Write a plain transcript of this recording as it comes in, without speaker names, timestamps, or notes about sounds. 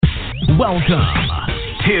Welcome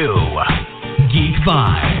to Geek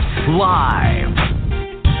Vibes Live.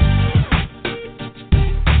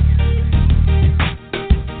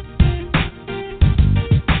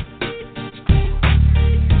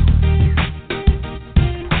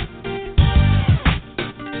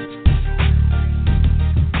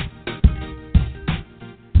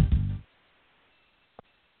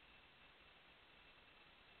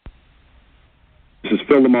 This is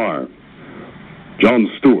Phil Lamar, Jon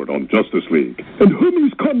Stewart on Justice League, and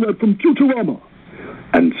Hermes Conrad from Futurama,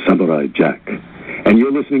 and Samurai Jack. And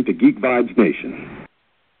you're listening to Geek Vibes Nation.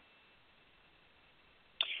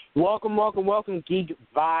 Welcome, Geek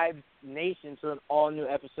Vibes Nation, to an all-new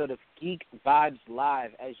episode of Geek Vibes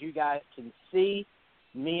Live. As you guys can see,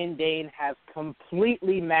 me and Dane have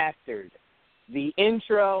completely mastered the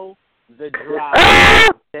intro, the drop,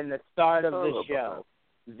 and the start of the show.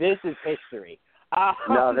 This is history.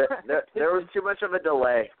 No, there was too much of a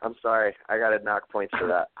delay. I'm sorry. I got to knock points for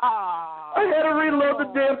that. I had to reload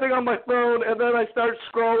the damn thing on my phone, and then I started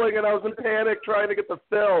scrolling, and I was in panic trying to get the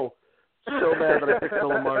fill. So bad that I picked Phil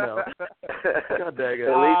Lamar now. God dang it.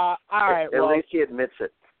 At least he admits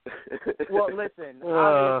it. Well, listen,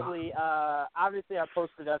 obviously our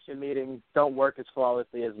post-production meetings don't work as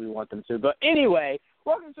flawlessly as we want them to. But anyway,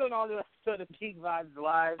 welcome to an all-new episode of Geek Vibes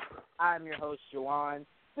Live. I'm your host, Juwan.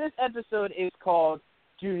 This episode is called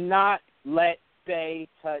Do Not Let Faye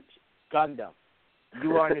Touch Gundam.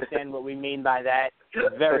 You will understand what we mean by that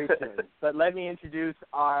very soon. But let me introduce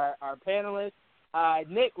our panelists.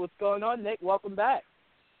 Nick, what's going on? Nick, welcome back.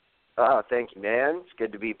 Oh, thank you, man. It's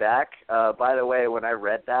good to be back. By the way, when I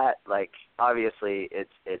read that, obviously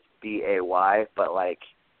it's B-A-Y, but,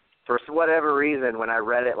 for whatever reason, when I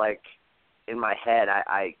read it, in my head,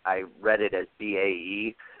 I read it as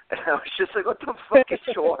B-A-E. And I was just like, what the fuck is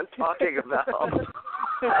Sean talking about?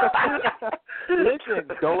 Listen,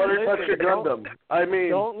 don't let her touch your Gundam.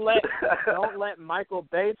 Don't let Michael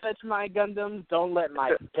Bay touch my Gundams. Don't let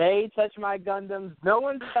Mike Bay touch my Gundams. No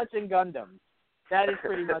one's touching Gundams. That is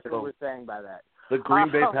pretty much what we're saying by that. The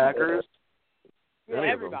Green Bay Packers? Yeah,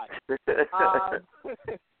 everybody.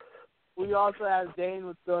 We also have Dane.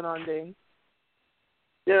 What's going on, Dane?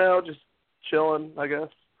 Just chilling, I guess.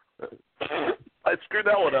 I screwed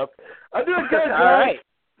that one up. I'm doing good, guys. All right.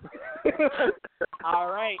 All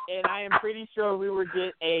right, and I am pretty sure we will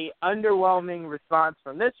get a underwhelming response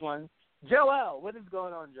from this one. Joel, what is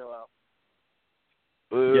going on, Joel?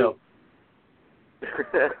 Yo.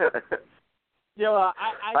 Joel,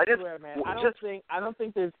 I swear, man, I don't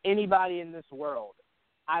think there's anybody in this world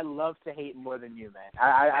I love to hate more than you, man.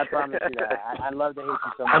 I promise you that. I love to hate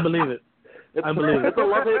you so much. I believe it. It's a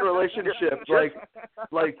love-hate relationship.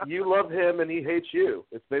 Like you love him and he hates you.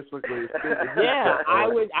 It's basically. Yeah, I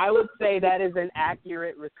would say that is an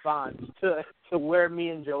accurate response to where me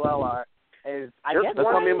and Joel are. That's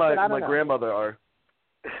how me and my grandmother are.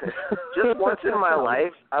 Just once in my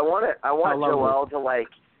life, I want Joel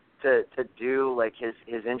to do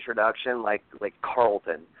his introduction like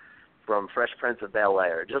Carlton from Fresh Prince of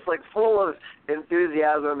Bel-Air, just full of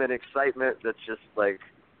enthusiasm and excitement. That's just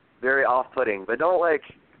very off-putting, but don't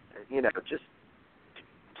just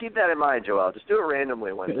keep that in mind, Joel. Just do it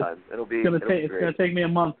randomly one time. It's gonna take me a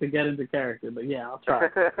month to get into character, but yeah, I'll try.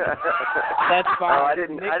 That's fine. Oh, I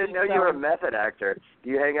didn't know you were a method actor. Do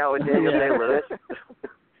you hang out with Daniel Day-Lewis?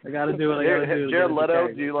 I gotta do what I gotta do. Jared Leto,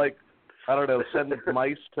 do you send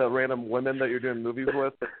mice to random women that you're doing movies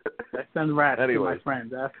with? I send rats to my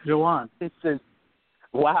friends. Ask Jawan.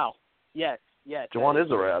 Wow. Yes. Jawan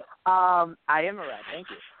is a rat. I am a rat. Thank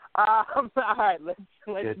you. All right, let's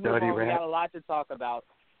move on. We got a lot to talk about.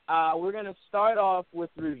 We're going to start off with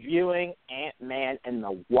reviewing Ant-Man and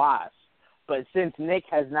the Wasp. But since Nick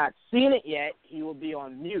has not seen it yet, he will be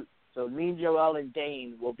on mute. So me, Joel, and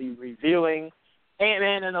Dane will be reviewing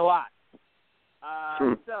Ant-Man and the Wasp.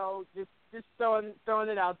 So just throwing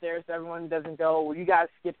it out there so everyone doesn't go, well, you guys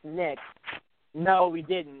skipped Nick. No, we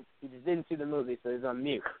didn't. He just didn't see the movie, so he's on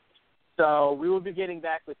mute. So we will be getting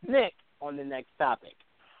back with Nick on the next topic.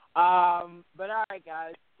 But all right,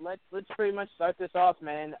 guys, let's pretty much start this off,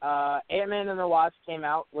 man. Ant-Man and the Wasp came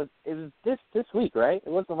out. It was this week, right? It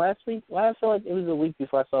wasn't last week. I feel like it was a week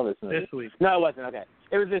before I saw this movie. This week. No, it wasn't. Okay,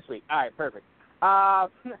 it was this week. All right, perfect. All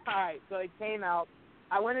right, so it came out.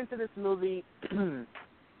 I went into this movie.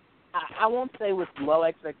 I won't say with low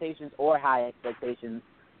expectations or high expectations.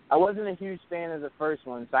 I wasn't a huge fan of the first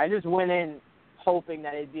one, so I just went in hoping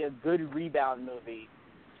that it'd be a good rebound movie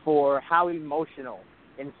for how emotional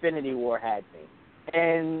Infinity War had me.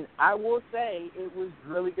 And I will say it was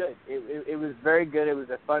really good. It was very good. It was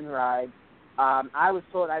a fun ride. I was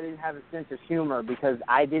told I didn't have a sense of humor because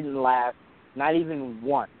I didn't laugh, not even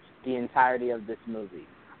once, the entirety of this movie.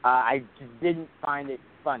 I just didn't find it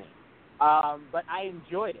funny. But I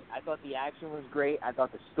enjoyed it. I thought the action was great. I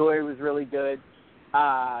thought the story was really good.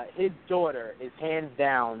 His daughter is hands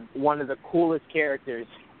down one of the coolest characters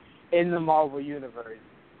in the Marvel Universe.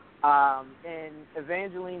 And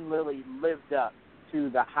Evangeline Lilly lived up to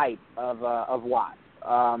the hype of Wasp.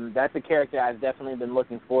 That's a character I've definitely been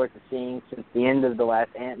looking forward to seeing since the end of the last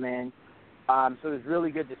Ant-Man. So it was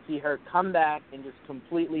really good to see her come back and just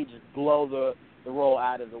completely just blow the role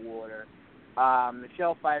out of the water.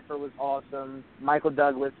 Michelle Pfeiffer was awesome. Michael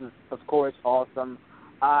Douglas was, of course, awesome.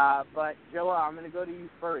 But, Joel, I'm going to go to you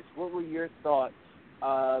first. What were your thoughts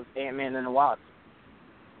of Ant-Man and the Wasp?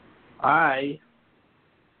 I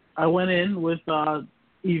went in with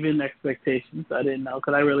even expectations. I didn't know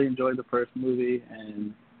because I really enjoyed the first movie,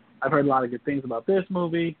 and I've heard a lot of good things about this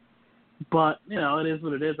movie. But, you know, it is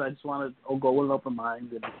what it is. I just wanted to go with an open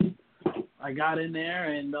mind. And I got in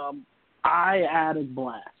there, and I had a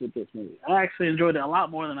blast with this movie. I actually enjoyed it a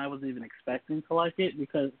lot more than I was even expecting to like it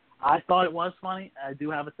because I thought it was funny. I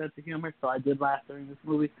do have a sense of humor, so I did laugh during this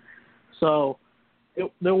movie. So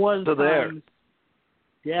there was times.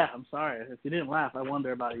 Yeah, I'm sorry. If you didn't laugh, I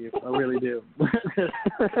wonder about you. I really do. It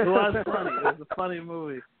was funny. It was a funny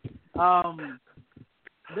movie.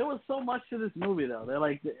 There was so much to this movie, though.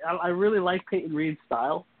 I really like Peyton Reed's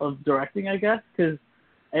style of directing, I guess, because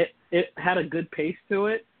it had a good pace to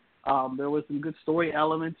it. There was some good story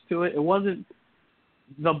elements to it. It wasn't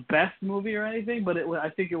the best movie or anything, but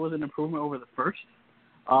I think it was an improvement over the first.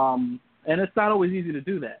 And it's not always easy to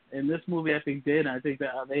do that. And this movie, I think, did. And I think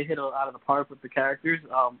that they hit it out of the park with the characters.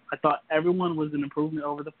 I thought everyone was an improvement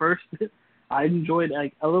over the first. I enjoyed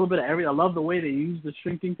a little bit of everything. I love the way they used the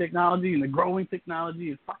shrinking technology and the growing technology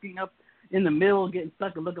and fucking up in the middle, getting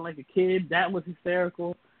stuck and looking like a kid. That was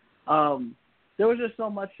hysterical. There was just so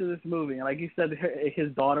much to this movie. And like you said,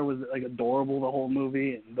 his daughter was like adorable the whole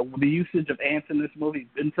movie. And the usage of ants in this movie,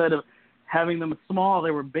 instead of having them small,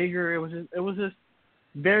 they were bigger. It was just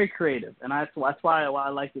very creative. And that's why I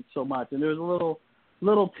liked it so much. And there's a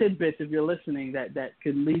little tidbits, if you're listening, that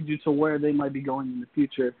could lead you to where they might be going in the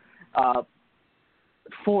future.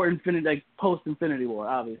 For Infinity, like post-Infinity War,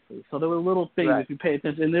 obviously. So there were little things if you pay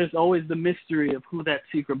attention. And there's always the mystery of who that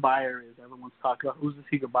secret buyer is. Everyone's talking about who's the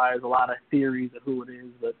secret buyer. There's a lot of theories of who it is,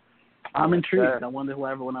 but I'm intrigued. Sure. I wonder who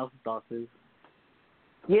everyone else's thoughts is.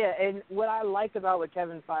 Yeah, and what I like about what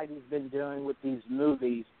Kevin Feige's been doing with these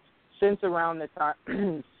movies since around the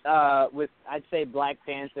time with, I'd say, Black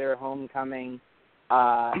Panther, Homecoming,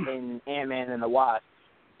 and Ant-Man and the Wasp,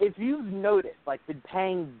 if you've noticed, like, been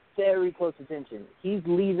paying very close attention, he's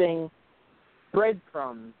leaving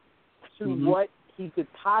breadcrumbs to what he could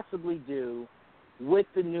possibly do with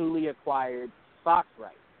the newly acquired Fox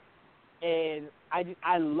rights. And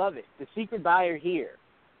I love it. The secret buyer here,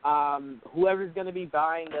 whoever's going to be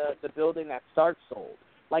buying the building that Stark sold,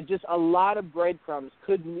 like, just a lot of breadcrumbs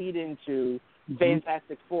could lead into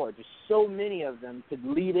Fantastic Four. Just so many of them could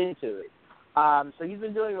lead into it. So he's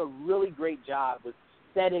been doing a really great job with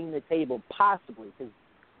setting the table, possibly, because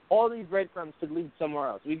all these breadcrumbs could lead somewhere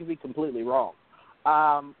else. We could be completely wrong.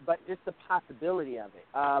 But just the possibility of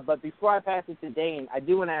it. But before I pass it to Dane, I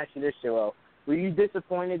do want to ask you this, Joel. Were you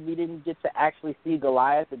disappointed we didn't get to actually see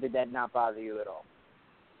Goliath, or did that not bother you at all?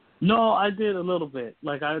 No, I did a little bit.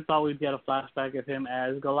 Like, I thought we'd get a flashback of him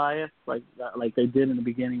as Goliath, like they did in the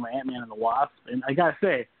beginning with Ant-Man and the Wasp. And I gotta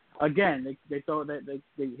say, again, they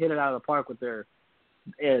hit it out of the park with their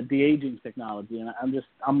de-aging technology, and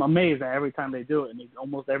I'm amazed that every time they do it, and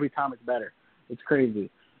almost every time it's better. It's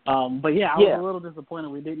crazy. But yeah, I was a little disappointed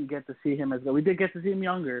we didn't get to see him we did get to see him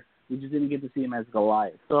younger. We just didn't get to see him as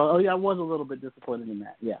Goliath. So I was a little bit disappointed in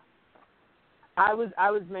that. Yeah. I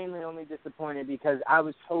was mainly only disappointed because I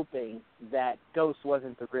was hoping that Ghost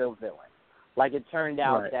wasn't the real villain. Like, it turned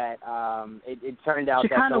out that it turned out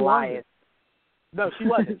that Goliath. No, she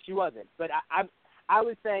wasn't. She wasn't. But I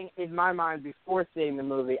was saying, in my mind, before seeing the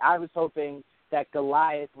movie, I was hoping that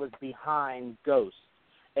Goliath was behind Ghost.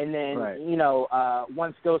 And then,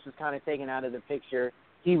 once Ghost was kind of taken out of the picture,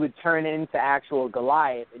 he would turn into actual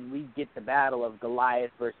Goliath, and we'd get the battle of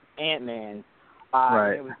Goliath versus Ant-Man.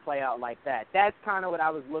 And it would play out like that. That's kind of what I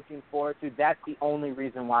was looking forward to. That's the only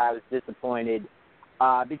reason why I was disappointed.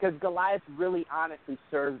 Because Goliath really, honestly,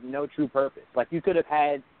 served no true purpose. Like, you could have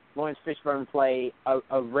had Lawrence Fishburne play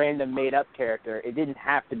a random made-up character. It didn't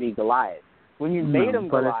have to be Goliath. When you made him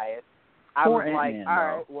Goliath, I was like, all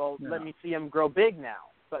right, well, let me see him grow big now.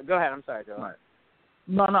 But go ahead. I'm sorry, Joe. Right.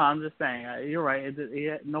 No, I'm just saying. You're right. He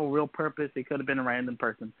had no real purpose. He could have been a random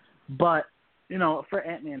person. But, for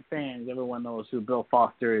Ant-Man fans, everyone knows who Bill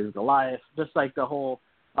Foster is, Goliath. Just like the whole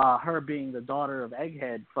her being the daughter of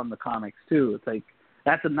Egghead from the comics too. It's like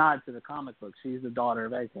that's a nod to the comic book. She's the daughter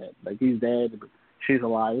of Egghead. Like he's dead, but she's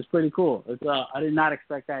alive. It's pretty cool. It's I did not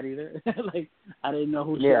expect that either. Like I didn't know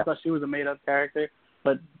who she was. I thought she was a made up character,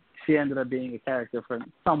 but she ended up being a character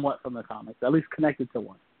somewhat from the comics, at least connected to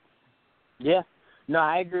one. Yeah. No,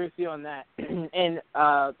 I agree with you on that. And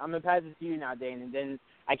I'm going to pass it to you now, Dane, and then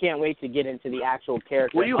I can't wait to get into the actual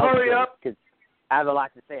character. Will you hurry up? Because I have a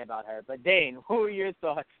lot to say about her. But, Dane, what were your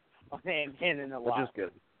thoughts on Ant-Man and the Wasp? Just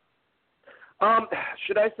good.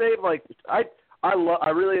 Should I say, like, I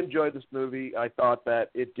really enjoyed this movie. I thought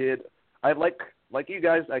that it did. I like you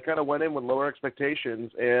guys, I kind of went in with lower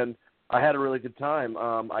expectations, and I had a really good time.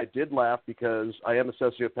 I did laugh because I am a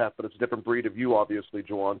sociopath, but it's a different breed of you, obviously,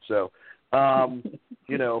 Juwan. So,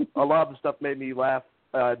 you know, a lot of the stuff made me laugh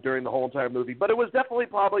during the whole entire movie. But it was definitely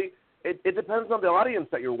probably, it depends on the audience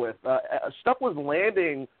that you're with. Stuff was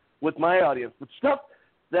landing with my audience, but stuff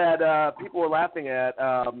that people were laughing at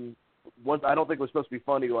I don't think was supposed to be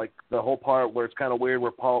funny, like the whole part where it's kind of weird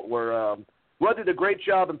where Rudd did a great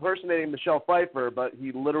job impersonating Michelle Pfeiffer, but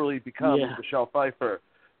he literally becomes Michelle Pfeiffer.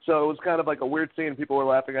 So it was kind of like a weird scene. People were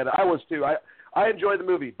laughing at it. I was too. I enjoyed the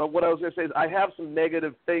movie, but what I was going to say is I have some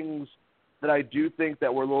negative things that I do think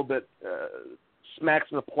that were a little bit smacks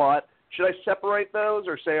in the plot. Should I separate those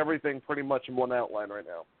or say everything pretty much in one outline right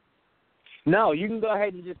now? No, you can go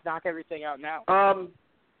ahead and just knock everything out now.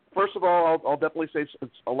 First of all, I'll definitely say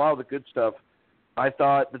it's a lot of the good stuff. I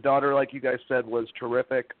thought the daughter, like you guys said, was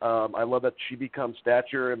terrific. I love that she becomes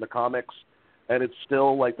stature in the comics, and it's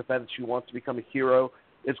still like the fact that she wants to become a hero.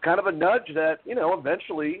 It's kind of a nudge that, you know,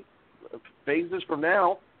 eventually, phases from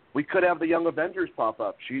now, we could have the Young Avengers pop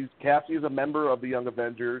up. Cassie is a member of the Young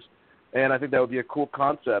Avengers, and I think that would be a cool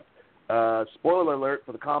concept. Spoiler alert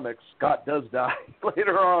for the comics, Scott does die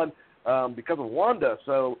later on because of Wanda.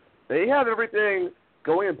 So they have everything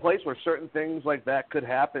going in place where certain things like that could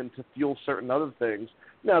happen to fuel certain other things.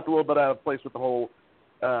 Now, it's a little bit out of place with the whole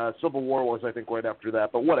Civil War was, I think, right after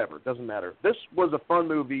that. But whatever, it doesn't matter. This was a fun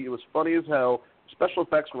movie. It was funny as hell. Special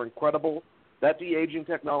effects were incredible. That de-aging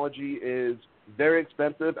technology is very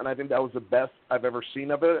expensive, and I think that was the best I've ever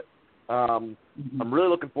seen of it. I'm really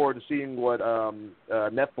looking forward to seeing what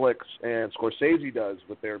Netflix and Scorsese does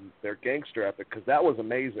with their gangster epic, because that was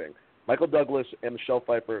amazing. Michael Douglas and Michelle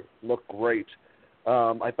Pfeiffer look great.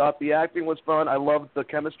 I thought the acting was fun. I loved the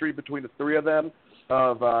chemistry between the three of them,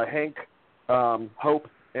 of Hank, Hope,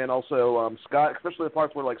 and also Scott, especially the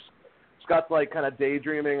parts where, like, Scott's, like, kind of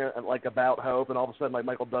daydreaming like about Hope, and all of a sudden, like,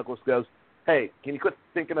 Michael Douglas goes, hey, can you quit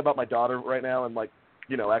thinking about my daughter right now and, like,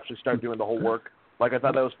 you know, actually start doing the whole work? Like, I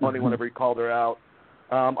thought that was funny whenever he called her out.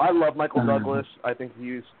 I love Michael Douglas. I think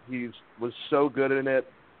he was so good in it.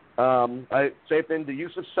 Same thing, the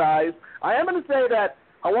use of size. I am going to say that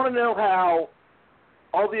I want to know how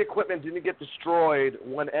all the equipment didn't get destroyed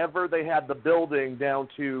whenever they had the building down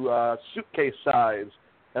to suitcase size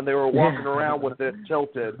and they were walking around with it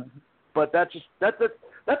tilted. But that's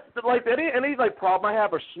like any like problem I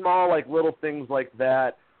have are small, like little things like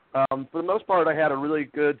that. For the most part, I had a really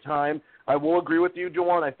good time. I will agree with you,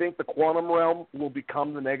 Juwan. I think the quantum realm will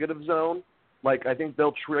become the negative zone. Like, I think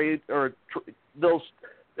they'll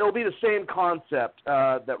it'll be the same concept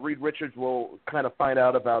that Reed Richards will kind of find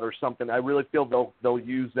out about or something. I really feel they'll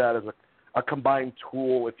use that as a combined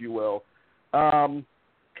tool, if you will. Trying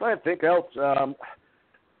to think else.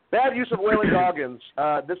 Bad use of Waylon Goggins.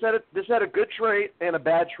 This had a good trait and a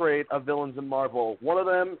bad trait of villains in Marvel. One of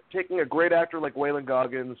them, taking a great actor like Waylon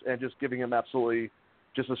Goggins and just giving him absolutely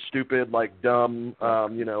just a stupid, like, dumb,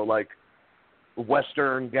 like,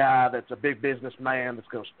 Western guy that's a big businessman that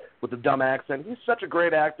goes with a dumb accent. He's such a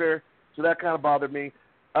great actor, so that kind of bothered me.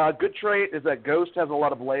 Good trait is that Ghost has a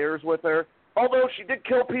lot of layers with her. Although she did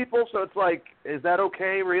kill people, so it's like, is that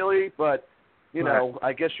okay, really? But, you know,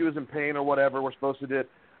 I guess she was in pain or whatever. We're supposed to do it.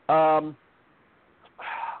 I'm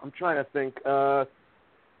trying to think. The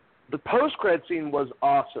post-credit scene was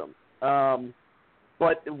awesome.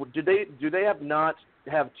 But do they not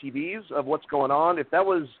have TVs of what's going on? If that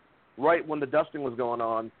was right when the dusting was going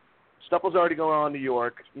on, stuff was already going on in New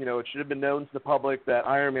York. You know, it should have been known to the public that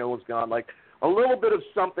Iron Man was gone. Like, a little bit of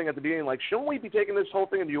something at the beginning, like, shouldn't we be taking this whole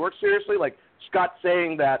thing in New York seriously? Like, Scott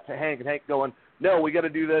saying that to Hank, and Hank going, no, we got to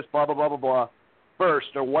do this, blah, blah, blah, blah, blah, first,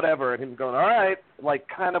 or whatever, and him going, all right, like,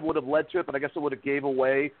 kind of would have led to it, but I guess it would have gave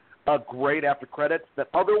away a great after credits. That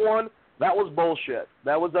other one, that was bullshit.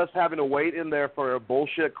 That was us having to wait in there for a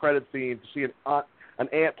bullshit credit scene to see an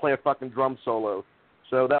ant play a fucking drum solo.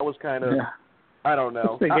 So that was kind of, I don't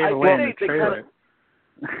know. They gave away in the trailer.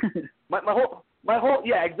 My whole,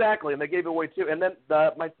 yeah, exactly, and they gave it away too. And then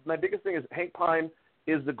my biggest thing is Hank Pym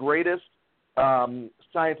is the greatest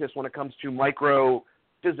scientist when it comes to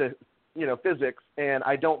physics, and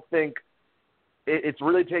I don't think it's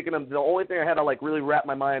really taken them. The only thing I had to really wrap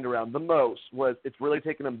my mind around the most was it's really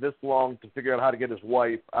taken him this long to figure out how to get his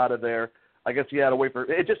wife out of there. I guess he had to wait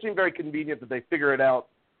for it. Just seemed very convenient that they figure it out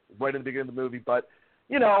right at the beginning of the movie. But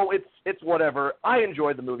it's whatever. I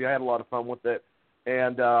enjoyed the movie. I had a lot of fun with it,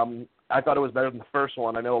 and I thought it was better than the first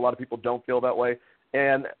one. I know a lot of people don't feel that way,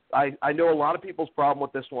 and I know a lot of people's problem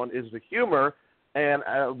with this one is the humor, and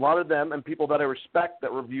a lot of them and people that I respect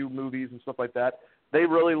that review movies and stuff like that, they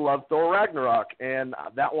really love Thor Ragnarok, and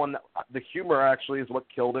that one, the humor actually is what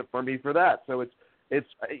killed it for me for that. So it's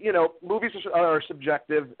movies are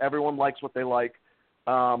subjective. Everyone likes what they like.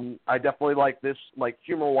 I definitely like this,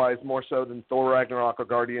 humor-wise, more so than Thor Ragnarok or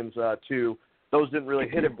Guardians 2. Those didn't really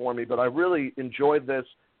hit it for me, but I really enjoyed this,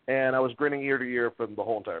 and I was grinning ear to ear for the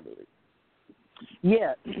whole entire movie.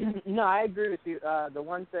 Yeah, no, I agree with you. The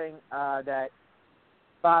one thing that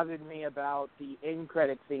bothered me about the end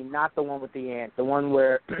credit scene, not the one with the ant, the one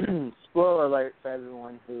where, spoiler alert for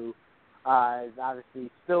everyone who is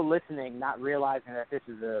obviously still listening, not realizing that this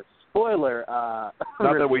is a spoiler Not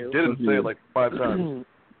review. that we didn't say it 5 times.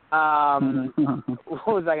 What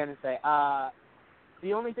was I going to say?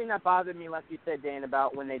 The only thing that bothered me, like you said, Dan,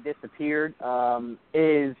 about when they disappeared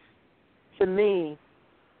is, to me,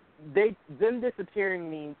 them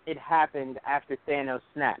disappearing means it happened after Thanos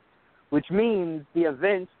snapped, which means the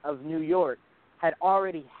events of New York had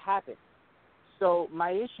already happened. So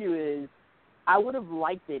my issue is I would have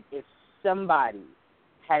liked it if somebody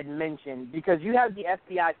had mentioned, because you have the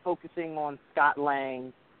FBI focusing on Scott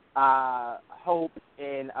Lang, Hope,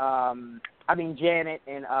 and Janet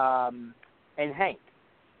and Hank,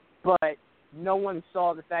 but no one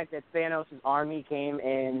saw the fact that Thanos' army came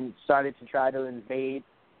and started to try to invade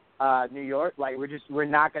New York. We're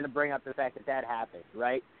not going to bring up the fact that happened,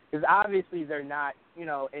 right? Because obviously they're not,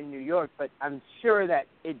 in New York, but I'm sure that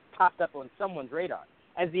it popped up on someone's radar.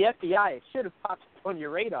 As the FBI, it should have popped up on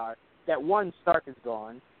your radar that, one, Stark is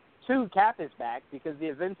gone, 2, Cap is back, because the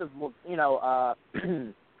events of,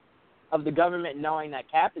 of the government knowing that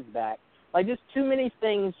Cap is back, just too many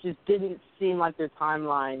things just didn't seem like their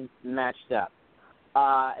timelines matched up.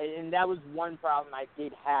 And that was one problem I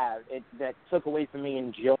did have that took away from me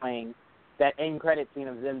enjoying that end credit scene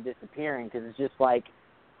of them disappearing, because it's just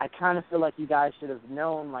I kind of feel like you guys should have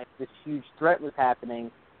known this huge threat was happening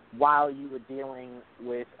while you were dealing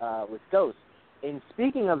with Ghost. And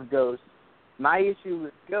speaking of Ghost, my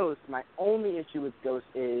only issue with Ghost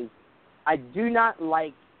is I do not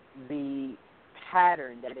like the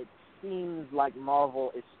pattern that it seems like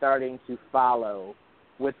Marvel is starting to follow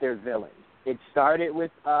with their villains. It started with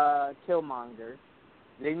Killmonger,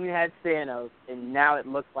 then you had Thanos, and now it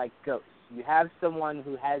looks like Ghost. You have someone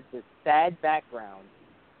who has this sad background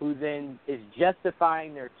who then is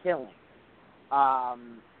justifying their killing.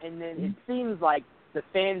 And then it seems like the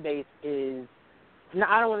fan base is,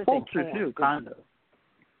 I don't want to say Vulture too, kind of.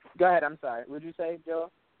 Go ahead, I'm sorry. What did you say, Joe?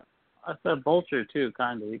 I said Vulture too,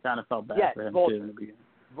 kind of. You kind of felt bad for him Vulture. too in the beginning.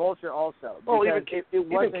 Vulture also. Well, even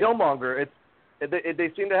Killmonger, they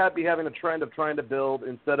seem to be having a trend of trying to build,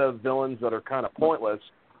 instead of villains that are kind of pointless,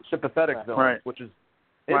 sympathetic villains, which is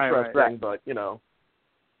interesting, but,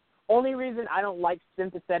 Only reason I don't like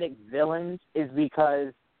sympathetic villains is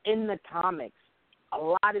because in the comics, a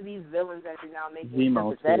lot of these villains that you're now making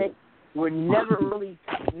sympathetic were never really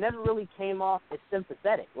came off as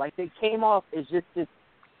sympathetic. They came off as just this,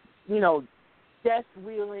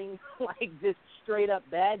 death-wheeling, this straight-up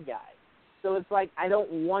bad guy. So it's I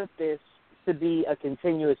don't want this to be a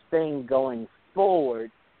continuous thing going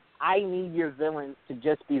forward. I need your villains to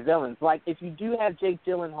just be villains. If you do have Jake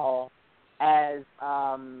Gyllenhaal as,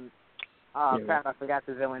 crap, I forgot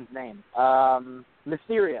the villain's name.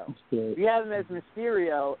 Mysterio. If you have him as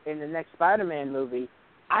Mysterio in the next Spider-Man movie,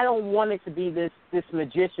 I don't want it to be this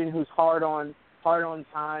magician who's hard on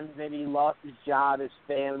times. Maybe he lost his job, his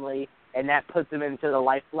family, and that puts him into the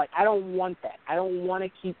life. I don't want that. I don't want to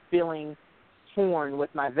keep feeling torn with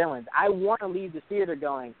my villains. I want to leave the theater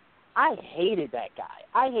going, I hated that guy.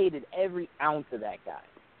 I hated every ounce of that guy.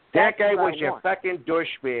 That guy was your fucking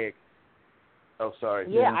douchebag. Oh, sorry.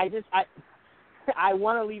 Yeah, I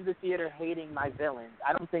want to leave the theater hating my villains.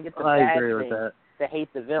 I don't think it's a bad thing to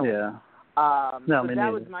hate the villains. Yeah. No,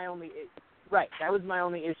 that was my only That was my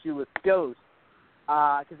only issue with Ghost,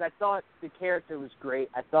 because I thought the character was great.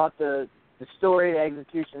 I thought the story, the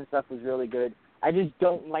execution stuff was really good. I just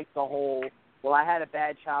don't like the whole, I had a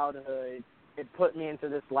bad childhood. It put me into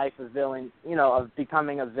this life of villain, of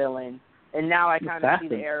becoming a villain, and now I kind of see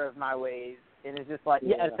the error of my ways, and it's just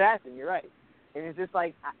assassin. You're right. And it's just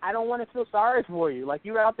like, I don't want to feel sorry for you. Like,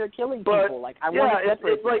 you were out there killing people. Like, I want to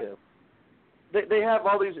separate it's like, you. They have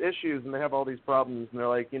all these issues and they have all these problems, and they're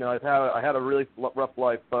like, I had a really rough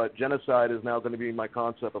life, but genocide is now going to be my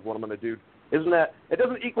concept of what I'm going to do. Isn't that? It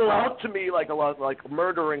doesn't equal out to me like a lot, like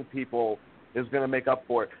murdering people is going to make up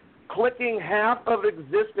for it. Clicking half of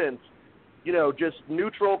existence, just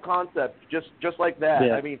neutral concept, just like that.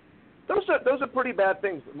 Yeah. I mean, those are pretty bad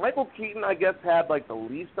things. Michael Keaton, I guess, had like the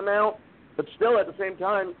least amount, but still at the same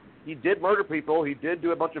time, he did murder people. He did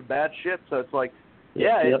do a bunch of bad shit. So it's like.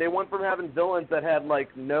 Yeah, they went from having villains that had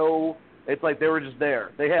it's like they were just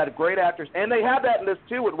there. They had great actors, and they had that in this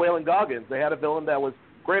too with Waylon Goggins. They had a villain that was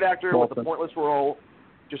great actor with a pointless role,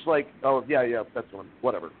 just like, that's one,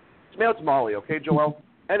 whatever. It's Molly, okay, Joel?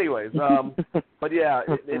 Anyways, but yeah,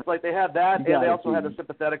 it's like they had that, and they also had a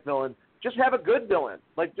sympathetic villain. Just have a good villain.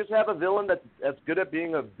 Like, just have a villain that's good at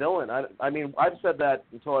being a villain. I mean, I've said that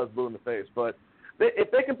until I was blue in the face, but if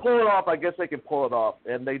they can pull it off, I guess they can pull it off,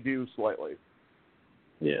 and they do slightly.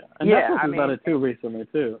 Yeah, and Netflix has done it too recently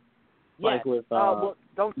too. Yeah. Like with well,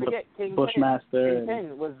 don't forget King Bushmaster.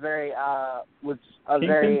 Kingpin was very he was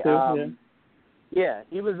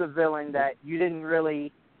a villain that you didn't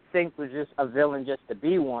really think was just a villain just to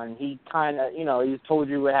be one. He kind of, he told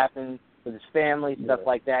you what happened with his family, stuff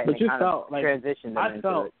like that, but and it kind of transitioned him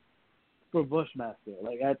into it. For Bushmaster,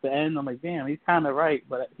 like at the end, I'm like, damn, he's kind of right,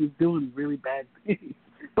 but he's doing really bad things,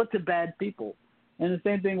 but to bad people. And the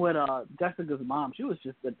same thing with Jessica's mom. She was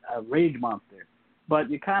just a rage monster.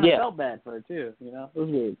 But you kind of felt bad for her, too. It was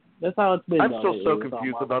weird. That's how it's been. I'm still so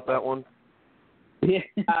confused about that one. Yeah.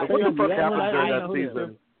 What the fuck happened during that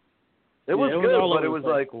season? It was good, but it was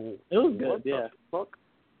like... It was good, yeah. Fuck?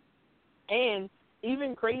 And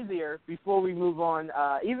even crazier, before we move on,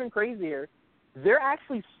 they're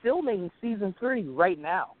actually filming Season 3 right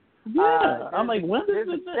now. Yeah. I'm like, when there's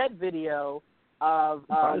a set video of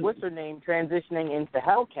what's her name transitioning into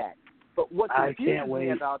Hellcat. But what confused me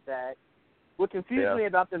about that? What confused me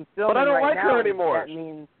about them filming? But I don't right like now her anymore. That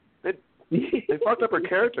means they fucked up her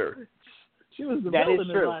character. She was the that villain is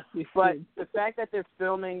in true. last season. But the fact that they're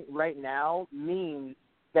filming right now means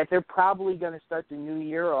that they're probably going to start the new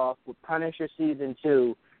year off with Punisher Season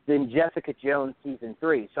 2, then Jessica Jones Season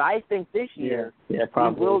 3. So I think this year we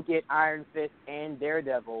will get Iron Fist and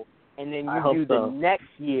Daredevil, and then you do the next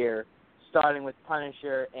year starting with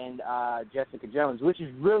Punisher and Jessica Jones, which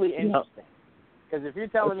is really interesting. Because if you're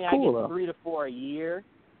telling me I get 3 to 4 a year,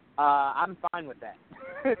 I'm fine with that.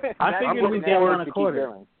 I figured we'd get one a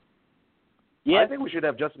quarter. Yeah, I think we should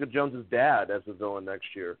have Jessica Jones' dad as the villain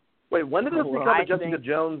next year. Wait, when did this become a Jessica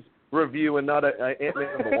Jones review and not a Ant-Man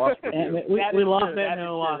and the Wasp review? We lost Ant-Man and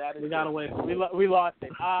the Wasp. We got away from it. We lost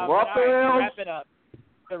it.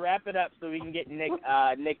 To wrap it up so we can get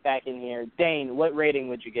Nick back in here. Dane, what rating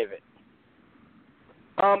would you give it?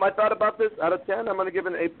 I thought about this. Out of 10, I'm going to give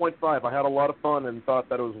it an 8.5. I had a lot of fun and thought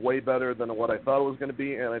that it was way better than what I thought it was going to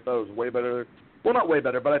be, and I thought it was way better. Well, not way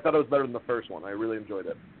better, but I thought it was better than the first one. I really enjoyed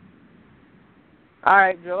it. All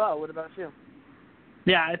right, Joel, what about you?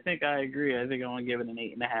 Yeah, I think I agree. I think I want to give it an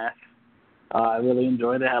 8.5. I really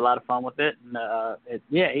enjoyed it. I had a lot of fun with it. And,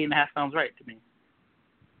 8.5 sounds right to me.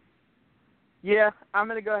 Yeah, I'm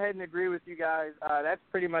going to go ahead and agree with you guys. That's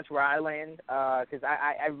pretty much where I land because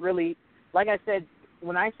I really, like I said,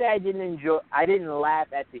 when I say I didn't laugh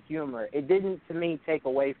at the humor, it didn't, to me, take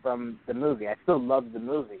away from the movie. I still loved the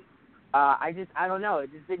movie. I don't know.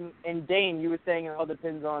 It just didn't. And Dane, you were saying it all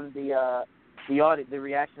depends on the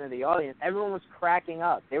reaction of the audience. Everyone was cracking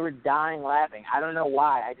up. They were dying laughing. I don't know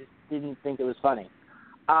why. I just didn't think it was funny.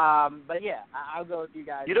 But yeah, I'll go with you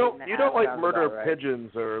guys. You don't like murder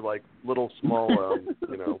pigeons or like little small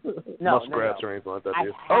muskrats or anything like that, do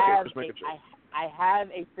you? Okay, just making sure. I have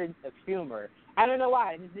a sense of humor. I don't know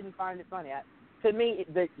why. I just didn't find it funny. To me,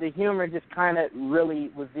 the humor just kind of really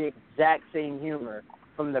was the exact same humor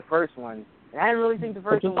from the first one. And I didn't really think the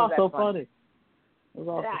first one was that funny.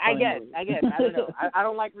 I guess. I don't know. I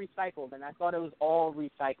don't like recycled, and I thought it was all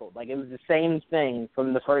recycled. Like, it was the same thing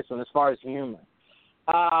from the first one as far as humor.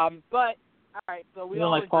 But, all right, so we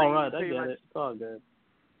all like Paul Rudd. I get it. It's all good.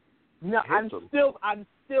 No, I'm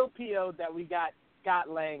still PO'd that we got Scott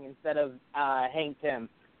Lang instead of Hank Pym.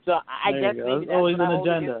 So I guess maybe that's always an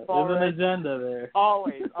agenda. There's an agenda there.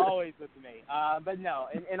 Always with me. But no,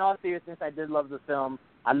 in all seriousness, I did love the film.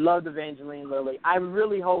 I loved Evangeline Lilly. I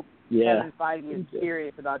really hope Kevin Feige is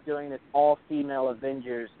serious about doing this all-female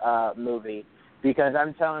Avengers movie because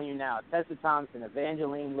I'm telling you now, Tessa Thompson,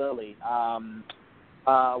 Evangeline Lilly,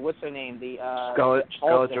 what's her name? Scarlett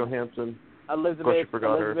Johansson.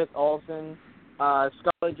 Elizabeth Olsen,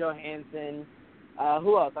 Scarlett Johansson.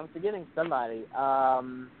 Who else? I'm forgetting somebody.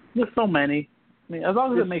 There's so many. I mean, as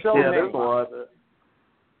long as it makes so sense. Yeah, there's a lot.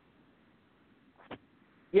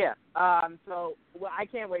 Yeah. So I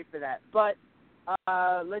can't wait for that. But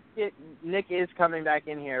let's get Nick is coming back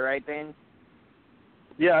in here, right, Dan?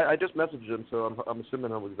 Yeah, I just messaged him, so I'm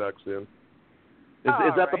assuming he'll be back soon. Is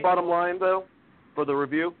that right. the bottom line though for the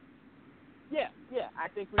review? Yeah. I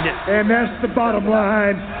think we. And that's the bottom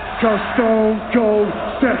line, because Stone Cold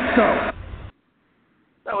said so.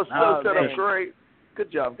 That was so set man. up great.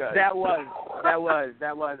 Good job, guys. That was.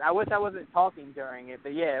 I wish I wasn't talking during it,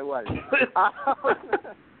 but yeah, it was.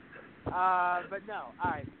 But no.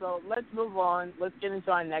 All right. So let's move on. Let's get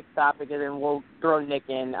into our next topic, and then we'll throw Nick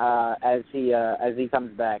in as he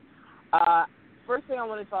comes back. First thing I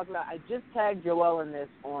want to talk about, I just tagged Joel in this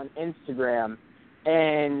on Instagram,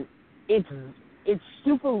 and it's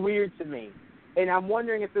super weird to me, and I'm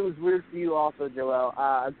wondering if it was weird for you also, Joel.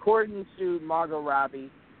 According to Margot Robbie,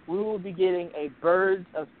 we will be getting a Birds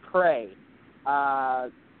of Prey.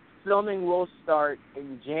 Filming will start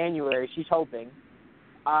in January, she's hoping.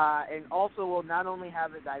 And also will not only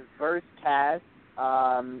have a diverse cast,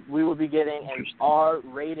 we will be getting an R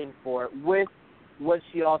rating for it with what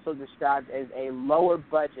she also described as a lower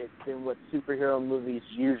budget than what superhero movies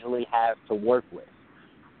usually have to work with.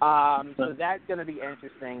 So that's going to be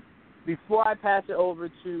interesting. Before I pass it over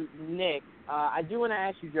to Nick, I do want to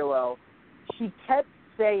ask you, Joel, she kept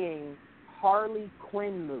saying Harley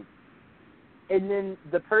Quinn movie. And then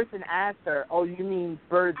the person asked her, oh, you mean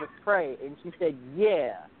Birds of Prey? And she said,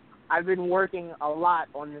 yeah, I've been working a lot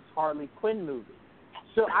on this Harley Quinn movie.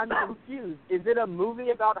 So I'm confused. Is it a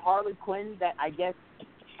movie about Harley Quinn that I guess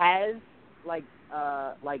has, like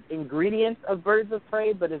ingredients of Birds of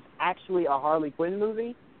Prey, but is actually a Harley Quinn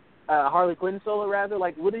movie? Harley Quinn solo, rather?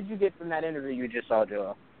 Like, what did you get from that interview you just saw,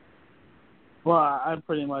 Joel? Well, I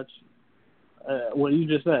pretty much what you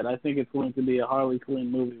just said. I think it's going to be a Harley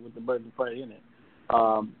Quinn movie with the Birds of Prey in it.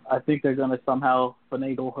 I think they're going to somehow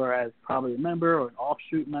finagle her as probably a member or an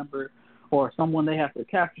offshoot member or someone they have to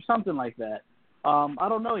capture, something like that. I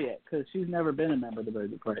don't know yet because she's never been a member of the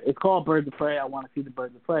Birds of Prey. It's called Birds of Prey. I want to see the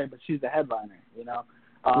Birds of Prey, but she's the headliner, you know.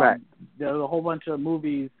 Right. There was a whole bunch of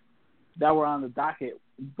movies that were on the docket,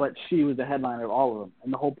 but she was the headliner of all of them.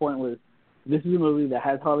 And the whole point was, this is a movie that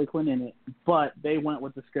has Harley Quinn in it, but they went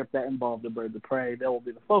with the script that involved the Birds of Prey. That will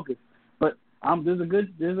be the focus. But there's a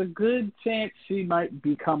good chance she might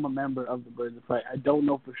become a member of the Birds of Prey. I don't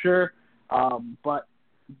know for sure, but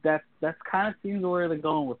that's kind of seems where they're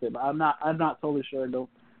going with it. But I'm not totally sure. Don't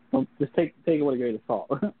just take it with a grain of salt.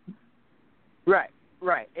 Right.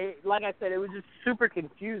 Like I said, it was just super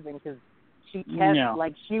confusing because she kept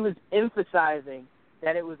she was emphasizing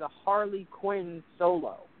that it was a Harley Quinn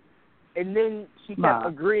solo. And then she kept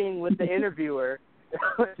agreeing with the interviewer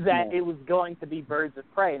that it was going to be Birds of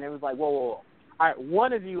Prey. And it was like, whoa. All right,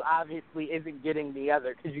 one of you obviously isn't getting the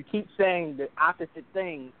other because you keep saying the opposite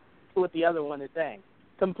thing to what the other one is saying.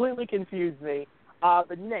 Completely confused me.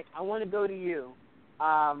 But, Nick, I want to go to you.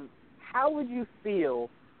 How would you feel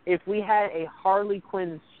if we had a Harley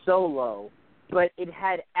Quinn solo, but it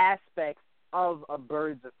had aspects of a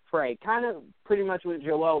Birds of Prey? Kind of pretty much what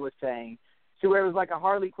Joel was saying. To where it was like a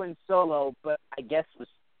Harley Quinn solo, but I guess was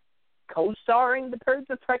co-starring the Birds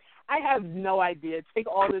of Prey. I have no idea. Take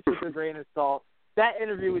all this with a grain of salt. That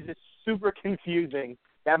interview was just super confusing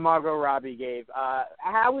that Margot Robbie gave.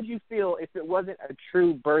 How would you feel if it wasn't a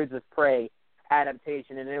true Birds of Prey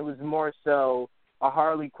adaptation and it was more so a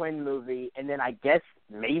Harley Quinn movie, and then I guess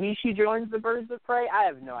maybe she joins the Birds of Prey? I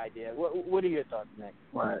have no idea. What are your thoughts, Nick?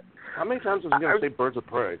 Right. How many times is he going to say Birds of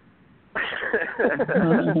Prey?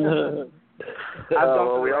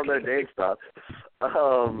 We all know Dave stuff.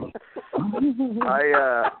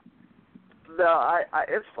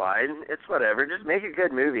 It's fine. It's whatever. Just make a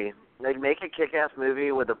good movie. Like, make a kick-ass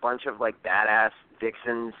movie with a bunch of like badass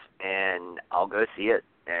vixens, and I'll go see it.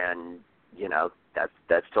 And you know,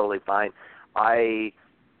 that's totally fine. I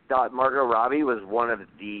thought Margot Robbie was one of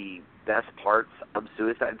the best parts of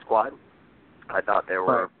Suicide Squad. I thought there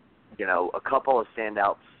were, a couple of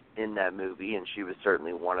standouts in that movie, and she was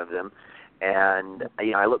certainly one of them. And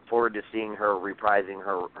I look forward to seeing her reprising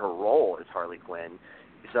her role as Harley Quinn.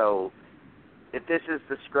 So if this is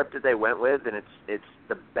the script that they went with, and it's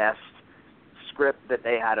the best script that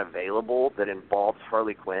they had available that involves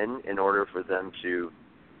Harley Quinn in order for them to,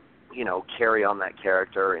 carry on that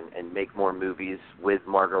character and make more movies with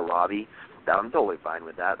Margot Robbie, I'm totally fine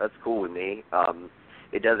with that. That's cool with me.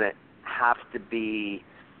 It doesn't have to be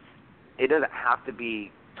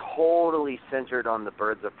totally centered on the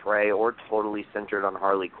Birds of Prey or totally centered on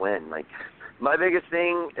Harley Quinn. Like, my biggest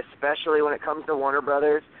thing, especially when it comes to Warner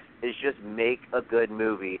Brothers, is just make a good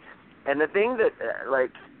movie. And the thing that,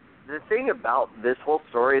 the thing about this whole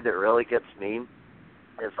story that really gets me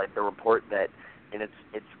is like the report that, and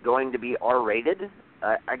it's going to be R-rated,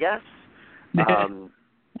 I guess.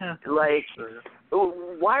 Like,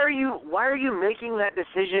 why are you making that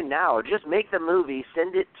decision now? Just make the movie,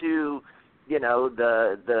 send it to, you know,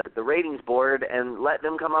 the ratings board, and let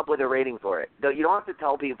them come up with a rating for it. You don't have to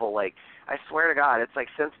tell people, like, I swear to God, it's like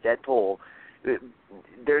since Deadpool,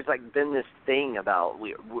 there's like been this thing about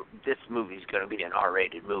this movie's going to be an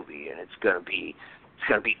R-rated movie, and it's going to be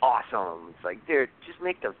awesome. It's like, dude, just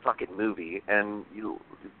make the fucking movie, and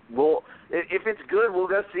if it's good, we'll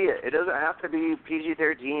go see it. It doesn't have to be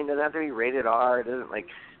PG-13. It doesn't have to be rated R. It doesn't, like,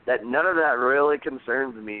 that. None of that really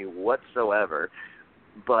concerns me whatsoever.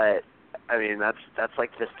 But I mean, that's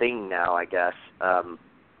like the thing now, I guess.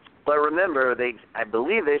 But remember, I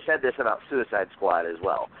believe they said this about Suicide Squad as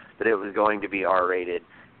well, that it was going to be R-rated,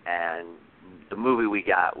 and the movie we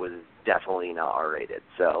got was definitely not R-rated.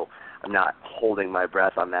 So I'm not holding my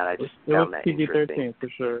breath on that. I just found that interesting. PG-13 for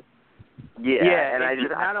sure. Yeah, and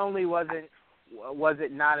not only was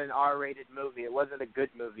it not an R-rated movie, it wasn't a good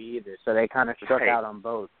movie either. So they kind of struck out on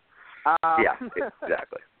both. Yeah,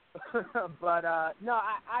 exactly. But no,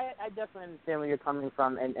 I definitely understand where you're coming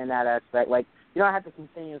from in that aspect. Like, you don't have to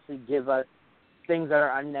continuously give us things that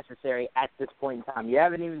are unnecessary at this point in time. You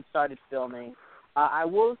haven't even started filming. I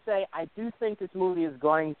will say I do think this movie is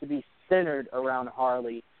going to be centered around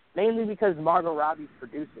Harley, mainly because Margot Robbie's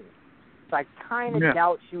producing it. So I kind of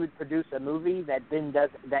doubt she would produce a movie that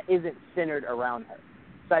isn't centered around her.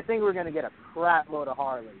 So I think we're going to get a crap load of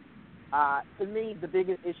Harley. To me, the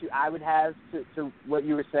biggest issue I would have to what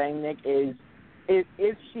you were saying, Nick, is if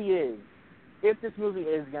this movie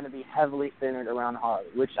is going to be heavily centered around Harley,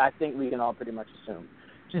 which I think we can all pretty much assume,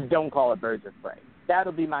 just don't call it Birds of Prey.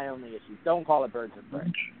 That'll be my only issue. Don't call it Birds of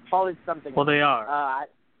Prey. Call it something else. They are.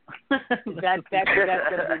 That's going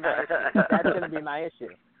to be my issue. That's going to be my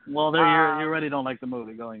issue. Well, you already don't like the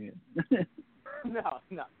movie going in.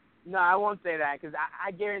 No, I won't say that, because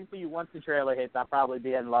I guarantee you once the trailer hits, I'll probably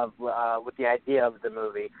be in love with the idea of the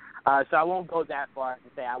movie. So I won't go that far to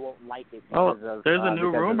say I won't like it. There's a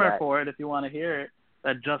new rumor for it if you want to hear it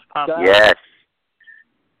that just popped up. Yes.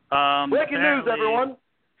 Breaking news, everyone.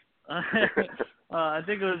 I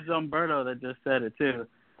think it was Umberto that just said it, too.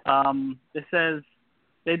 It says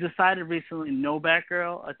they decided recently no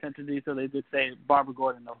Batgirl. Attention to detail, they did say Barbara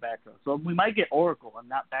Gordon, no Batgirl. So we might get Oracle and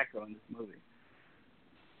not Batgirl in this movie.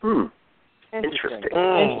 Interesting.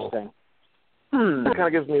 Interesting. That kind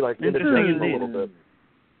of gives me, like, indigestion a little bit.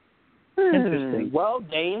 Interesting. Well,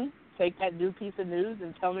 Dane, take that new piece of news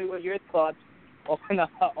and tell me what your thoughts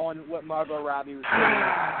on what Margot Robbie was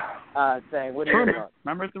saying. What are your thoughts?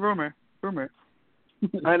 Remember, it's a rumor.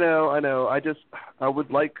 I know. I would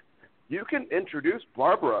like, you can introduce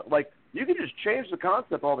Barbara. Like, you can just change the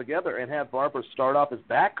concept altogether and have Barbara start off as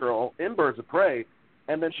Batgirl in Birds of Prey,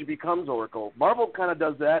 and then she becomes Oracle. Marvel kind of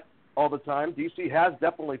does that all the time. DC has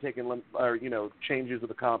definitely taken, changes of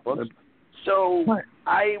the comic books. So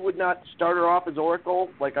I would not start her off as Oracle.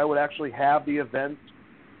 Like, I would actually have the event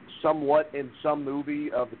somewhat in some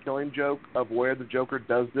movie of The Killing Joke, of where the Joker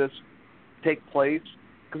does this, take place.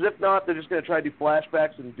 Because if not, they're just going to try to do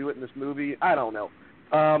flashbacks and do it in this movie. I don't know.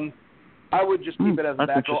 I would just keep it as a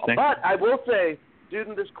Batgirl. But I will say,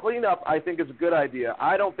 dude, this cleanup I think is a good idea.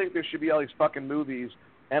 I don't think there should be all these fucking movies.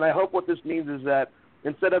 And I hope what this means is that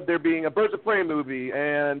instead of there being a Birds of Prey movie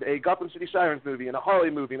and a Gotham City Sirens movie and a Harley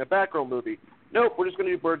movie and a Batgirl movie, nope, we're just going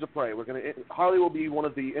to do Birds of Prey. Harley will be one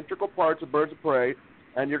of the integral parts of Birds of Prey,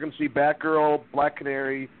 and you're going to see Batgirl, Black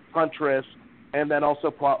Canary, Huntress, and then also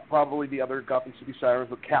probably the other Gotham City Sirens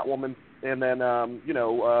with Catwoman, and then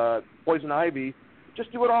Poison Ivy. Just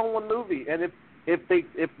do it all in one movie. And if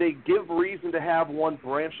they give reason to have one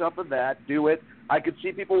branch up of that, do it. I could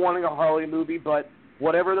see people wanting a Harley movie, but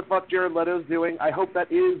whatever the fuck Jared Leto's doing, I hope that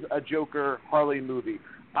is a Joker Harley movie.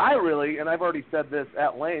 I really, and I've already said this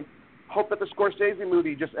at length, hope that the Scorsese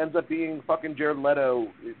movie just ends up being fucking Jared Leto,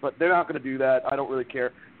 but they're not going to do that. I don't really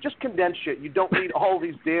care. Just condense shit. You don't need all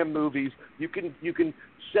these damn movies. You can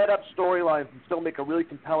set up storylines and still make a really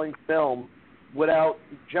compelling film without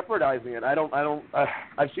jeopardizing it.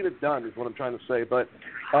 I've seen it done, is what I'm trying to say. But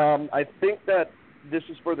I think that this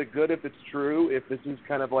is for the good if it's true. If this is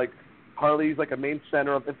kind of like Harley's like a main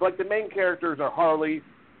center of, it's like the main characters are Harley,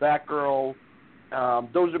 Batgirl.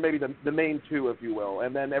 Those are maybe the main two, if you will,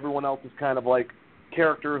 and then everyone else is kind of like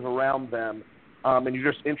characters around them, and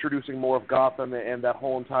you're just introducing more of Gotham and that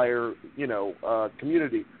whole entire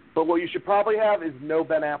community. But what you should probably have is no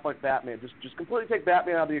Ben Affleck Batman. Just completely take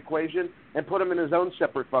Batman out of the equation and put him in his own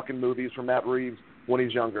separate fucking movies from Matt Reeves when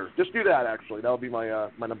he's younger. Just do that, actually. That would be my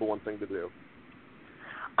number one thing to do.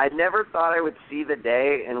 I never thought I would see the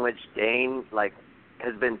day in which Dane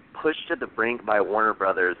has been pushed to the brink by Warner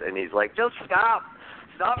Brothers, and he's like, just stop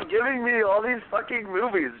giving me all these fucking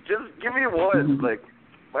movies. Just give me one. Like,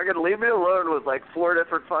 fucking leave me alone with 4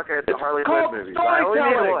 different fucking Harley Quinn movies. I only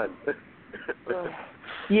need one.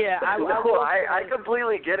 Yeah, I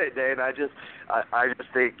completely get it, Dane. I just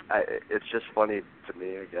think it's just funny to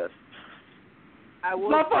me, I guess. It's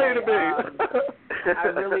not funny to me.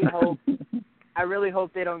 I really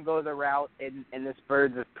hope they don't go the route in this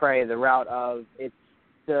Birds of Prey, the route of it's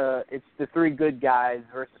the 3 good guys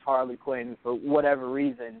versus Harley Quinn for whatever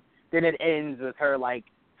reason. Then it ends with her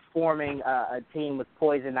forming a team with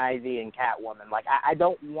Poison Ivy and Catwoman. I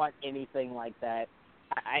don't want anything like that.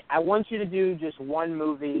 I want you to do just one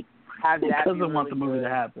movie. Have that. He doesn't want the movie to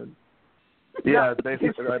happen. Yeah,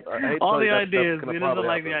 basically. I hate all the that ideas. He doesn't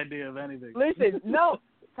like happen. the idea of anything. Listen, no.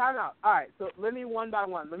 Time out. All right, so let me one by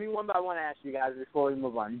one ask you guys before we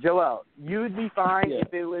move on. Joel, you'd be fine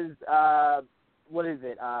if it was what is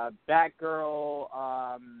it? Batgirl,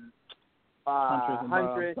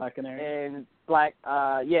 Huntress, Black Canary, and Black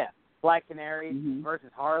Canary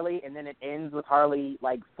versus Harley, and then it ends with Harley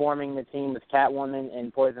forming the team with Catwoman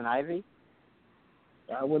and Poison Ivy.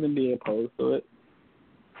 I wouldn't be opposed to it.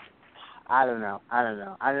 I don't know.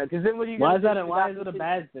 Because then what are you? Why is it a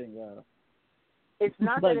bad thing though? It's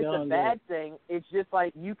not that it's a bad thing. It's just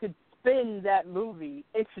you could spin that movie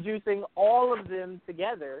introducing all of them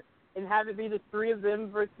together and have it be the 3 of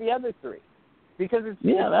them versus the other 3. Because that's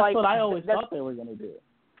what I always thought they were going to do.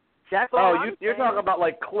 That's you're talking about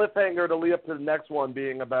cliffhanger to lead up to the next one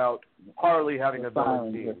being about Harley having a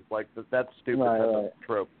villain team. That's stupid. Right, that's a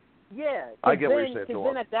trope. Yeah, I get what you're saying. Because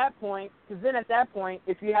then at that point,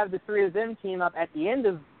 if you have the 3 of them team up at the end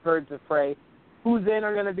of Birds of Prey, who then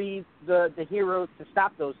are going to be the heroes to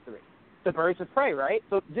stop those 3? The Birds of Prey, right?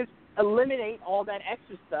 So just eliminate all that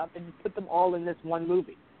extra stuff and just put them all in this one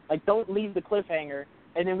movie. Don't leave the cliffhanger,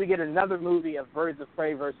 and then we get another movie of Birds of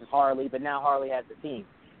Prey versus Harley, but now Harley has the team.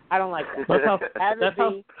 I don't like that. That's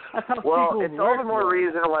how well, it's all the more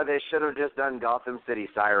reason why they should have just done Gotham City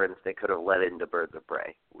Sirens. They could have led into Birds of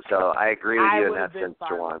Prey. So I agree with you in that sense,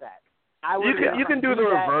 Jawan. You can do the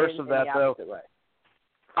reverse of that, though. But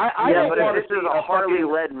if this is a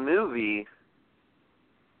Harley-led movie,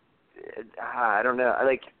 I don't know.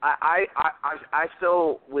 I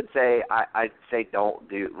still would say I'd say don't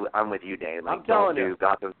do. I'm with you, Dane. Don't do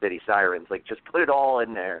Gotham City Sirens. Just put it all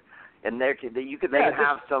in there, and they can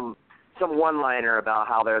have some one-liner about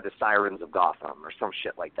how they're the sirens of Gotham or some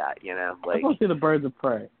shit like that. You know, I want to see the Birds of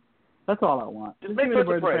Prey. That's all I want. Just make Birds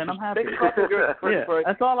of Prey, and I'm happy.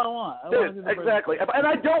 That's all I want. Exactly. And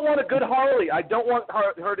I don't want a good Harley. I don't want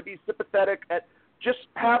her to be sympathetic. Just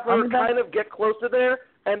have her kind of get close to there,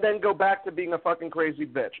 and then go back to being a fucking crazy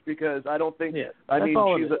bitch. Because I don't think.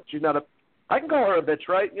 She's not a. I can call her a bitch,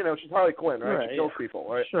 right? You know, she's Harley Quinn, right? She kills people,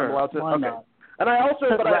 right? Sure. I'm allowed to. Why not? And I also,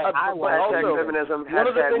 feminism. One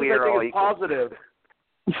of the things I think is positive.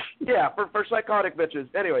 Yeah, for psychotic bitches.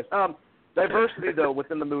 Anyways, diversity though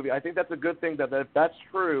within the movie, I think that's a good thing that that's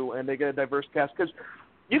true, and they get a diverse cast because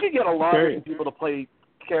you could get a lot of different people to play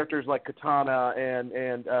characters like Katana and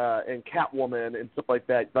Catwoman and stuff like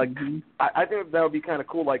that. I think that would be kind of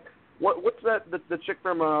cool. What's that? The chick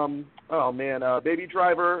from Baby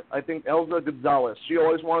Driver. I think Elsa Gonzalez. She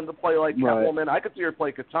always wanted to play Catwoman. I could see her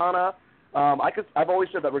play Katana. I've always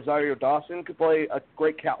said that Rosario Dawson could play a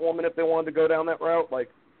great Catwoman if they wanted to go down that route.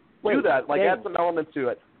 Do that. Add some elements to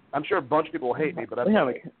it. I'm sure a bunch of people will hate me, but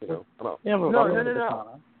No.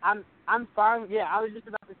 I'm fine. Yeah, I was just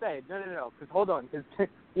about to say no. Because hold on, because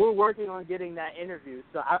we're working on getting that interview,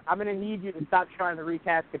 so I'm going to need you to stop trying to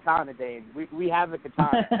recast Katana, Dane. We have a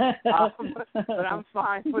Katana, but I'm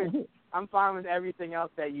fine with everything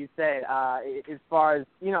else that you said. As far as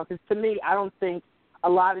because to me, I don't think a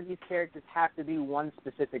lot of these characters have to be one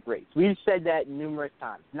specific race. We've said that numerous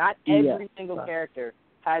times. Not every single character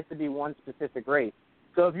has to be one specific race.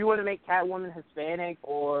 So if you want to make Catwoman Hispanic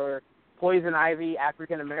or Poison Ivy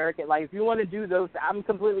African American, if you want to do those, I'm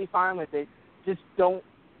completely fine with it. Just don't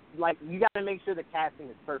you got to make sure the casting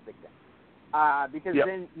is perfect then, because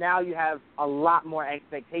then now you have a lot more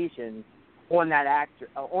expectations on that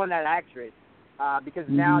actress, because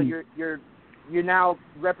now you're now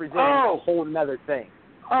representing a whole another thing.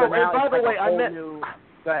 Oh, so now and by the way,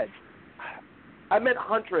 go ahead. I meant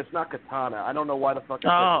Huntress, not Katana. I don't know why the fuck I said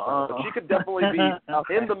Katana, but she could definitely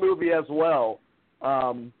be in the movie as well.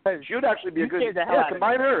 She would actually be a good.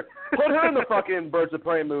 Combine her. Put her in the fucking Birds of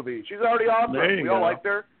Prey movie. She's already awesome. We all liked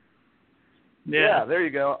her. Yeah, there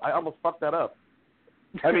you go. I almost fucked that up.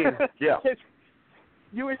 I mean, yeah.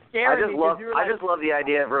 You were scaring me. I just love the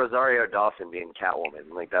idea of Rosario Dawson being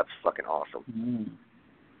Catwoman. Like, that's fucking awesome. Mm.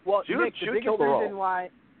 Well, Nick,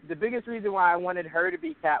 the biggest reason why I wanted her to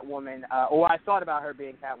be Catwoman, or I thought about her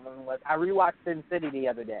being Catwoman, was I rewatched Sin City the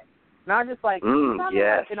other day. And I was just like,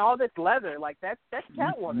 in all this leather, like, that's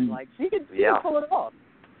Catwoman. Like, she could pull it off.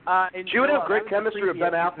 She would have great chemistry with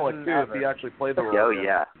Ben Affleck, too, if he actually played the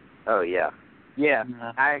role. Oh, yeah. Yeah,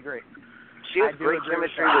 I agree. She has great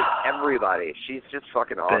chemistry with everybody. She's just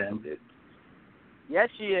fucking awesome, dude. Yes,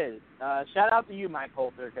 she is. Shout out to you, Mike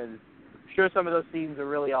Coulter, because I'm sure some of those scenes are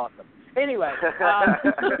really awesome. Anyway.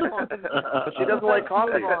 She doesn't like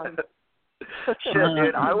comedy. Shit,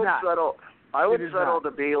 dude, I would settle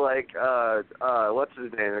to be like, what's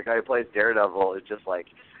his name? The guy who plays Daredevil is just like,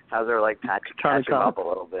 has her like patch him up a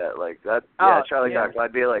little bit. Like that. Yeah, Charlie Cox.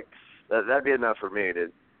 I'd be like, that'd be enough for me,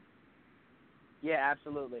 dude. Yeah,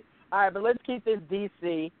 absolutely. All right, but let's keep this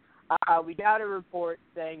DC. We got a report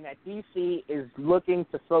saying that DC is looking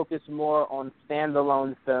to focus more on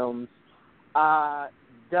standalone films. I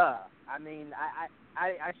mean,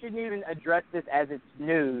 I shouldn't even address this as it's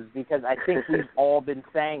news because I think we've all been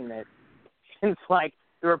saying this since, like,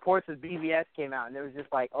 the reports of BVS came out, and it was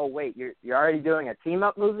just like, oh, wait, you're already doing a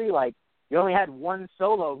team-up movie? Like, you only had one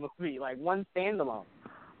solo movie, like one standalone.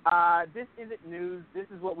 This isn't news. This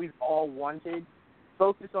is what we've all wanted.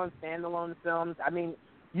 Focus on standalone films. I mean,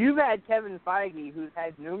 you've had Kevin Feige, who's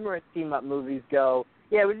had numerous team-up movies, go,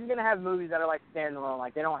 yeah, we're just going to have movies that are like standalone,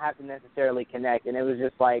 like they don't have to necessarily connect. And it was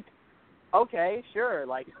just like, okay, sure,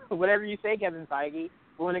 like whatever you say, Kevin Feige.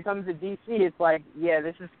 But when it comes to DC, it's like, yeah,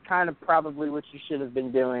 this is kind of probably what you should have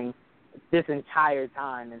been doing this entire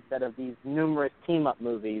time instead of these numerous team-up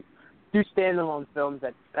movies. Do standalone films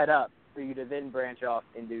that set up for you to then branch off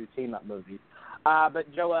and do team-up movies.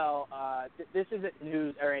 But, Joel, this isn't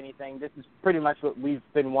news or anything. This is pretty much what we've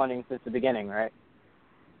been wanting since the beginning, right?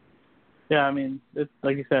 Yeah, I mean, it's,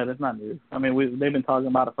 like you said, it's not news. I mean, they've been talking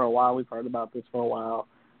about it for a while. We've heard about this for a while.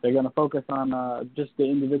 They're going to focus on just the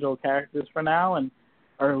individual characters for now,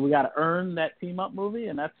 or we got to earn that team-up movie,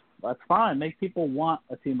 and that's fine. Make people want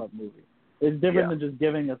a team-up movie. It's different than just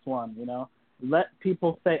giving us one, you know. Let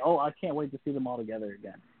people say, oh, I can't wait to see them all together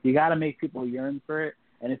again. You got to make people yearn for it.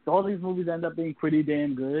 And if all these movies end up being pretty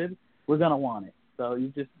damn good, we're going to want it. So you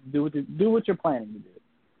just do what you're planning to do.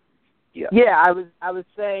 Yeah, I was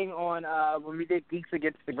saying on when we did Geeks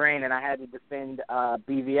Against the Grain and I had to defend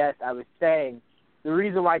BVS, I was saying the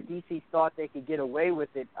reason why DC thought they could get away with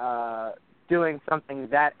it doing something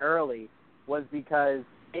that early was because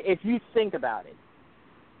if you think about it,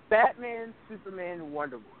 Batman, Superman,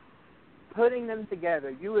 Wonder Woman, putting them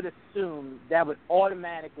together, you would assume that would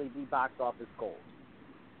automatically be box office gold.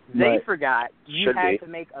 They forgot you had to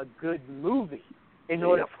make a good movie in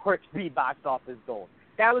order for it to be box office gold.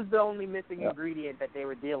 That was the only missing ingredient that they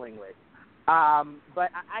were dealing with. But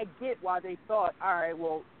I get why they thought, all right,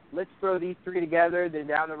 well, let's throw these three together. Then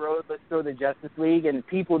down the road, let's throw the Justice League. And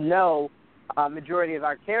people know majority of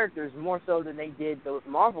our characters more so than they did those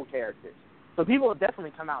Marvel characters. So people will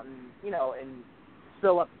definitely come out and, you know, and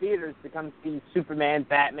fill up theaters to come see Superman,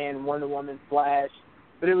 Batman, Wonder Woman, Flash.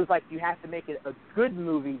 But it was like you have to make it a good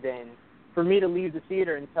movie then for me to leave the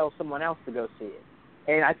theater and tell someone else to go see it.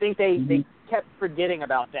 And I think they kept forgetting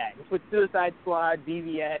about that. With Suicide Squad,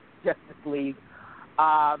 BVS, Justice League.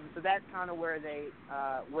 So that's kind of where they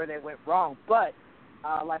went wrong. But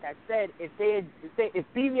like I said, if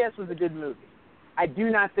BVS was a good movie, I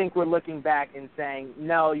do not think we're looking back and saying,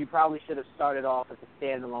 no, you probably should have started off as a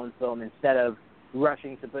standalone film instead of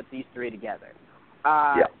rushing to put these three together.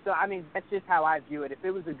 So, I mean, that's just how I view it. If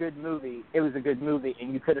it was a good movie, it was a good movie,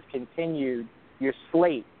 and you could have continued your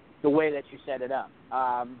slate the way that you set it up.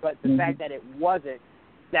 But the fact that it wasn't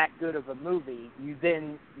that good of a movie, you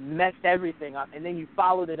then messed everything up, and then you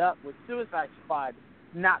followed it up with Suicide Squad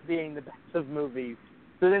not being the best of movies.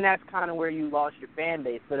 So then that's kind of where you lost your fan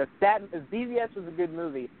base. But if BVS was a good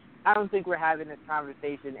movie, I don't think we're having this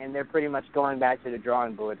conversation, and they're pretty much going back to the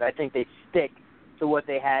drawing boards. I think they stick to what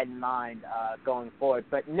they had in mind going forward.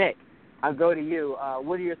 But, Nick, I'll go to you.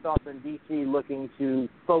 What are your thoughts on DC looking to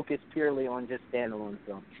focus purely on just standalone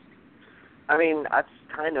films? I mean, that's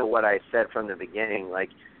kind of what I said from the beginning. Like,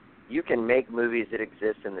 you can make movies that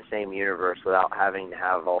exist in the same universe without having to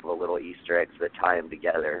have all the little Easter eggs that tie them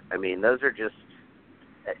together. I mean, those are just,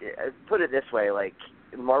 put it this way, like,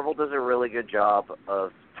 Marvel does a really good job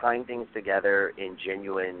of tying things together in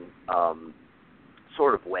genuine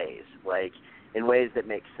sort of ways, like, in ways that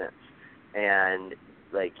make sense. And,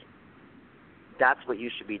 like, that's what you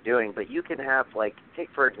should be doing. But you can have, like, take,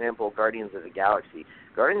 for example, Guardians of the Galaxy.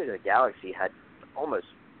 Guardians of the Galaxy had almost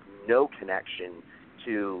no connection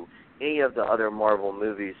to any of the other Marvel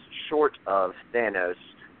movies, short of Thanos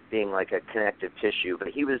being like a connective tissue, but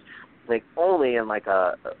he was like only in like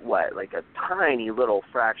a tiny little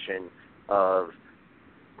fraction of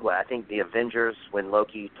what I think the Avengers, when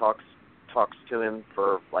Loki talks to him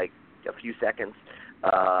for like a few seconds,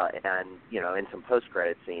 and in some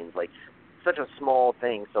post-credit scenes, like such a small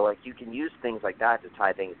thing. So like you can use things like that to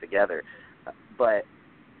tie things together. But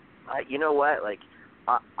you know what? Like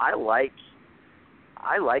I like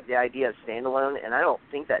the idea of standalone, and I don't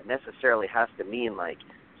think that necessarily has to mean like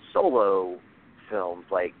solo films,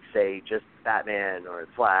 like say just Batman or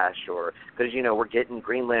Flash, or because we're getting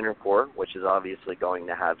Green Lantern Corps, which is obviously going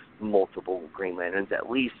to have multiple Green Lanterns. At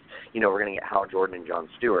least we're going to get Hal Jordan and John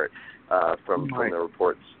Stewart from the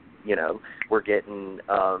reports. We're getting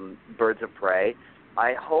Birds of Prey.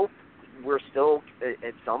 I hope we're still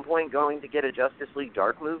at some point going to get a Justice League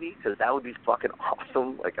Dark movie, because that would be fucking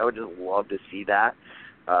awesome. Like I would just love to see that.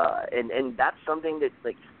 And that's something that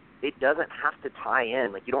like it doesn't have to tie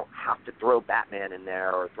in. Like you don't have to throw Batman in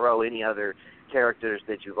there or throw any other characters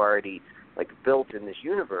that you've already like built in this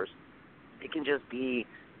universe. It can just be,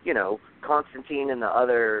 Constantine and the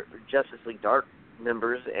other Justice League Dark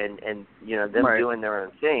members and them doing their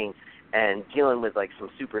own thing and dealing with like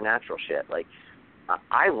some supernatural shit. Like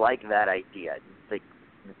I like that idea. Like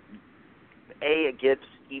it gives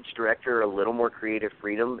each director a little more creative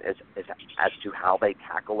freedom as to how they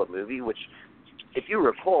tackle a movie, which, if you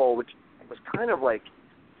recall, which was kind of like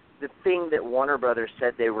the thing that Warner Brothers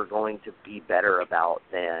said they were going to be better about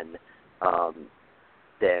than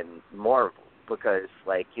Marvel, because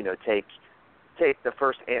like take the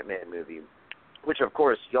first Ant-Man movie, which of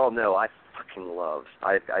course y'all know I fucking love.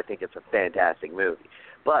 I think it's a fantastic movie,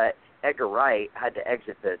 but Edgar Wright had to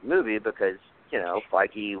exit the movie because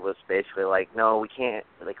Feige was basically like, no, we can't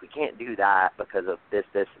do that because of this,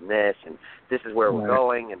 and this, and this is where we're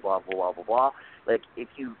going, and blah blah blah blah blah. Like if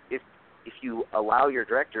you allow your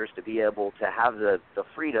directors to be able to have the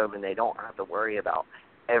freedom, and they don't have to worry about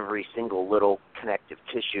every single little connective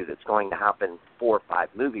tissue that's going to happen 4 or 5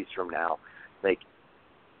 movies from now, like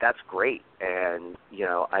that's great. And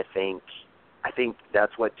I think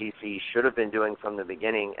that's what DC should have been doing from the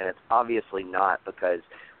beginning, and it's obviously not, because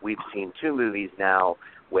we've seen 2 movies now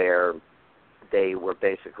where they were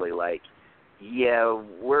basically like, yeah,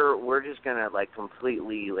 we're just gonna like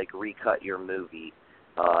completely like recut your movie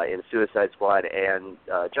in Suicide Squad and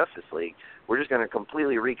Justice League. We're just gonna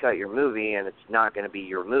completely recut your movie, and it's not gonna be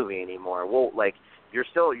your movie anymore. Well, like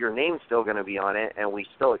your name's still gonna be on it, and we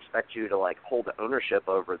still expect you to like hold ownership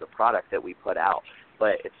over the product that we put out,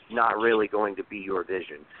 but it's not really going to be your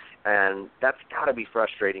vision. And that's got to be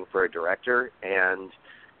frustrating for a director. And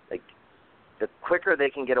like the quicker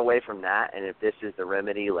they can get away from that, and if this is the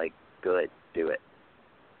remedy, like good, do it.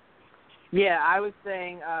 Yeah, I was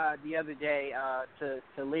saying the other day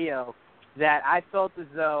to Leo that I felt as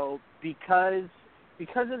though because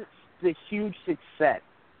of the huge success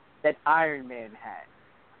that Iron Man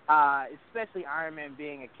had, especially Iron Man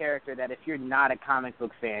being a character that if you're not a comic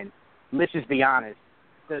book fan, let's just be honest,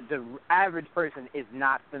 the average person is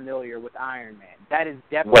not familiar with Iron Man. That is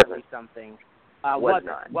definitely something. Was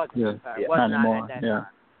not at that time.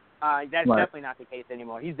 That's definitely not the case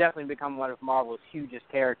anymore. He's definitely become one of Marvel's hugest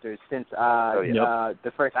characters since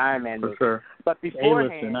the first Iron Man movie. For sure. But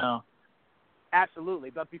beforehand, now.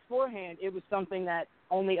 Absolutely. But beforehand, it was something that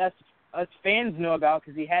only us fans knew about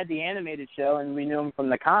because he had the animated show and we knew him from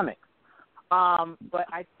the comics. But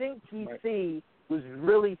I think DC was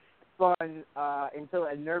really fun until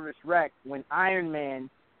a nervous wreck when Iron Man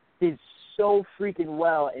did so freaking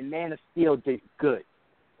well and Man of Steel did good.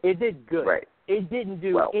 It did good. Right. It didn't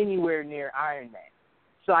do anywhere near Iron Man.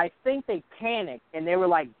 So I think they panicked and they were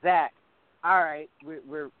like, Zach, all right,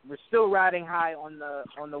 we're still riding high on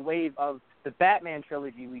the wave of the Batman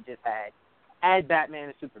trilogy we just had. Add Batman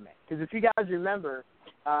and Superman. Because if you guys remember,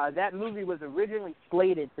 that movie was originally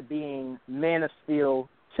slated to being Man of Steel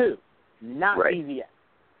 2, not BVS.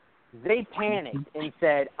 They panicked and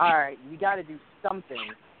said, all right, we got to do something.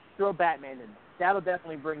 Throw Batman in there. That'll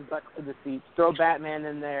definitely bring butts to the seats. Throw Batman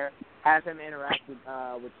in there. Have him interact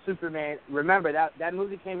with Superman. Remember, that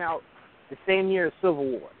movie came out the same year as Civil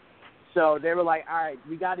War. So they were like, all right,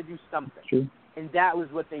 we got to do something. True. And that was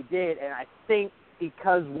what they did. And I think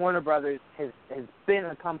because Warner Brothers has been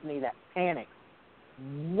a company that panics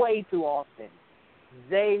way too often,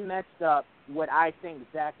 they messed up what I think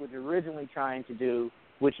Zach was originally trying to do,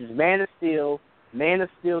 which is Man of Steel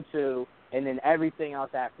 2, and then everything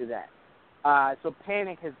else after that. So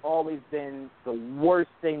panic has always been the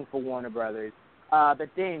worst thing for Warner Brothers.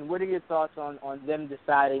 But Dane, what are your thoughts on them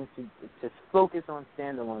deciding to focus on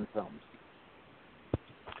standalone films?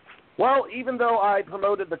 Well, even though I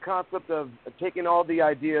promoted the concept of taking all the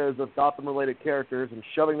ideas of Gotham-related characters and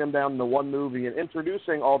shoving them down into one movie and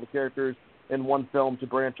introducing all the characters in one film to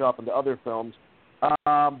branch off into other films,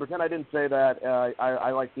 pretend I didn't say that.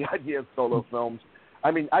 I like the idea of solo films. I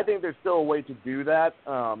mean, I think there's still a way to do that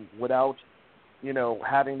without,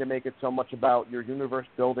 having to make it so much about your universe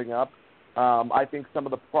building up. I think some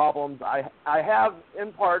of the problems I have,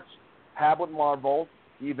 in parts, have with Marvel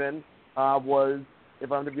even was,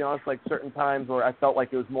 if I'm to be honest, like certain times where I felt like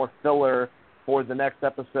it was more filler for the next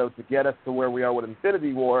episode to get us to where we are with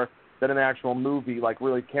Infinity War than an actual movie, like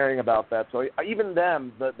really caring about that. So even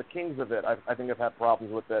them, the kings of it, I think have had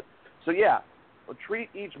problems with it. So yeah, treat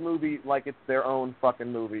each movie like it's their own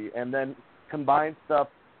fucking movie, and then combine stuff,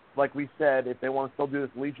 like we said, if they want to still do this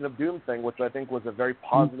Legion of Doom thing, which I think was a very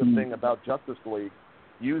positive thing about Justice League,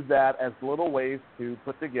 use that as little ways to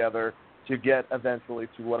put together to get eventually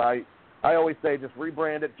to what I always say, just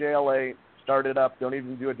rebrand it JLA, start it up, don't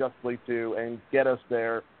even do a Justice League 2, and get us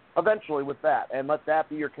there eventually with that, and let that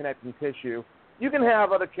be your connecting tissue. You can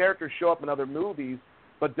have other characters show up in other movies,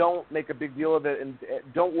 but don't make a big deal of it, and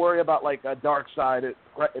don't worry about, like, a dark side,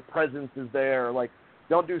 presence is there, like,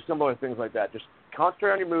 don't do similar things like that. Just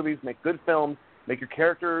concentrate on your movies, make good films, make your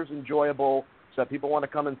characters enjoyable so that people want to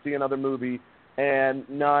come and see another movie, and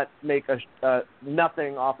not make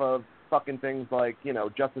nothing off of fucking things like,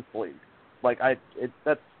 Justice League. Like,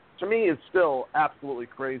 that's, to me, is still absolutely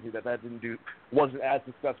crazy that wasn't as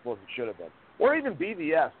successful as it should have been. Or even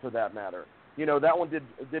BVS, for that matter. That one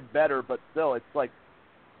did better, but still, it's like,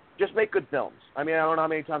 just make good films. I mean, I don't know how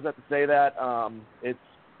many times I have to say that. It's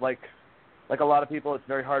like a lot of people, it's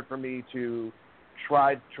very hard for me to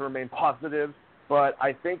try to remain positive, but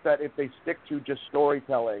I think that if they stick to just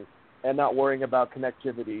storytelling and not worrying about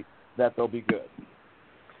connectivity, that they'll be good.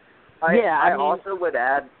 I also would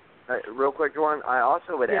add, real quick, Jordan, I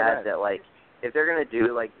also would add that, like, if they're going to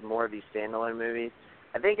do, like, more of these standalone movies,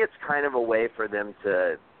 I think it's kind of a way for them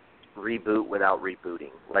to reboot without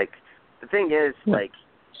rebooting. Like, the thing is, like,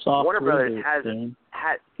 Warner Brothers has, and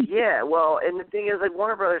the thing is, like,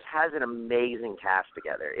 Warner Brothers has an amazing cast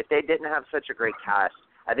together. If they didn't have such a great cast,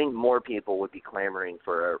 I think more people would be clamoring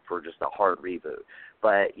for just a hard reboot.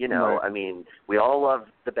 But, I mean, we all love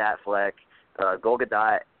the Batfleck. Gal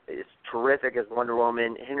Gadot is terrific as Wonder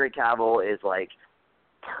Woman. Henry Cavill is, like,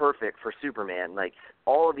 perfect for Superman. Like,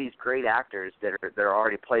 all of these great actors that are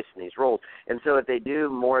already placed in these roles. And so if they do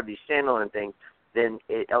more of these standalone things, then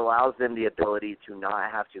it allows them the ability to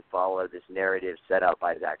not have to follow this narrative set up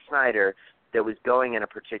by Zack Snyder that was going in a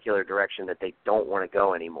particular direction that they don't want to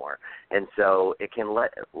go anymore. And so it can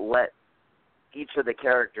let each of the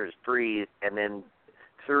characters breathe, and then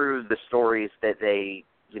through the stories that they,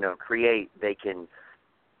 create, they can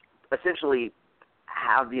essentially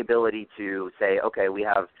have the ability to say, okay, we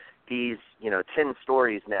have these, 10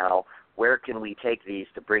 stories now. Where can we take these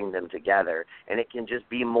to bring them together? And it can just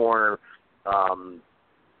be more,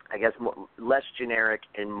 less generic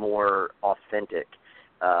and more authentic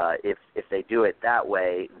if they do it that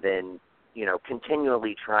way than,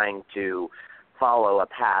 continually trying to follow a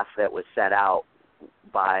path that was set out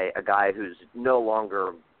by a guy who's no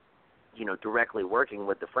longer, directly working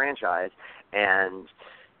with the franchise, and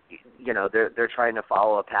they're trying to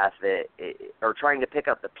follow a path that, or trying to pick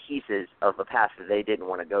up the pieces of a path that they didn't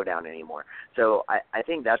want to go down anymore. So I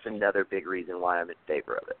think that's another big reason why I'm in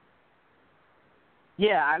favor of it.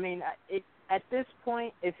 Yeah, I mean, at this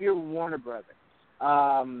point, if you're Warner Brothers,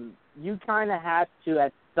 you kind of have to,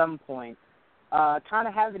 at some point, kind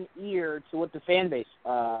of have an ear to what the fan base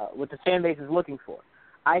is looking for.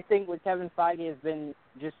 I think what Kevin Feige has been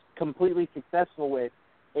just completely successful with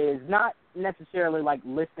is not necessarily like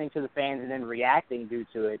listening to the fans and then reacting due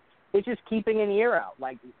to it. It's just keeping an ear out.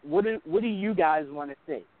 Like, what do you guys want to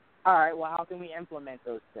see? All right, well, how can we implement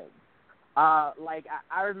those things? I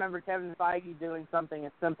remember Kevin Feige doing something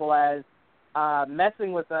as simple as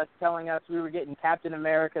messing with us, telling us we were getting Captain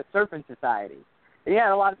America Serpent Society. And he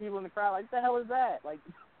had a lot of people in the crowd like, what the hell is that? Like,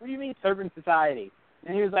 what do you mean Serpent Society?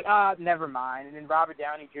 And he was like, never mind. And then Robert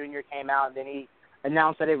Downey Jr. came out, and then he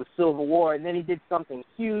announced that it was Civil War, and then he did something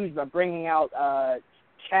huge by bringing out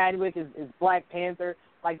Chadwick as Black Panther.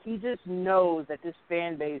 Like, he just knows that this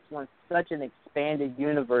fan base wants such an expanded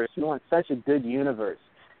universe. He wants such a good universe.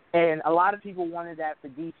 And a lot of people wanted that for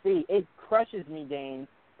DC. It crushes me, Dane,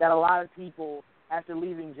 that a lot of people, after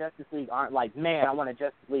leaving Justice League, aren't like, man, I want a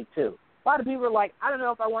Justice League 2. A lot of people are like, I don't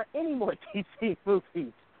know if I want any more DC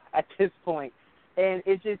movies at this point. And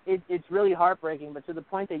it's really heartbreaking. But to the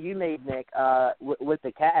point that you made, Nick, with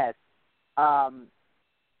the cast, to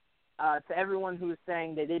everyone who was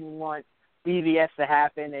saying they didn't want BVS to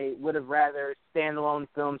happen. They would have rather standalone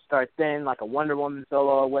films start then, like a Wonder Woman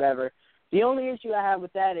solo or whatever. The only issue I have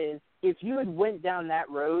with that is if you had went down that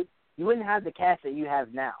road, you wouldn't have the cast that you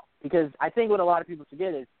have now. Because I think what a lot of people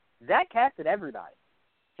forget is that casted everybody.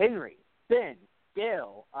 Henry, Finn,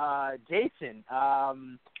 Gale, Jason,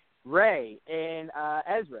 Ray, and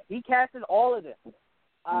Ezra. He casted all of them.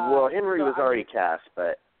 Well, Henry was already cast,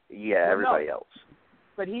 but everybody else.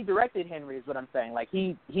 But he directed Henry, is what I'm saying. Like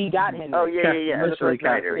he got Henry. Oh yeah.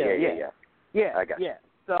 Yeah. I got you. Yeah.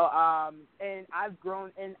 So and I've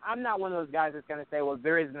grown, and I'm not one of those guys that's gonna say, well,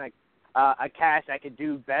 there isn't a cast I could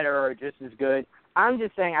do better or just as good. I'm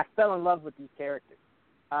just saying I fell in love with these characters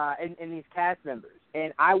and these cast members,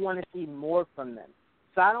 and I want to see more from them.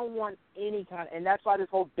 So I don't want any kind of, and that's why this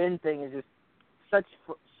whole Ben thing is just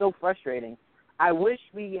so frustrating. I wish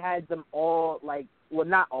we had them all, like, well,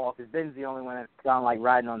 not all, because Ben's the only one that's gone, like,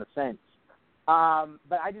 riding on the fence.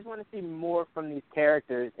 But I just want to see more from these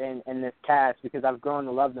characters and this cast because I've grown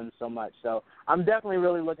to love them so much. So I'm definitely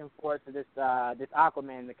really looking forward to this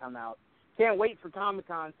Aquaman to come out. Can't wait for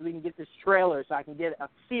Comic-Con so we can get this trailer so I can get a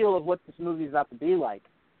feel of what this movie is about to be like.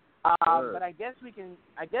 Sure. But I guess we can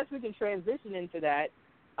transition into that.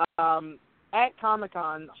 At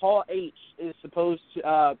Comic-Con, Hall H is supposed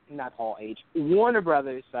to not Hall H, Warner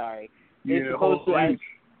Brothers, is supposed to,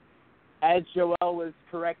 as Joel was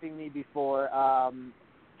correcting me before,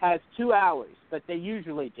 has 2 hours, but they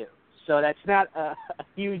usually do. So that's not a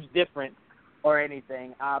huge difference or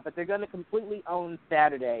anything. But they're going to completely own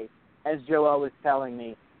Saturday, as Joel was telling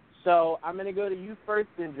me. So I'm going to go to you first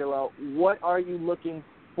then, Joel. What are you looking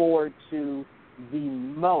forward to the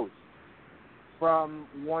most from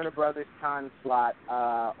Warner Brothers Con slot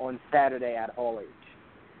on Saturday at Hall H?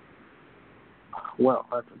 Well,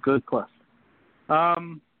 that's a good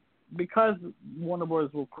question. Because Warner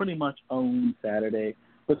Brothers will pretty much own Saturday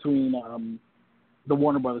between the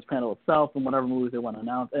Warner Brothers panel itself and whatever movies they want to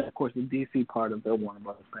announce, and of course the DC part of their Warner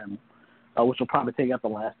Brothers panel, which will probably take up the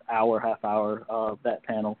last half hour of that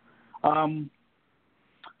panel.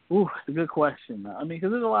 It's a good question. I mean,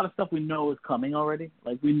 because there's a lot of stuff we know is coming already.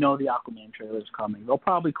 Like, we know the Aquaman trailer is coming. They'll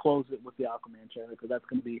probably close it with the Aquaman trailer because that's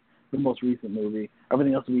going to be the most recent movie.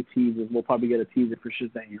 Everything else will be teasers. We'll probably get a teaser for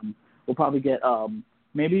Shazam. We'll probably get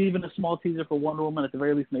maybe even a small teaser for Wonder Woman. At the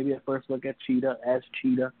very least, maybe a first look at Cheetah as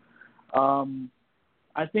Cheetah.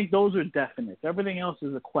 I think those are definite. Everything else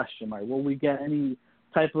is a question mark. Will we get any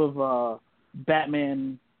type of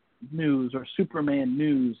Batman news or Superman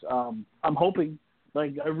news? I'm hoping.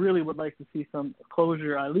 Like, I really would like to see some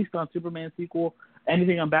closure, at least on Superman sequel.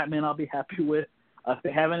 Anything on Batman, I'll be happy with. If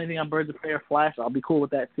they have anything on Birds of Prey or Flash, I'll be cool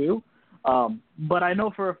with that too. But I know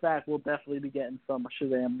for a fact we'll definitely be getting some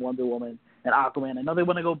Shazam, Wonder Woman, and Aquaman. I know they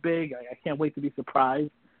want to go big. I can't wait to be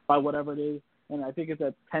surprised by whatever it is. And I think it's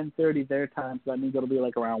at 10:30 their time, so that means it'll be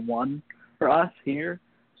like around 1 for us here.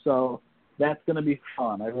 So that's going to be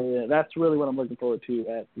fun. That's really what I'm looking forward to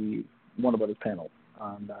at the Warner Brothers panel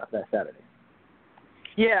on that Saturday.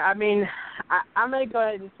 Yeah, I mean, I'm going to go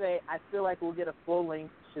ahead and say I feel like we'll get a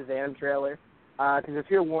full-length Shazam trailer. Because if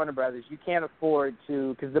you're Warner Brothers, you can't afford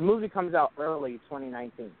to, because the movie comes out early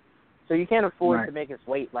 2019. So you can't afford to make us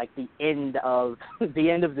wait like the end of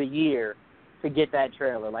the year to get that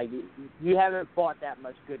trailer. Like, you haven't bought that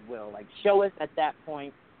much goodwill. Like, show us at that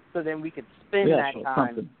point so then we could spend that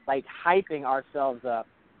time like hyping ourselves up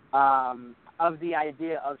of the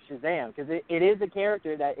idea of Shazam. Because it is a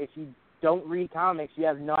character that if you don't read comics, you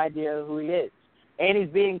have no idea who he is. And he's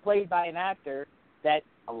being played by an actor that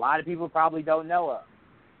a lot of people probably don't know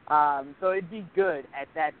of. So it'd be good at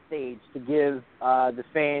that stage to give the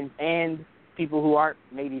fans and people who aren't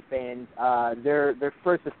maybe fans their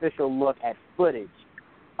first official look at footage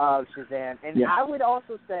of Shazam. And I would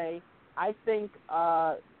also say I think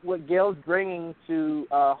what Gail's bringing to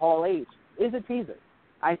Hall H is a teaser.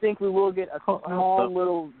 I think we will get a small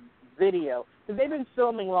little video. Because they've been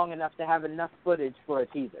filming long enough to have enough footage for a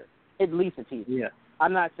teaser. At least a teaser. Yeah.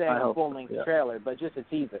 I'm not saying a full-length trailer, but just a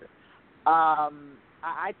teaser.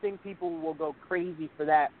 I think people will go crazy for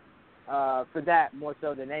that more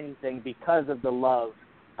so than anything because of the love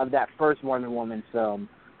of that first Wonder Woman film.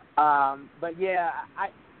 But yeah,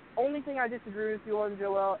 only thing I disagree with you on,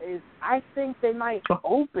 Joel, is I think they might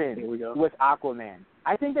open with Aquaman.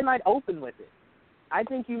 I think they might open with it. I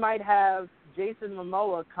think you might have Jason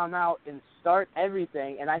Momoa come out and start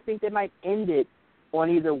everything, and I think they might end it on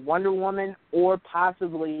either Wonder Woman or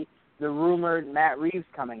possibly the rumored Matt Reeves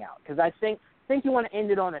coming out. Because I think you want to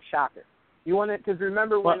end it on a shocker. You want to, because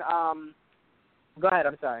remember when go ahead,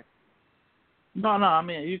 I'm sorry. No, I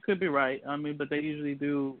mean, you could be right. I mean, but they usually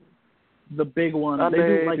do the big one. They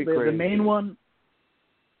do like the main one.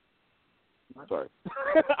 Sorry.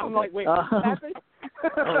 I'm like, wait, what happened?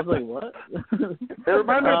 I was like, what? It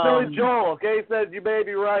reminded me of Billy Joel, okay? He said, you may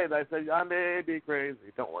be right. And I said, I may be crazy.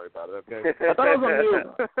 Don't worry about it, okay? I thought it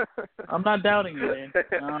was on you. I'm not doubting you, man.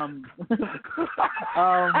 It's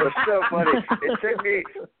so funny.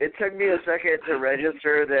 It took me a second to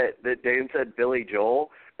register that Dane said Billy Joel.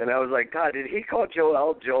 And I was like, God, did he call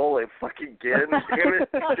Joel a fucking gin? Damn it,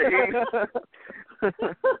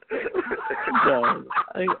 No,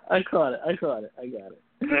 I caught it. I got it.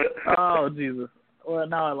 Oh, Jesus. Well,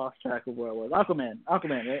 now I lost track of where I was. Aquaman,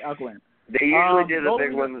 right? Aquaman. They usually do the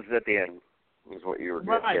big ones at the end, is what you were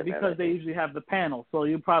getting right, because they usually have the panel. So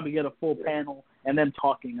you probably get a full panel and then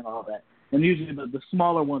talking and all that. And usually the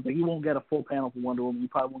smaller ones, like you won't get a full panel for Wonder Woman. You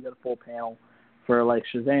probably won't get a full panel for, like,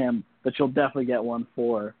 Shazam. But you'll definitely get one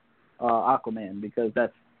for Aquaman because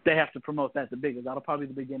they have to promote that the biggest. That'll probably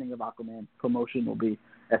be the beginning of Aquaman promotion will be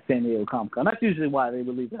at San Diego Comic-Con. That's usually why they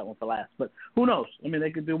would leave that one for last. But who knows? I mean, they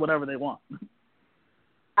could do whatever they want.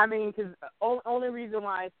 I mean, because only reason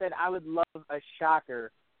why I said I would love a shocker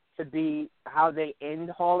to be how they end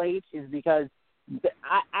Hall H is because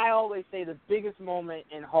I always say the biggest moment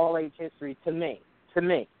in Hall H history to me,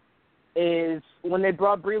 is when they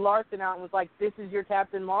brought Brie Larson out and was like, this is your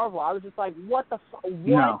Captain Marvel. I was just like, what the fuck?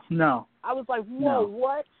 What? No. I was like, whoa,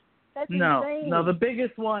 what? That's insane. No, the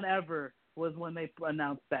biggest one ever was when they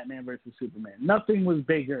announced Batman versus Superman. Nothing was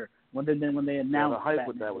bigger than when they announced the hype Batman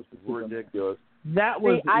with that was Superman. ridiculous. That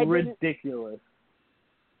was ridiculous.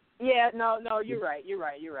 Yeah, no, you're right.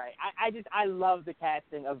 I love the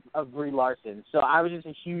casting of Brie Larson. So I was just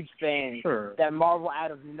a huge fan that Marvel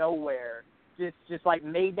out of nowhere just like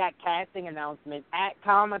made that casting announcement at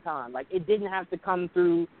Comic-Con. Like it didn't have to come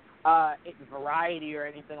through Variety or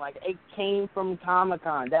anything like that. It came from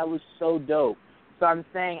Comic-Con. That was so dope. So I'm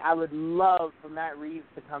saying I would love for Matt Reeves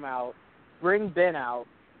to come out, bring Ben out.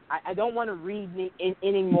 I don't want to read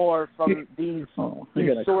any more from these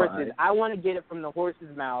sources. Cry. I want to get it from the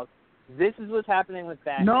horse's mouth. This is what's happening with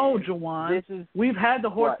Batman. No, Jawan. We've had the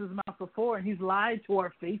horse's mouth before, and he's lied to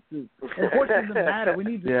our faces. And horse doesn't matter. We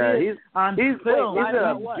need to see it on film. He's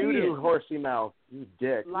a doo-doo horsey mouth. You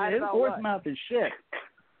dick. His horse mouth is shit.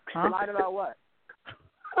 Huh? Lied about what?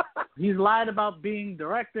 He's lied about being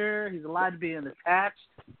director. He's lied to being attached.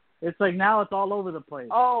 It's like now it's all over the place.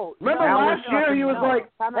 Oh, remember last year he was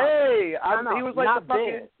like, "Hey," he was like the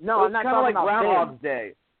fucking. No, I'm not talking about Groundhog's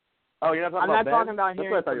Day. Oh, you're not talking about Ben? I'm not talking about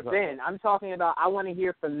hearing from Ben. I'm talking about I want to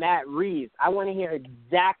hear from Matt Reeves. I want to hear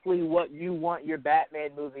exactly what you want your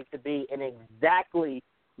Batman movie to be and exactly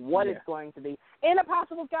what it's going to be, and a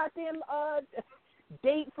possible goddamn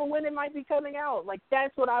date for when it might be coming out. Like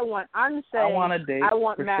that's what I want. I'm saying I want a date. I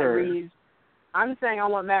want for Matt sure. Reeves. I'm saying I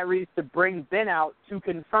want Matt Reeves to bring Ben out to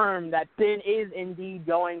confirm that Ben is indeed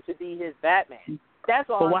going to be his Batman. That's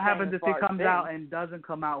all. But what happens if he comes out and doesn't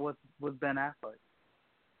come out with Ben Affleck?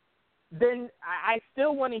 Then I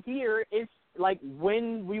still want to hear like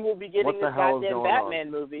when we will be getting this goddamn Batman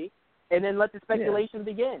movie, and then let the speculation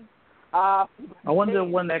begin. I wonder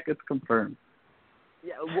when that gets confirmed.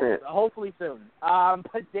 Yeah, hopefully soon.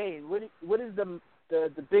 But Dane, what is the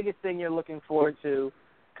biggest thing you're looking forward to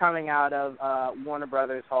coming out of Warner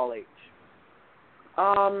Brothers Hall H?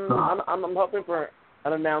 I'm hoping for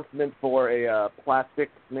an announcement for a Plastic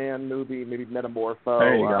Man movie, maybe Metamorpho.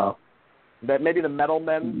 There you go. That maybe the Metal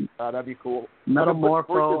Men. That'd be cool.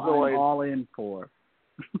 Metamorpho, I'm all in for.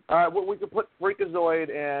 All right, we could put Freakazoid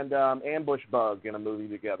and Ambush Bug in a movie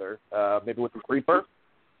together. Maybe with the Creeper.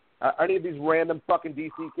 Any of these random fucking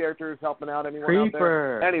DC characters helping out anyone out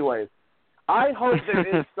there? Anyways, I hope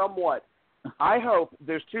there is somewhat. I hope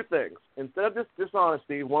there's two things. Instead of this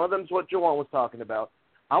dishonesty, one of them is what Joanne was talking about.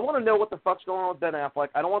 I want to know what the fuck's going on with Ben Affleck.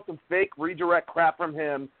 I don't want some fake redirect crap from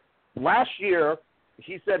him. Last year,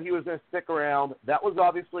 he said he was going to stick around. That was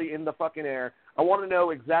obviously in the fucking air. I want to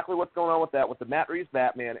know exactly what's going on with that, with the Matt Reeves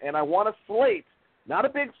Batman. And I want a slate, not a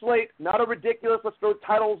big slate, not a ridiculous, let's throw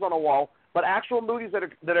titles on a wall, but actual movies that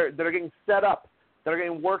are getting set up, that are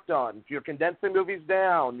getting worked on. You're condensing movies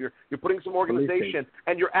down. You're putting some organization,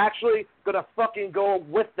 and you're actually gonna fucking go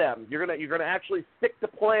with them. You're gonna actually stick to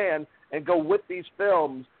plan and go with these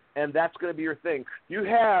films, and that's gonna be your thing. You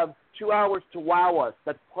have 2 hours to wow us.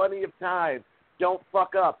 That's plenty of time. Don't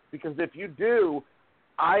fuck up, because if you do,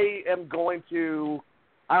 I am going to.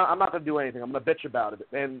 I'm not going to do anything. I'm going to bitch about it,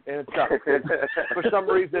 and it sucks. For some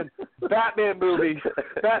reason, Batman movie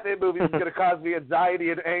is going to cause me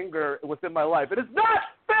anxiety and anger within my life. It is not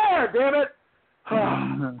fair, damn it!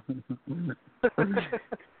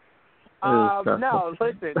 No,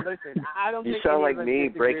 listen. I don't. You think sound any like of us me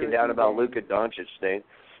disagree breaking with down you, about Dane. Luka Doncic, State.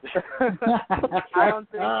 I don't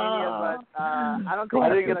think any of us. I don't think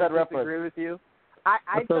any of us disagree with you.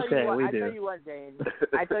 I tell you what, Dane.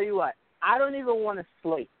 I tell you what. I don't even want a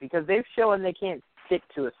slate because they've shown they can't stick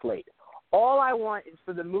to a slate. All I want is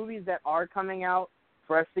for the movies that are coming out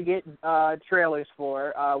for us to get trailers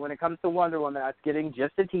for. When it comes to Wonder Woman, us getting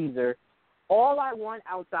just a teaser. All I want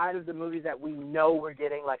outside of the movies that we know we're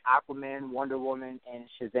getting, like Aquaman, Wonder Woman, and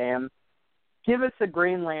Shazam, give us a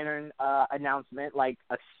Green Lantern announcement, like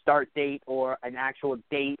a start date or an actual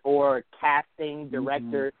date or casting,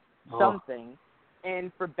 director, something.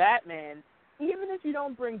 And for Batman, even if you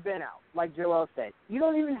don't bring Ben out, like Joel said, you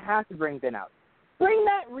don't even have to bring Ben out. Bring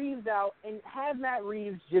Matt Reeves out and have Matt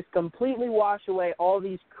Reeves just completely wash away all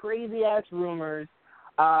these crazy-ass rumors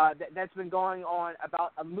that's been going on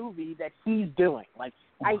about a movie that he's doing. Like,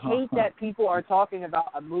 I hate that people are talking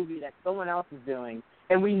about a movie that someone else is doing,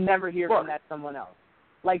 and we never hear from that someone else.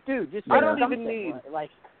 Like, dude, just I don't even need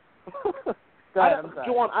like. Go ahead,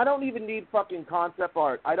 Juwan, I don't even need fucking concept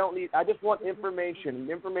art. I just want information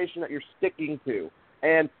that you're sticking to,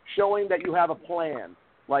 and showing that you have a plan.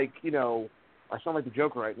 Like, you know, I sound like the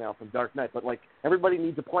Joker right now from Dark Knight, but like everybody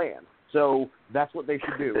needs a plan. So that's what they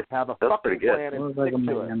should do: have a fucking plan and stick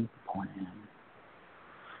to it.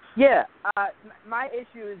 Yeah, my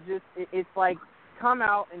issue is just it's like come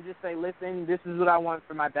out and just say, listen, this is what I want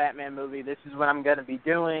for my Batman movie. This is what I'm going to be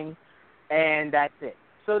doing, and that's it.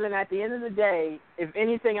 So then at the end of the day, if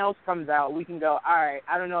anything else comes out, we can go, all right,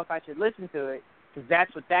 I don't know if I should listen to it because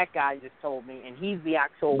that's what that guy just told me, and he's the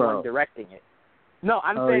actual one directing it. No,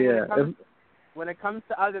 I'm saying when it comes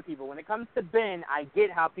to other people, when it comes to Ben, I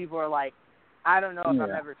get how people are like, I don't know if I'm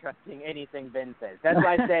ever trusting anything Ben says. That's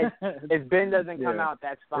why I said if Ben doesn't come out,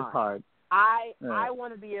 that's fine. It's hard. I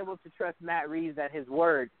want to be able to trust Matt Reeves at his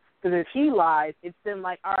word. Because if he lies, it's then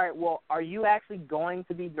like, all right, well, are you actually going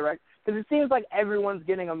to be direct? Because it seems like everyone's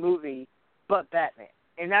getting a movie but Batman.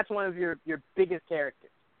 And that's one of your biggest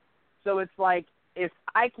characters. So it's like,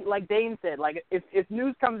 like Dane said, like if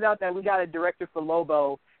news comes out that we got a director for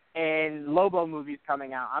Lobo and Lobo movies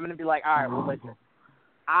coming out, I'm going to be like, all right, well, listen.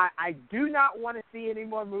 I do not want to see any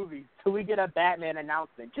more movies till we get a Batman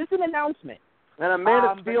announcement. Just an announcement. And a Man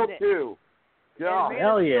of Steel 2. Yeah.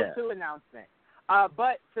 Hell yeah. Steel 2 announcement.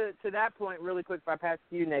 But to that point, really quick, if I pass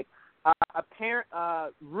to you, Nick, apparent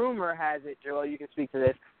rumor has it, Joel, you can speak to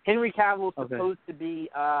this, Henry Cavill is supposed to be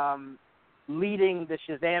leading the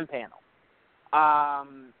Shazam panel.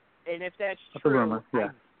 And if that's true, rumor. Yeah.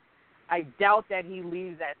 I doubt that he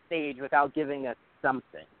leaves that stage without giving us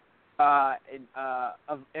something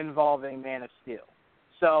involving Man of Steel.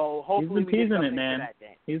 So hopefully we get something to that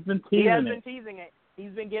day. He's been teasing it. He has been teasing it.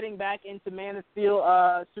 He's been getting back into Man of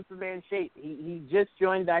Steel Superman shape. He just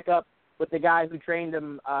joined back up with the guy who trained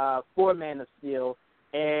him for Man of Steel,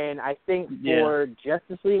 and I think for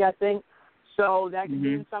Justice League, I think. So that could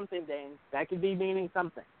mean something, Dane. That could be meaning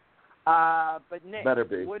something. But Nick,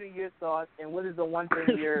 what are your thoughts, and what is the one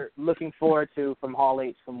thing you're looking forward to from Hall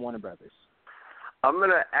H from Warner Brothers? I'm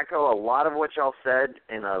going to echo a lot of what y'all said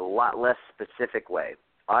in a lot less specific way.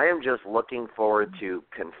 I am just looking forward to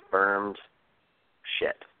confirmed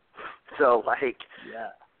shit. So, like,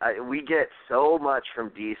 we get so much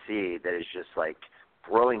from DC that is just, like,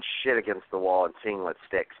 throwing shit against the wall and seeing what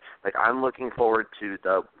sticks. Like, I'm looking forward to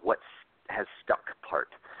the what has stuck part.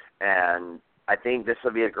 And I think this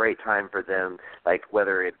will be a great time for them, like,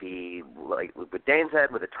 whether it be, like, what Dane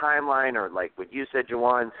said, with a timeline, or, like, what you said,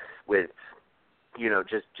 Juwan, with, you know,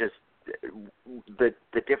 just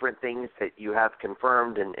the different things that you have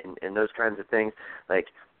confirmed and those kinds of things. Like,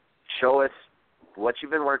 show us what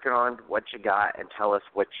you've been working on, what you got, and tell us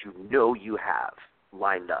what you know you have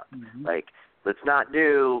lined up. Like, let's not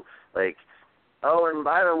do, like, oh, and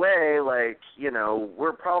by the way, like, you know,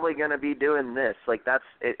 we're probably going to be doing this. Like, that's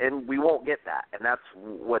it, and we won't get that. And that's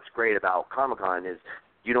what's great about Comic-Con is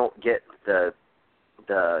you don't get the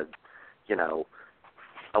you know,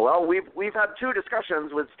 well, we've had 2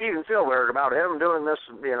 discussions with Steven Spielberg about him doing this,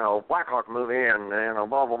 you know, Black Hawk movie and, you know,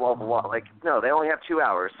 blah, blah, blah, blah, blah. Like, no, they only have 2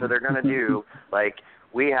 hours, so they're going to do, like,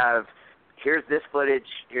 we have, here's this footage,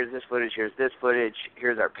 here's this footage, here's this footage,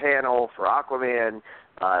 here's our panel for Aquaman.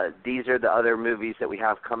 These are the other movies that we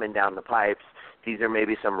have coming down the pipes. These are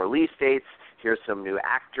maybe some release dates. Here's some new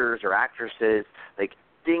actors or actresses, like,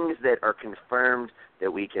 things that are confirmed that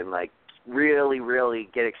we can, like, really, really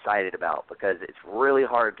get excited about, because it's really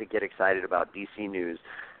hard to get excited about DC news,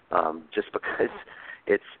 just because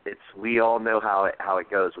it's we all know how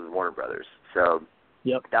it goes with Warner Brothers. So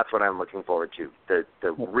that's what I'm looking forward to,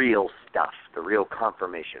 the real stuff, the real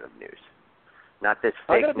confirmation of news, not this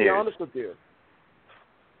fake news. I gotta be honest with you.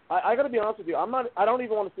 I got to be honest with you. I don't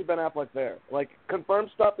even want to see Ben Affleck there. Like, confirm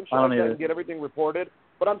stuff and shit like that and get everything reported.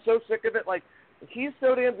 But I'm so sick of it. Like, he's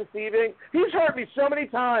so damn deceiving. He's hurt me so many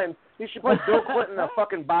times. He should play Bill Clinton in a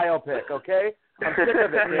fucking biopic, okay? I'm sick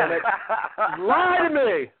of it, damn it. Lie to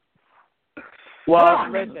me. Well,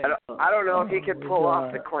 listen, I don't know if he could pull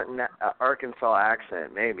off the Clinton, Arkansas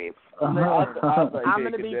accent. Maybe. I'm going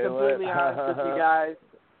to be completely honest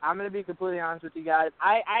with you guys.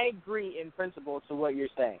 I agree in principle to what you're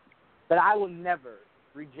saying, but I will never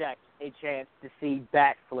reject a chance to see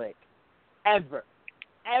Batflick. Ever.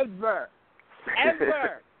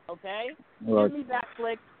 Okay? Give me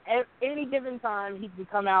Batflick. At any given time, he can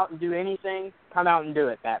come out and do anything. Come out and do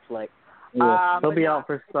it, Batflick. Yeah, he'll be out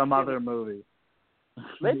for some other movie.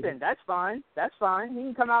 Listen, that's fine. He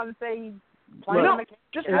can come out and say he's playing a character.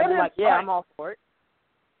 Just let him, I'm all for it.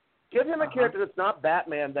 Give him a character that's not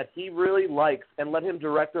Batman that he really likes, and let him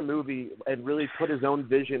direct a movie and really put his own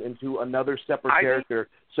vision into another separate character.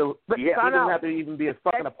 So he doesn't have to even be a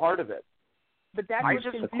part of it. But that's what's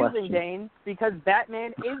confusing, Dane, because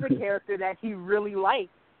Batman is a character that he really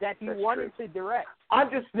likes, that he wanted to direct. I'm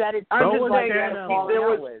just saying that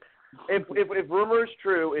if rumor is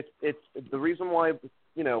true, it's the reason why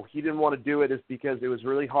he didn't want to do it is because it was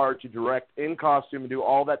really hard to direct in costume and do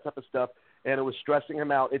all that type of stuff, and it was stressing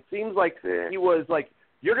him out. It seems like he was like,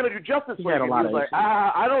 "You're going to do Justice League," and he was like,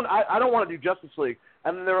 "I don't want to do Justice League,"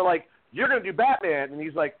 and then they were like, "You're going to do Batman," and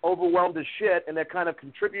he's like overwhelmed as shit, and that kind of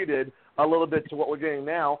contributed a little bit to what we're getting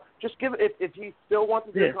now. Just give if he still wants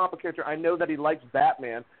to do a comic character, I know that he likes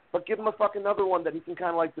Batman, but give him a fucking other one that he can kind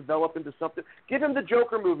of like develop into something. Give him the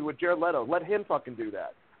Joker movie with Jared Leto. Let him fucking do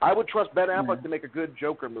that. I would trust Ben Affleck to make a good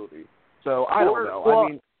Joker movie. So I don't know. Well,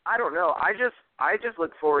 I don't know. I just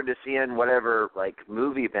look forward to seeing whatever like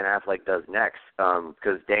movie Ben Affleck does next.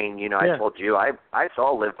 Because Dane, I told you I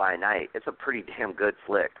saw Live by Night. It's a pretty damn good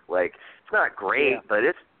flick. Like it's not great, but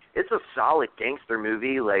it's a solid gangster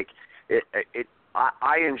movie. Like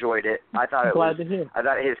I enjoyed it. I thought I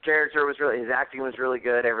thought his character was his acting was really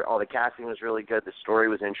good. All the casting was really good. The story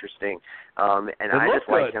was interesting. And I just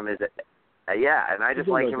like him as as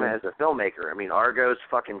a filmmaker. I mean, Argo's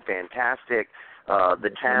fucking fantastic. The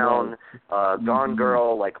Town, Gone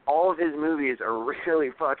Girl, like all of his movies are really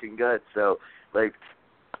fucking good. So, like,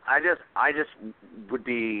 I just would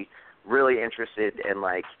be really interested in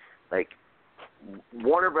like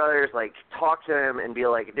Warner Brothers, like talk to him and be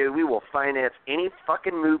like, dude, we will finance any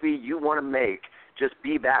fucking movie you want to make. Just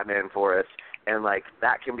be Batman for us, and like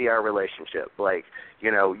that can be our relationship. Like, you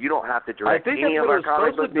don't have to direct any of our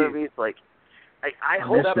comic book movies. Like, I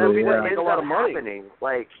hope that movie ends up happening.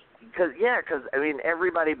 Like. Because I mean,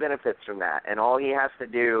 everybody benefits from that, and all he has to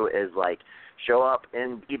do is like show up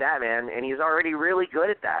and be Batman, and he's already really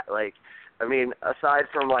good at that. Like, I mean, aside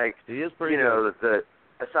from like he is pretty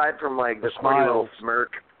aside from like the funny little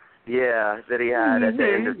smirk, that he had at the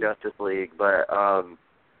end of Justice League, but for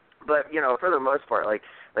the most part, like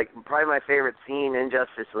probably my favorite scene in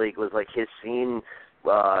Justice League was like his scene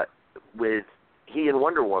with. He and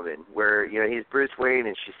Wonder Woman, where he's Bruce Wayne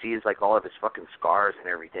and she sees like all of his fucking scars and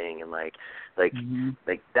everything, and like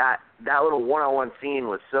that little one-on-one scene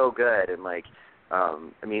was so good, and like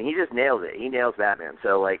I mean he just nails it. He nails Batman.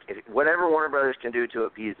 So like whatever Warner Brothers can do to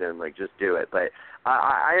appease him, like just do it. But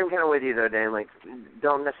I am kind of with you though, Dan. Like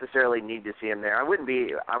don't necessarily need to see him there.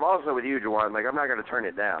 I'm also with you, Juwan. Like I'm not going to turn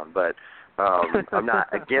it down, but I'm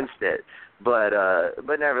not against it. But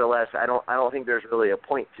nevertheless, I don't think there's really a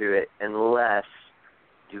point to it unless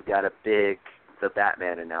you got the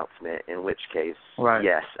Batman announcement. In which case,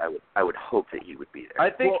 yes, I would hope that he would be there. I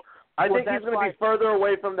think he's going to be further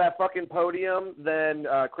away from that fucking podium than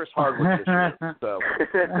Chris Hardwick this year. So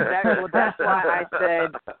that's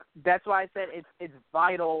why I said it's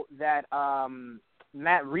vital that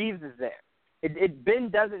Matt Reeves is there. Ben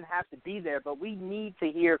doesn't have to be there, but we need to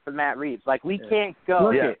hear from Matt Reeves. Like, we can't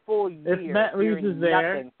go a full year if Matt Reeves is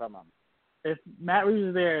there, nothing from him. If Matt Reeves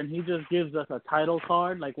is there and he just gives us a title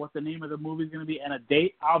card, like what the name of the movie is going to be and a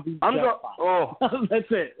date, I'll be fine. That's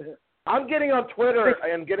it. I'm getting on Twitter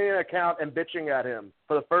and getting an account and bitching at him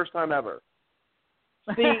for the first time ever.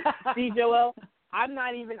 See, Joel, I'm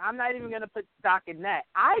not even going to put stock in that.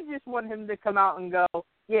 I just want him to come out and go,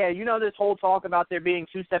 yeah, this whole talk about there being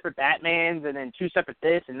two separate Batmans and then two separate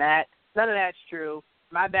this and that. None of that's true.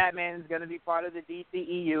 My Batman is going to be part of the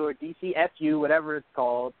DCEU or DCFU, whatever it's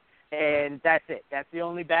called, and that's it. That's the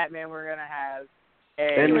only Batman we're going to have.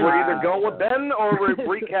 And we're either going with Ben or we're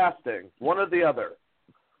recasting, one or the other.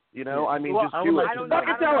 I mean, just do it.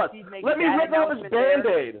 Fucking tell us. Let me rip out this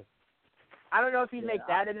Band-Aid. I don't know if he'd make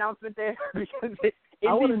that announcement there because it'd be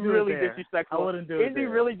really disrespectful. It'd be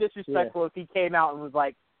really disrespectful if he came out and was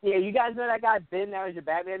like, Yeah, you guys know that guy Ben that was your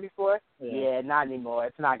Batman before? Yeah, not anymore.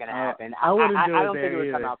 It's not gonna happen. I wouldn't do it. I don't think it would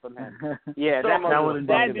either. come out from him. Yeah,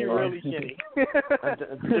 that'd be really shitty.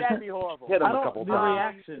 That'd be horrible. Hit him a couple the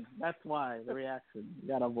times. reaction. That's why the reaction. You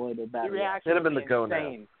gotta avoid the bad reaction. Hit him in the go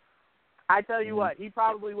now. I tell you what, he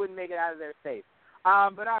probably wouldn't make it out of there safe.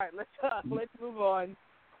 But all right, let's move on.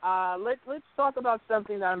 Let's talk about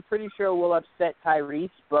something that I'm pretty sure will upset Tyrese,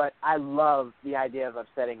 but I love the idea of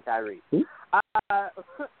upsetting Tyrese.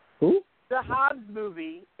 Who? The Hobbs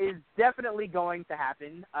movie is definitely going to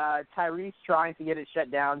happen. Tyrese trying to get it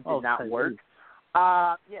shut down did not work.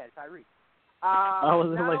 Yeah, Tyrese. Not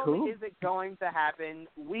only is it going to happen,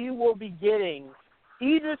 we will be getting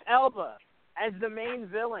Idris Elba as the main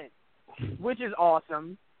villain, which is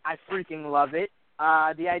awesome. I freaking love it.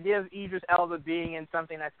 The idea of Idris Elba being in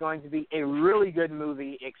something that's going to be a really good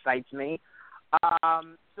movie excites me.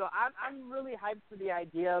 So I'm really hyped for the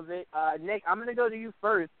idea of it. Nick, I'm going to go to you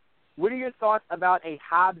first. What are your thoughts about a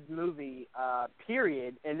Hobbs movie,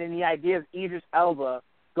 period, and then the idea of Idris Elba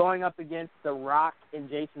going up against The Rock and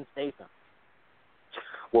Jason Statham?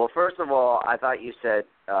 Well, first of all, I thought you said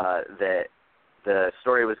that the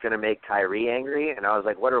story was going to make Kyrie angry, and I was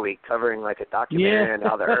like, what are we covering, like a documentary on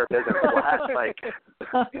how the earth isn't flat? Like,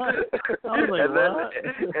 and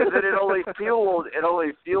then it only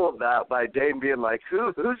fueled that by Dane being like,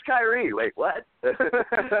 who's Kyrie? Wait, what? And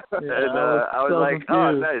I was like,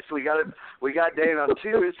 oh, nice. We got Dane on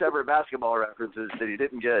 2 separate basketball references that he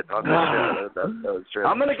didn't get on this show. That was true.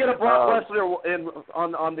 I'm going to get a Brock Lesnar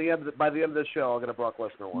on the end by the end of the show. I'll get a Brock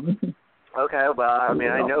Lesnar one. Okay, well, I mean,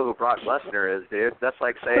 I know who Brock Lesnar is, dude. That's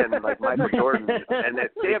like saying, like, Michael Jordan, and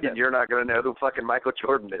damn, you're not going to know who fucking Michael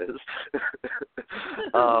Jordan is.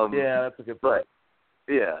 Yeah, that's a good point.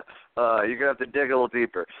 But, yeah, you're going to have to dig a little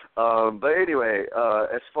deeper. But anyway,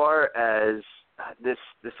 as far as this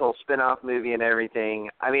whole spin-off movie and everything,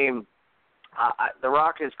 I mean, The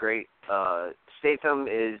Rock is great. Statham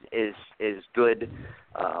is good.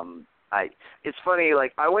 It's funny,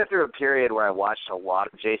 like, I went through a period where I watched a lot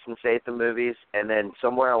of Jason Statham movies, and then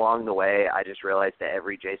somewhere along the way, I just realized that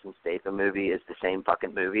every Jason Statham movie is the same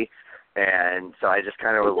fucking movie, and so I just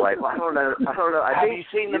kind of was like, well, I don't know. Have you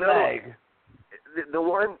seen The Meg? The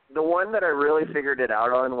one that I really figured it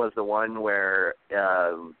out on was the one where,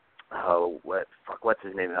 what's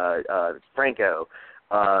his name? Franco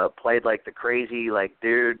played, like, the crazy, like,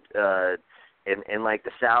 dude, in like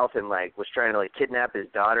the South, and like was trying to like kidnap his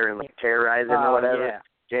daughter and like terrorize him or whatever. Yeah.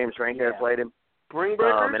 James Franco played him. Spring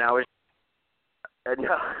Breakers? And I was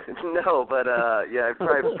no, but yeah,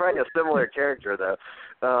 probably a similar character though.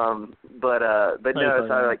 But no,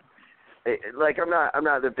 so like I'm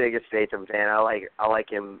not the biggest Statham fan. I like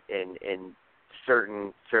him in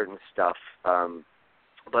certain stuff.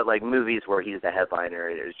 But like movies where he's the headliner,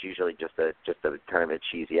 it's usually just a kind of a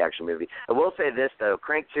cheesy action movie. I will say this though,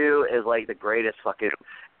 Crank 2 is like the greatest fucking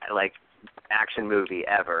like action movie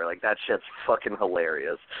ever. Like that shit's fucking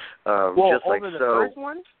hilarious. Just like over the so. First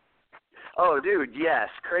one? Oh, dude, yes.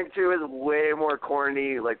 Crank 2 is way more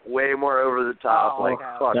corny, like way more over the top. Oh, like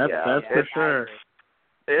okay. fuck That's for sure.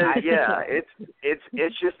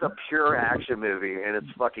 It's just a pure action movie, and it's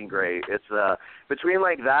fucking great. It's between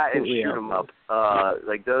like that and Shoot 'Em Up,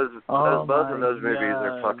 like both of those movies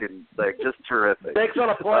are fucking like just terrific. Snakes on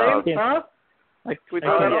a Plane, huh?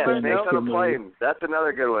 Snakes on a Plane. That's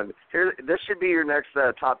another good one. This should be your next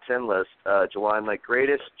top 10 list, Jawan. Like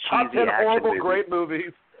greatest cheesy top 10 action horrible movies. Great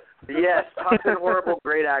movies. Yes, top 10 horrible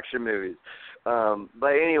great action movies.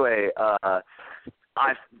 But anyway,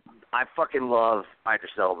 I fucking love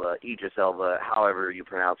Idris Elba, however you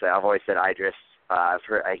pronounce it. I've always said Idris. I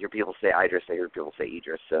hear people say Idris, I hear people say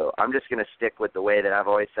Idris. So I'm just going to stick with the way that I've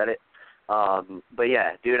always said it. But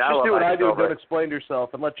yeah, dude, I love do what Idris I do, Elba. don't explain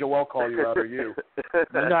yourself, and let Joel call you out or you.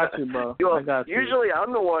 I got you, bro. I got you. Usually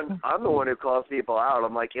I'm the one who calls people out.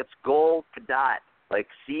 I'm like, it's Gol Gadot. Like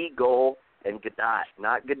Goal and Gadot.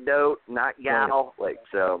 Not Godot, not Gal. Like,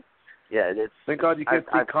 so, yeah. It's. Thank God you can't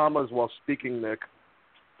see commas while speaking, Nick.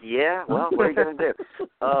 Yeah, well, what are you gonna do?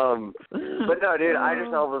 But no, dude,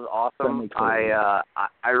 Idris Elba's awesome.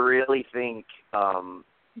 I really think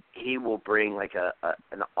he will bring like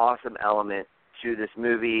an awesome element to this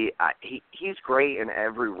movie. He's great in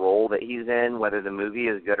every role that he's in, whether the movie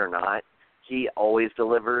is good or not. He always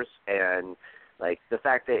delivers, and like the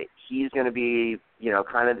fact that he's going to be, you know,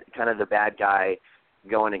 kind of the bad guy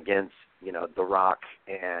going against, you know, The Rock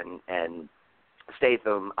and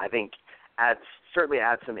Statham, I think certainly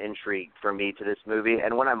adds some intrigue for me to this movie.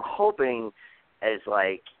 And what I'm hoping is,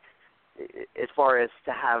 like, as far as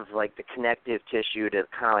to have, like, the connective tissue to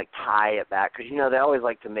kind of, like, tie it back, because, you know, they always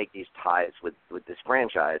like to make these ties with this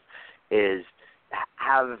franchise, is,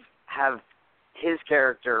 have his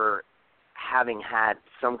character having had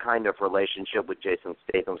some kind of relationship with Jason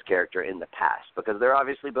Statham's character in the past, because they're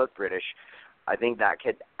obviously both British. I think that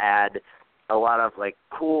could add a lot of like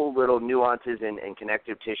cool little nuances and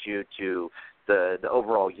connective tissue to the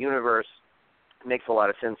overall universe. It makes a lot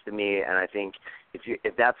of sense to me, and I think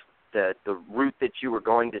if that's the route that you were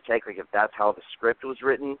going to take, like if that's how the script was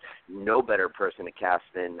written, no better person to cast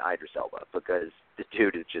than Idris Elba, because the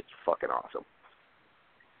dude is just fucking awesome.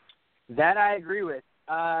 That I agree with.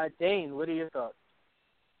 Dane, what are your thoughts?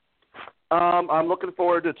 I'm looking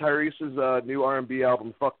forward to Tyrese's new R&B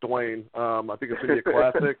album, Fuck Dwayne. I think it's going to be a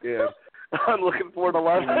classic, and I'm looking forward to a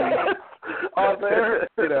lot of on there.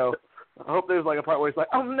 You know, I hope there's like a part where he's like,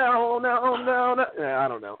 oh, no. Yeah, I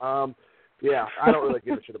don't know. Yeah, I don't really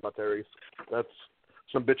give a shit about Tyrese. That's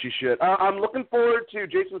some bitchy shit. I'm looking forward to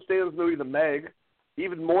Jason Statham's movie, The Meg,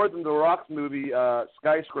 even more than The Rock's movie,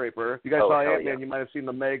 Skyscraper. If you guys saw Ant-Man, you might have seen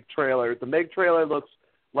the Meg trailer. The Meg trailer looks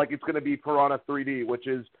like it's going to be Piranha 3D, which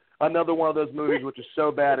is another one of those movies which is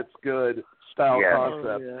so bad it's good style concept.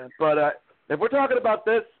 Oh, yeah. But if we're talking about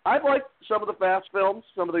this, I've liked some of the Fast films,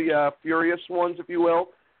 some of the Furious ones, if you will.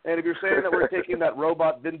 And if you're saying that we're taking that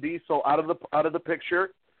robot Vin Diesel out of the picture,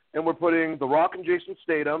 and we're putting The Rock and Jason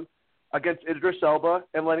Statham against Idris Elba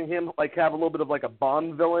and letting him like have a little bit of like a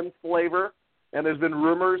Bond villain flavor, and there's been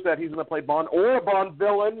rumors that he's going to play Bond or a Bond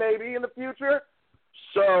villain maybe in the future.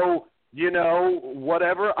 So, you know,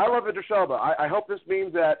 whatever. I love Idris Elba. I hope this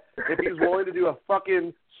means that if he's willing to do a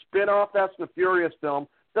fucking spin-off Fast and the Furious film,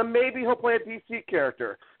 then maybe he'll play a DC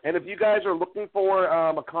character. And if you guys are looking for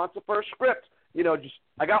a concept for a script, you know, just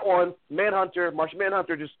I got one, Manhunter, Martian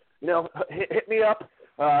Manhunter, just, you know, hit me up.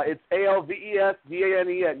 It's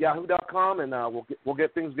ALVESDANE @yahoo.com, and we'll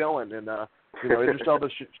get things going. And you know, Idris Elba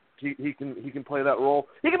he can play that role.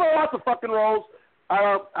 He can play lots of fucking roles.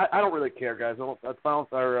 I don't really care, guys. I found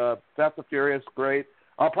our Fast and Furious great.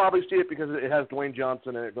 I'll probably see it because it has Dwayne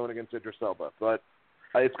Johnson in it going against Idris Elba. But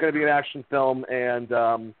it's going to be an action film, and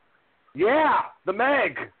yeah, the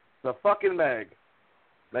Meg, the fucking Meg,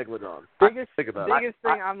 Megalodon. Biggest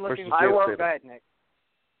thing I'm looking for. Go ahead, Nick.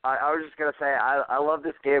 I was just going to say, I love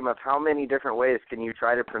this game of how many different ways can you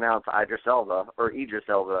try to pronounce Idris Elba or Idris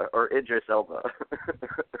Elba or Idris Elba.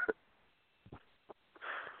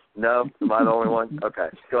 No? Am I the only one? Okay,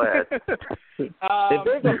 go ahead. If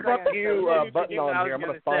there's a fuck you button on here, I'm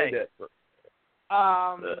going to find it.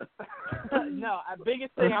 No, the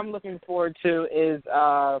biggest thing I'm looking forward to is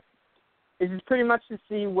just pretty much to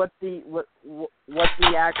see what the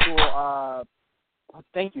actual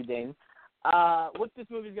thank you, Dane. What this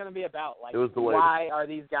movie is going to be about. Like, why are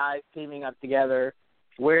these guys teaming up together?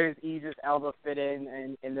 Where does Idris Elba fit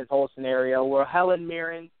in this whole scenario? Will Helen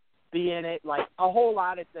Mirren be in it? Like, a whole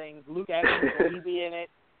lot of things. Luke Evans, will he be in it?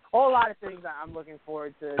 A whole lot of things that I'm looking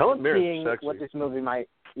forward to seeing what this movie might.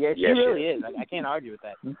 Yeah, she really is. I can't argue with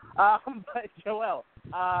that. But, Joel,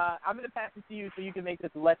 I'm going to pass it to you so you can make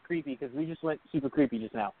this less creepy, because we just went super creepy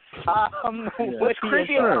just now. What's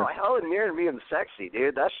creepy about Helen Mirren being sexy,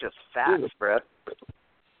 dude? That's just fast, bro.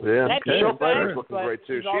 Yeah, Michelle Pfeiffer's looking great,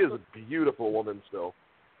 too. She is a beautiful woman still.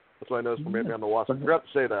 That's what I noticed from Ant-Man the Wasp. I forgot to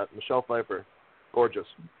say that. Michelle Pfeiffer. Gorgeous.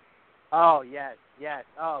 Oh, yes.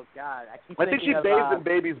 Oh, God. I think she bathes in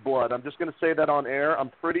baby's blood. I'm just going to say that on air.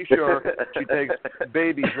 I'm pretty sure she takes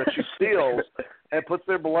babies that she steals and puts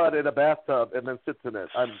their blood in a bathtub and then sits in it.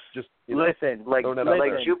 I'm just, listen, like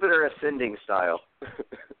Jupiter Ascending style.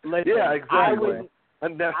 Listen, yeah, exactly. I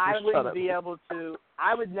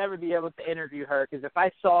would never be able to interview her, because if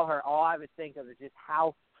I saw her, all I would think of is just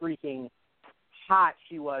how freaking hot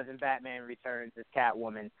she was in Batman Returns as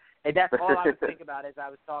Catwoman. And that's all I would think about as I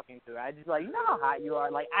was talking to her. I just like, you know how hot you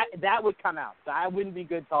are. Like, that would come out. So I wouldn't be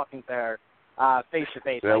good talking to her face to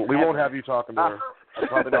face. Yeah, we won't have you talking to her.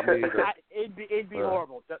 Probably not me either. It'd be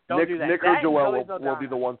horrible. Don't do that. Nick or Joel will be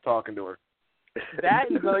the ones talking to her.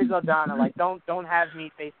 That and Zoe Saldana, like, don't have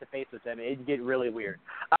me face to face with them. It'd get really weird.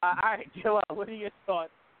 All right, Joel, what are your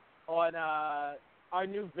thoughts on our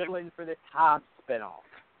new villain for this Hobbs spinoff?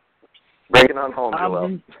 Breaking on home,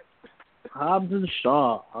 Joel. Hobbs and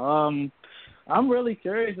Shaw. I'm really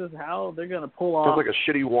curious as how they're gonna pull off. Sounds like a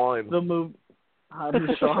shitty wine. The move. Hobbs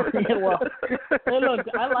and Shaw. Yeah, well, hey, look,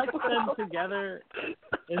 I liked them together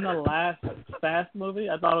in the last Fast movie.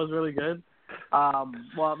 I thought it was really good.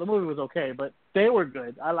 Well, the movie was okay, but they were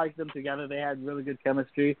good. I liked them together. They had really good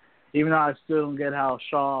chemistry. Even though I still don't get how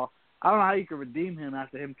Shaw. I don't know how you could redeem him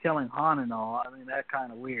after him killing Han and all. I mean, that's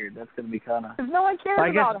kind of weird. That's gonna be kind of. No one cares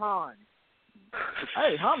about Han.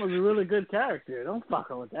 Hey, Han was a really good character. Don't fuck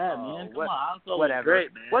with that, man. Come on, whatever.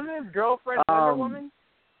 Great, man. Wasn't his girlfriend Wonder Woman?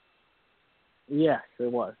 Yes, it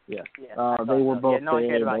was. Yes. Yeah, they were both. Yeah, no one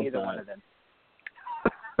cared about both either one of them.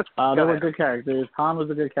 They were good characters. Han was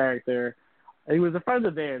a good character. He was a friend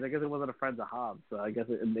of theirs. I guess it wasn't a friend of Hobbs, so I guess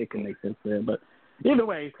it can make sense there. But either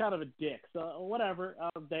way, he's kind of a dick. So whatever.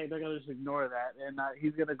 They're gonna just ignore that, and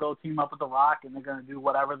he's gonna go team up with The Rock, and they're gonna do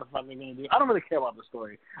whatever the fuck they're gonna do. I don't really care about the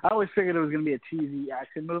story. I always figured it was gonna be a cheesy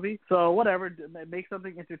action movie. So whatever, make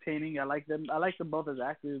something entertaining. I like them. I like them both as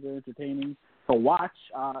actors. They're entertaining to watch.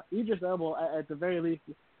 Idris Elba, at the very least,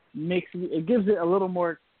 gives it a little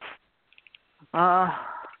more.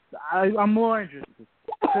 I'm more interested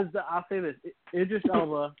because I'll say this: Idris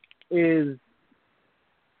Elba he's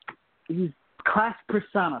class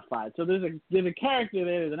personified. So there's a character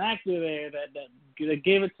there, there's an actor there that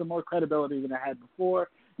gave it some more credibility than it had before.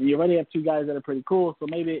 And you already have two guys that are pretty cool, so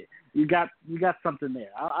maybe you got something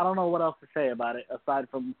there. I don't know what else to say about it aside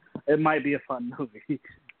from it might be a fun movie.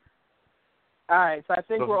 All right, so I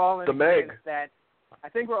think we're all in agreement that. I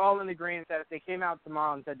think we're all in agreement that if they came out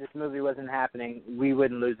tomorrow and said this movie wasn't happening, we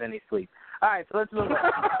wouldn't lose any sleep. All right, so let's move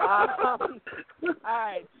on. All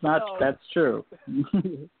right, that's true.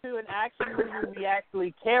 To an action movie we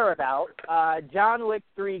actually care about, John Wick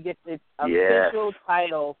 3 gets its official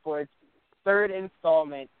title for its third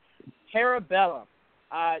installment, Parabellum.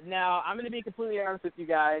 Now, I'm going to be completely honest with you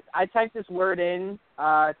guys. I typed this word in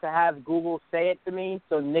to have Google say it to me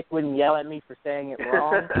so Nick wouldn't yell at me for saying it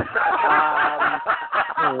wrong.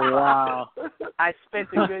 Wow. I spent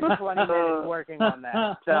a good 20 minutes working on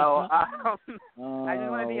that. So I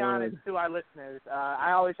just want to be honest to our listeners.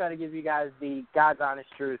 I always try to give you guys the God's honest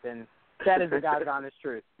truth, and that is the God's honest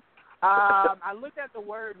truth. I looked at the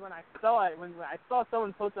word when I saw it, when I saw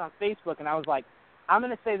someone post it on Facebook, and I was like, I'm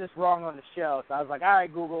going to say this wrong on the show. So I was like, all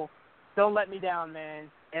right, Google, don't let me down, man.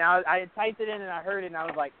 And I had typed it in, and I heard it, and I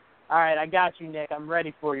was like, all right, I got you, Nick. I'm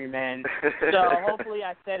ready for you, man. So hopefully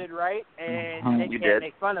I said it right, and Nick can't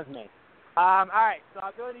make fun of me. All right, so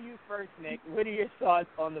I'll go to you first, Nick. What are your thoughts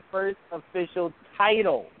on the first official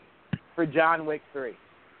title for John Wick 3?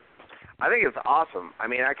 I think it's awesome. I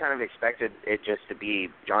mean, I kind of expected it just to be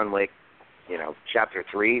John Wick, Chapter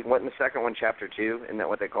 3. Wasn't the second one Chapter 2? Isn't that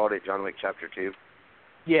what they called it, John Wick Chapter 2?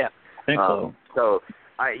 Yeah. I think so. So,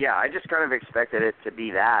 I just kind of expected it to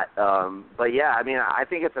be that. But, yeah, I mean, I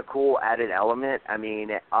think it's a cool added element. I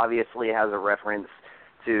mean, it obviously has a reference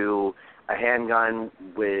to a handgun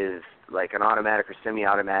with, like, an automatic or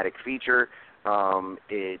semi-automatic feature.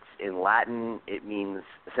 It's in Latin. It means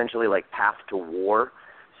essentially, like, path to war.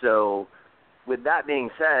 So, with that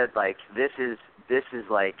being said, like, this is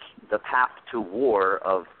like the path to war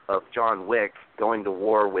of John Wick going to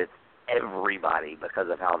war with everybody because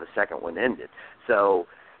of how the second one ended. So,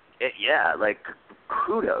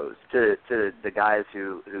 kudos to the guys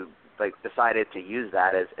who like decided to use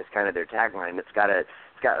that as kind of their tagline. It's got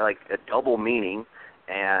like a double meaning,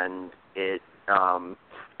 and it's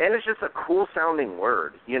just a cool sounding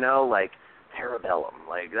word, like Parabellum.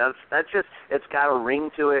 Like that's just, it's got a ring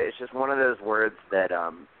to it. It's just one of those words that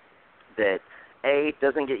A,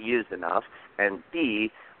 doesn't get used enough, and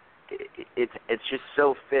B, it's just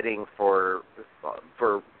so fitting for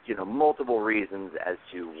multiple reasons as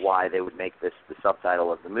to why they would make this the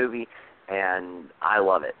subtitle of the movie, and I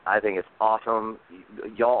love it. I think it's awesome.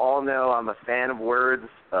 Y'all all know I'm a fan of words.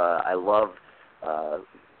 I love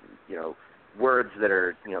words that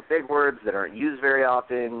are big words that aren't used very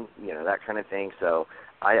often, that kind of thing. So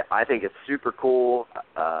I think it's super cool.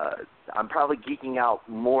 I'm probably geeking out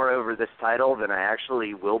more over this title than I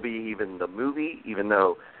actually will be even the movie, even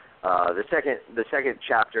though the second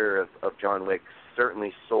chapter of John Wick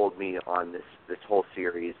certainly sold me on this whole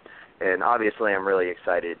series. And obviously I'm really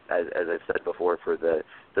excited, as I said before, for the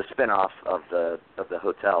spin-off of the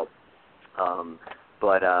hotel.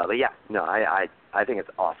 But yeah, no, I think it's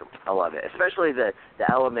awesome. I love it, especially the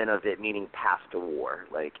element of it meaning path to war.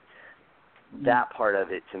 Like, that part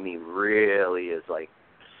of it to me really is like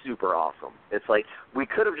super awesome. It's like we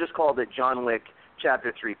could have just called it John Wick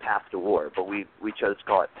Chapter 3 Path to War, but we chose to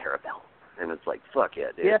call it Parabellum. And it's like, fuck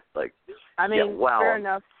yeah, dude. Yeah. Like, I mean, yeah, wow.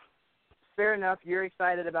 Fair enough. You're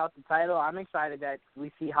excited about the title. I'm excited that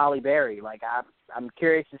we see Halle Berry. Like, I'm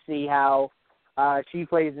curious to see how she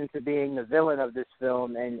plays into being the villain of this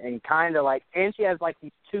film, and kind of like, and she has like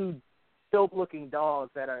these two dope-looking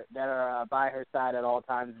dogs that are by her side at all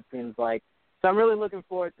times. It seems like. So I'm really looking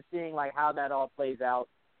forward to seeing like how that all plays out.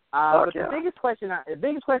 But the biggest question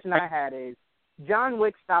I had is John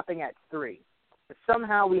Wick stopping at 3.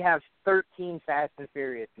 Somehow we have 13 Fast and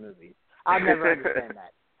Furious movies. I'll never understand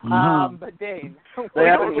that. But Dane, we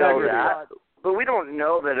don't know that. But we don't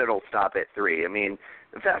know that it'll stop at 3. I mean,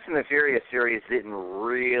 the Fast and the Furious series didn't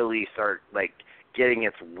really start like getting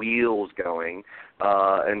its wheels going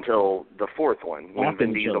until the fourth one when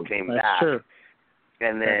Vin Diesel came back. True.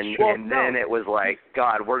 And then then it was like,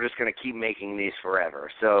 God, we're just going to keep making these forever.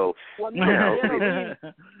 So, Keanu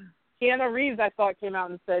Reeves, I thought, came out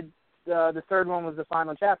and said the third one was the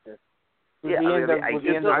final chapter. I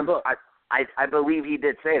believe he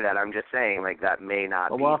did say that. I'm just saying, like, that may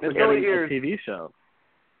not be. Well, it's only a TV show.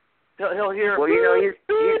 He'll hear. Well, you know, he's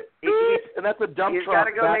and that's a dump he's truck got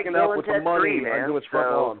to go backing make up with the money into his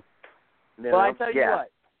front lawn. Well, I tell you what,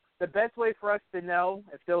 the best way for us to know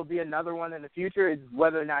if there will be another one in the future is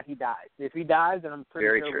whether or not he dies. If he dies, then I'm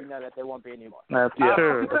pretty sure we know that there won't be any more. That's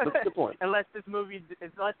true. That's a good point. Unless this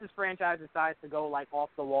franchise decides to go like off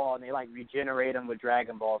the wall and they like regenerate him with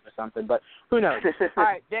Dragon Balls or something, but who knows? All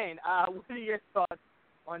right, Dane, what are your thoughts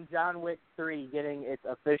on John Wick 3 getting its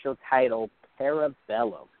official title,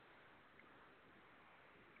 Parabellum?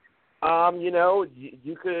 You know,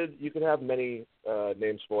 you could have many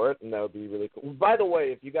names for it, and that would be really cool. By the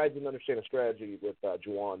way, if you guys didn't understand the strategy with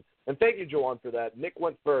Juwan, and thank you, Juwan, for that. Nick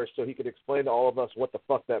went first so he could explain to all of us what the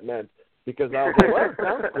fuck that meant, because I was like, well, it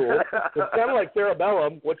sounds cool. It's kind of like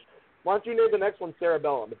Cerebellum, which, why don't you name the next one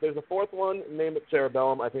Cerebellum? If there's a fourth one, name it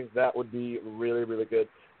Cerebellum. I think that would be really, really good.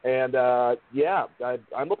 And,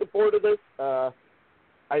 I'm looking forward to this.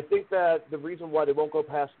 I think that the reason why they won't go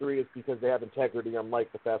past 3 is because they have integrity,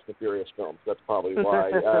 unlike the Fast and Furious films. That's probably why.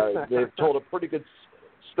 They've told a pretty good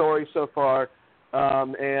story so far.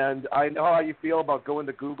 And I know how you feel about going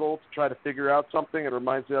to Google to try to figure out something. It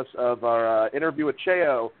reminds us of our interview with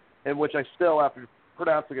Cheo, in which I still, after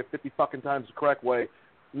pronouncing it 50 fucking times the correct way,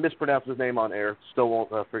 mispronounced his name on air. Still won't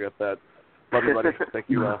forget that. Love you, buddy. Thank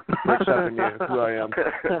you for accepting me who I am.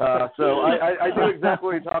 So I know exactly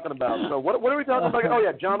what you're talking about. So what are we talking about? Oh,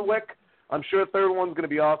 yeah, John Wick. I'm sure the third one's going to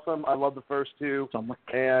be awesome. I love the first two.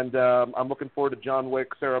 And I'm looking forward to John Wick,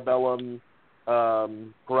 Cerebellum,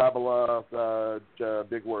 Parabola,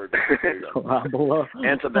 big word. Parabola.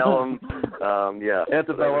 Antebellum.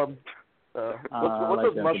 Antebellum. What's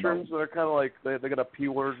those like mushrooms that are kind of like, they got a P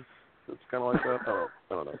word? It's kind of like that.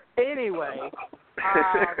 I don't know. Anyway,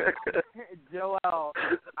 Joel,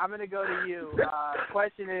 I'm going to go to you.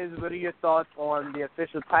 Question is, what are your thoughts on the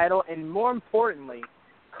official title? And more importantly,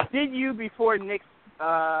 did you, before Nick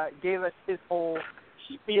gave us his whole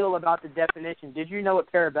spiel about the definition, did you know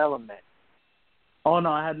what Parabellum meant? Oh,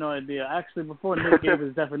 no, I had no idea. Actually, before Nick gave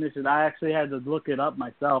his definition, I actually had to look it up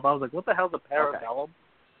myself. I was like, what the hell's a Parabellum?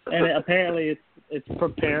 Okay. And apparently it's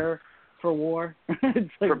prepare for war.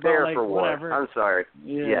 It's like, prepare for war. Whatever. I'm sorry.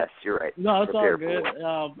 Yeah. Yes, you're right. No, it's prepare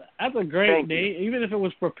all good. That's a great name. Even if it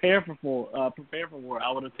was prepare for war,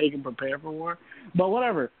 I would have taken prepare for war. But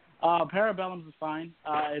whatever. Parabellum is fine.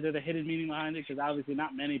 There's a hidden meaning behind it because obviously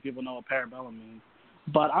not many people know what Parabellum means.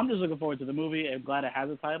 But I'm just looking forward to the movie. I'm glad it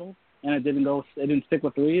has a title and it didn't stick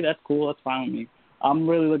with 3. That's cool. That's fine with me. I'm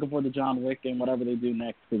really looking forward to John Wick and whatever they do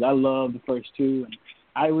next because I love the first 2 and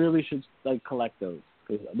I really should collect those.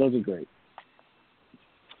 Those are great.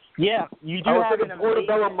 Yeah, you do I was have thinking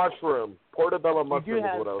portobello mushroom. Portobello mushroom is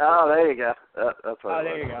what I was Oh, there you go. That's what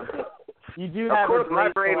there you go. You do of have course, a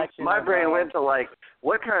great my brain went to like,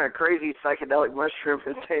 what kind of crazy psychedelic mushroom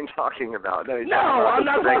is Dane talking about? No, I'm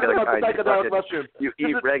not talking about the psychedelic mushroom. You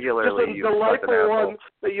eat regularly. Just a delightful one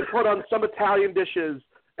that you put on some Italian dishes,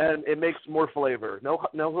 and it makes more flavor. No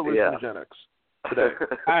hallucinogenics. Today.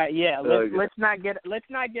 All right, yeah. Let's not get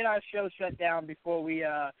our show shut down before we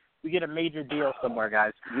get a major deal somewhere,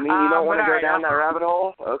 guys. You mean you don't want to go down that rabbit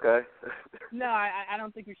hole? Okay. No, I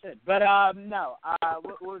don't think we should. But no.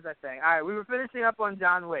 What was I saying? All right, we were finishing up on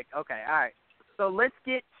John Wick. Okay, all right. So let's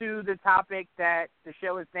get to the topic that the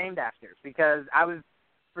show is named after because I was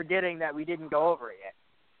forgetting that we didn't go over it yet.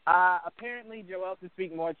 Apparently, Joel can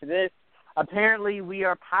speak more to this. Apparently, we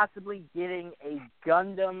are possibly getting a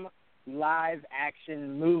Gundam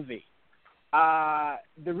live-action movie.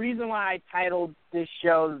 The reason why I titled this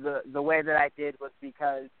show the way that I did was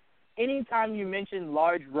because anytime you mention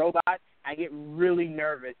large robots, I get really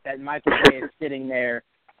nervous that Michael Bay is sitting there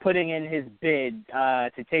putting in his bid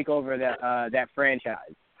to take over that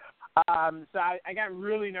franchise. So I got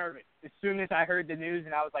really nervous as soon as I heard the news,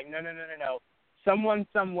 and I was like, no. Someone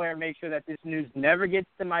somewhere make sure that this news never gets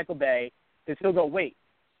to Michael Bay, because he'll go, wait,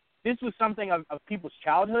 this was something of people's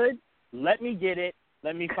childhood? Let me get it.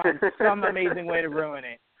 Let me find some amazing way to ruin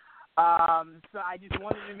it. So I just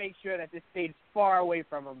wanted to make sure that this stayed far away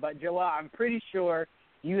from him. But, Joel, I'm pretty sure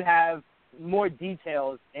you have more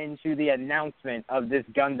details into the announcement of this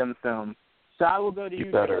Gundam film. So I will go to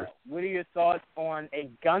you, Joel. What are your thoughts on a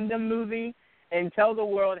Gundam movie? And tell the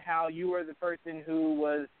world how you were the person who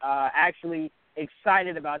was actually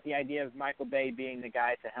excited about the idea of Michael Bay being the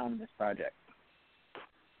guy to helm this project.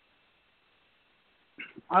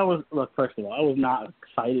 First of all, I was not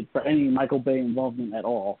excited for any Michael Bay involvement at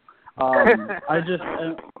all.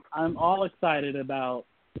 I'm all excited about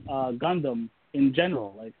Gundam in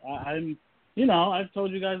general. Like I'm, I've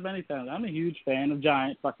told you guys many times, I'm a huge fan of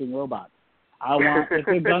giant fucking robots. If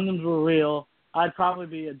the Gundams were real, I'd probably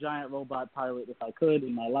be a giant robot pilot if I could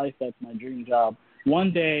in my life. That's my dream job.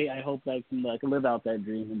 One day, I hope I can live out that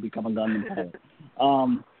dream and become a Gundam pilot.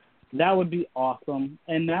 That would be awesome.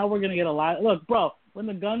 And now we're gonna get a lot. Look, bro, when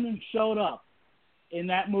the Gundam showed up in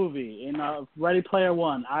that movie in Ready Player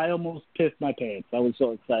One, I almost pissed my pants. I was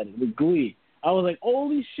so excited with glee. I was like,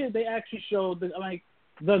 holy shit! They actually showed the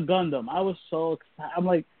Gundam. I was so excited. I'm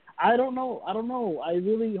like, I don't know. I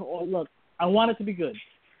really look. I want it to be good.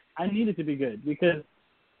 I need it to be good because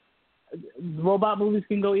robot movies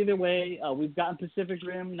can go either way. We've gotten Pacific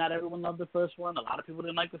Rim. Not everyone loved the first one. A lot of people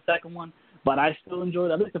didn't like the second one, but I still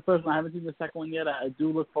enjoyed it. At least the first one. I haven't seen the second one yet. I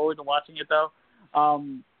do look forward to watching it though.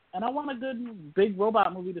 And I want a good big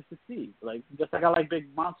robot movie to succeed. Like just like I like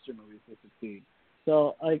big monster movies to succeed.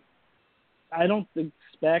 So like I don't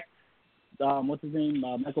expect what's his name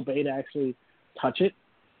Michael Bay to actually touch it.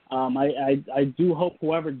 I do hope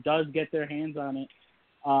whoever does get their hands on it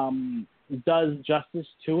does justice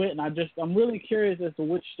to it, and I'm really curious as to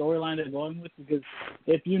which storyline they're going with, because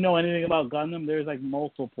if you know anything about Gundam, there's like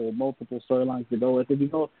multiple storylines to go with. If you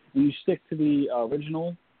go and you stick to the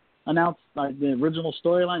original the original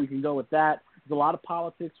storyline, you can go with that. There's a lot of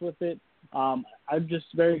politics with it. I'm just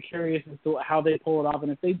very curious as to how they pull it off,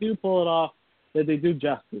 and if they do pull it off, that they do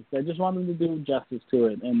justice. I just want them to do justice to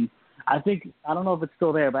it, and I don't know if it's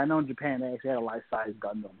still there, but I know in Japan they actually had a life-size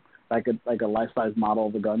Gundam. Like a life-size model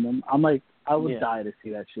of the Gundam. I'm like, I would die to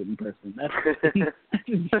see that shit in person.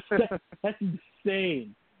 That's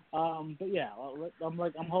insane. But yeah,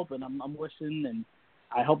 I'm hoping, I'm wishing, and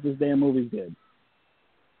I hope this damn movie's good.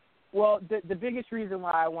 Well, the biggest reason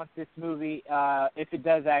why I want this movie, if it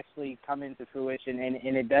does actually come into fruition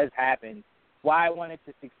and it does happen, why I want it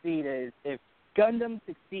to succeed is if Gundam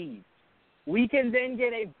succeeds, we can then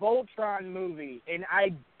get a Voltron movie, and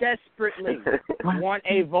I desperately want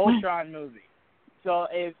a Voltron movie. So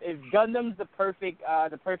if Gundam's the perfect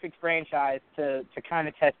franchise to kind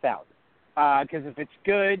of test out, because if it's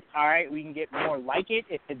good, all right, we can get more like it.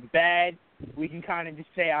 If it's bad, we can kind of just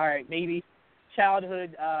say, all right, maybe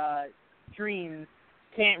childhood dreams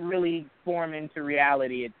can't really form into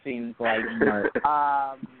reality, it seems like.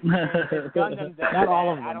 Gundam does not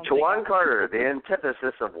all of them. Jawan Carter, the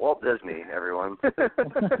antithesis of Walt Disney, everyone. No,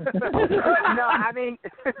 I mean,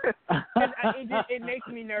 it makes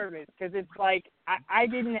me nervous because it's like I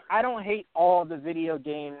don't hate all the video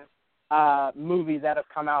game movies that have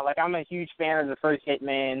come out. Like I'm a huge fan of the first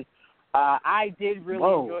Hitman. I did really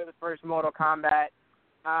enjoy the first Mortal Kombat.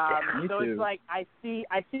 So it's like I see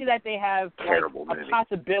that they have like, a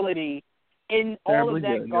possibility in all of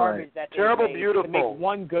that garbage that they made to make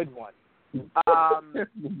one good one. So I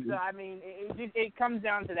mean, it comes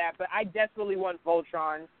down to that. But I desperately want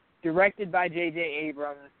Voltron, directed by J.J.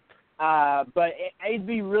 Abrams. But it'd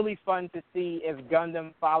be really fun to see if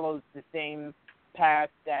Gundam follows the same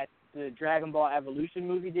path that the Dragon Ball Evolution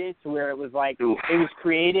movie did, to where it was like it was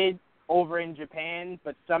created over in Japan,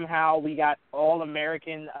 but somehow we got all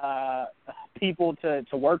American people to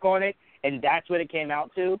work on it, and that's what it came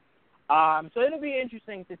out to. So it'll be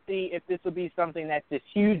interesting to see if this will be something that's this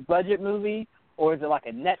huge budget movie, or is it like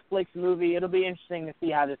a Netflix movie? It'll be interesting to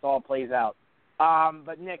see how this all plays out.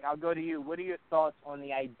 But Nick, I'll go to you. What are your thoughts on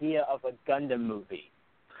the idea of a Gundam movie?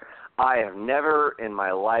 I have never in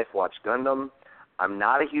my life watched Gundam. I'm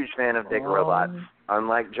not a huge fan of big robots,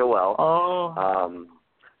 unlike Joel.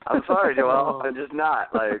 I'm sorry, Joel. I'm just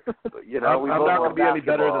not. Like, we I'm both not going to be any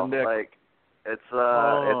better than Nick. Like, it's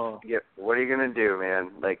what are you gonna do, man?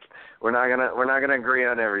 Like, we're not gonna agree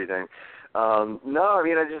on everything. No, I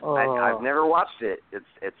mean, I've never watched it.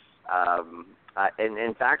 And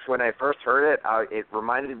in fact, when I first heard it, it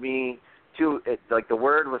reminded me like the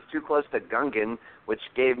word was too close to Gungan, which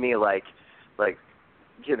gave me like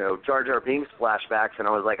Jar Jar Binks flashbacks, and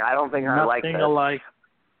I was like, I don't think I like this. Nothing alike.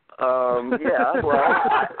 Yeah, well,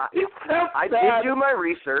 I did do my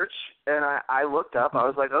research, and I looked up. I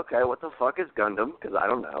was like, okay, what the fuck is Gundam? Because I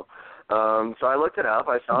don't know. So I looked it up.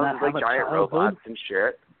 I saw these like giant robots and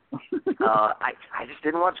shit. I just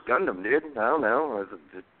didn't watch Gundam, dude. I don't know.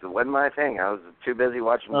 It wasn't my thing. I was too busy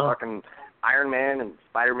watching fucking Iron Man and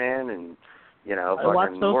Spider-Man and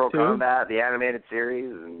fucking Mortal Kombat, the animated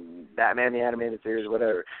series, and Batman, the animated series,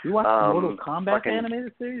 whatever. You watched the Mortal Kombat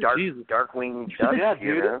animated series? Darkwing Duck, yeah,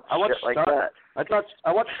 dude. I watched shit like that.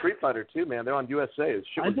 I watched Street Fighter too, man. They're on USA. This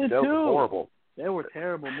shit was I did dope. too. Horrible. They were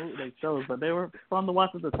terrible shows, but they were fun to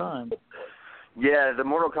watch at the time. Yeah, the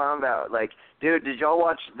Mortal Kombat. Like, dude, did y'all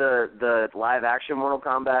watch the live action Mortal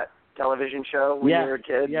Kombat television show when you were a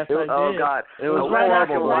kid? Yes, I did. Oh God, it was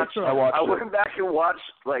horrible. I went back and watched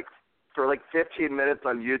for 15 minutes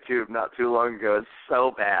on YouTube not too long ago. It's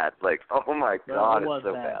so bad. Like, oh my God, it's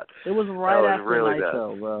so bad. It was right after really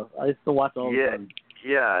Nitro, bro. I used to watch all the time.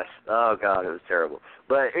 Yes. Oh God, it was terrible.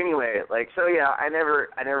 But anyway, so yeah, I never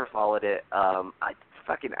followed it. I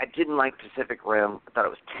didn't like Pacific Rim. I thought it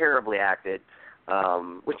was terribly acted.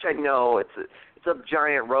 Which I know it's a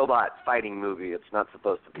giant robot fighting movie. It's not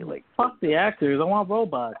supposed to be like. Fuck the actors. I want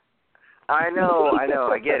robots. I know. I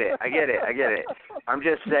get it. I'm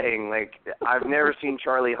just saying, like, I've never seen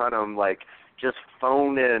Charlie Hunnam just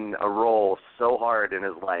phone in a role so hard in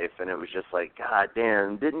his life, and it was just like, God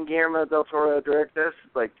damn, didn't Guillermo del Toro direct this?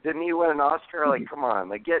 Like, didn't he win an Oscar? Like, come on,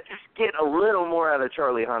 like, get a little more out of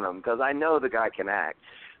Charlie Hunnam, because I know the guy can act.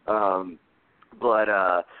 But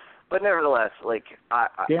nevertheless, like, I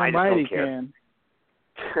just don't care.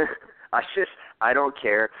 I don't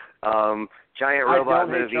care. Giant robot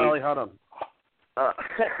movie. I don't hate Charlie Hunnam.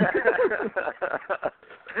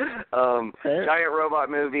 Giant robot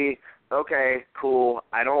movie. Okay, cool.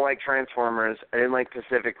 I don't like Transformers. I didn't like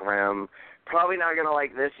Pacific Rim. Probably not gonna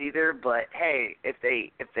like this either. But hey, if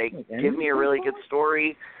they give me a really good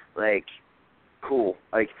story, like, cool.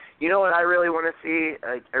 Like, you know what I really want to see?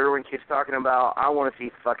 Like, everyone keeps talking about. I want to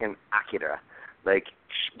see fucking Akira. Like,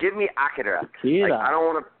 give me Akira. Like, I don't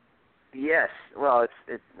want to. Yes. Well,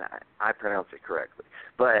 it's not. I pronounce it correctly,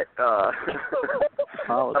 but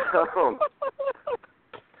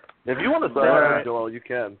if you want to say that, Joel, you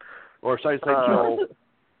can. Or should I say Joel?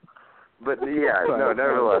 But yeah, no,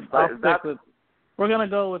 nevertheless. We're gonna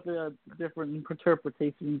go with the different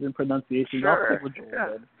interpretations and pronunciations. Sure. I'll stick with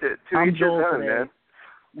Joel. Yeah. To each his own, man.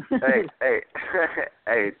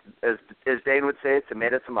 hey, as Dane would say,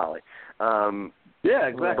 tomato tamale. Yeah,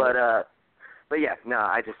 exactly. But yeah, no,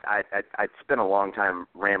 I spent a long time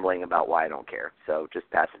rambling about why I don't care. So just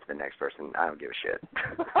pass it to the next person. I don't give a shit.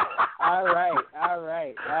 All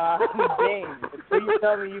right. Dane, so you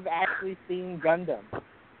tell me you've actually seen Gundam?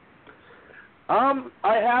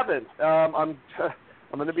 I haven't. I'm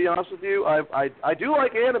going to be honest with you. I do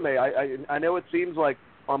like anime. I know it seems like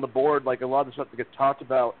on the board, like a lot of the stuff that gets talked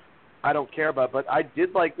about, I don't care about. But I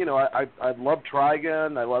did like, I love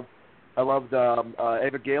Trigun. I loved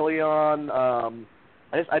Evangelion.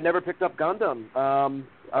 I never picked up Gundam.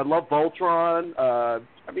 I love Voltron. I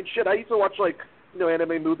used to watch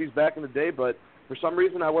anime movies back in the day, but for some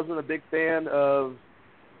reason I wasn't a big fan of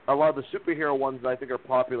a lot of the superhero ones that I think are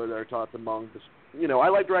popular that are taught among I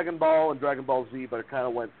like Dragon Ball and Dragon Ball Z, but it kind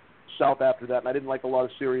of went south after that, and I didn't like a lot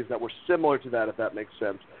of series that were similar to that, if that makes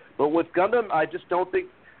sense. But with Gundam, I just don't think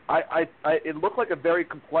it looked like a very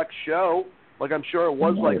complex show. Like, I'm sure it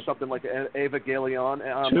was like something like Evangelion,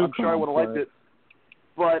 and I'm sure I would have liked it.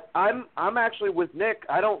 But I'm actually with Nick.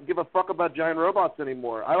 I don't give a fuck about giant robots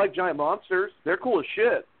anymore. I like giant monsters. They're cool as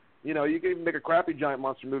shit. You can even make a crappy giant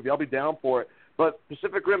monster movie. I'll be down for it. But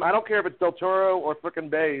Pacific Rim, I don't care if it's Del Toro or frickin'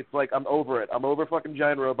 Bay. It's like, I'm over it. I'm over fucking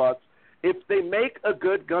giant robots. If they make a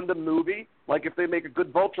good Gundam movie, like if they make a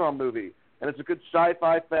good Voltron movie, and it's a good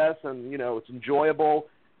sci-fi fest, and it's enjoyable,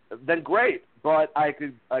 then great. But I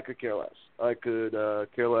could care less. I could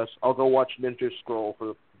care less. I'll go watch Ninja Scroll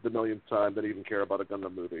for the millionth time than even care about a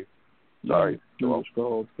Gundam movie. Sorry. Ninja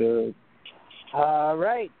Scroll's good. All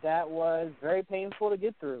right, that was very painful to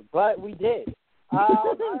get through, but we did.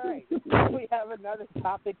 All right, we have another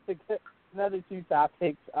topic another two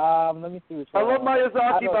topics. Let me see which one. I love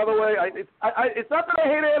Miyazaki, by the way. It's not that I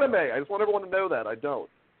hate anime. I just want everyone to know that I don't.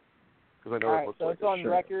 Because I know all right, so it's on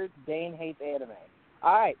record. Dane hates anime.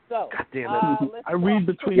 All right, so God damn it. I read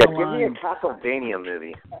between the lines. Give me a Castlevania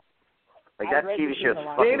movie. Like that TV show's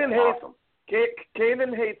fucking awesome.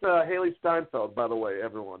 Kanan hates Haley Steinfeld, by the way,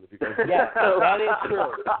 everyone. If you guys yes, that is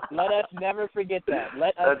true. Let us never forget that. Dude,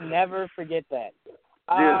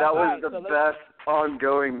 that was the best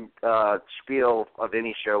ongoing spiel of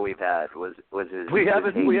any show we've had. Was his? We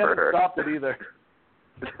haven't stopped it either.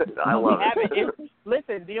 I love it.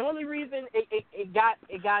 Listen, the only reason it got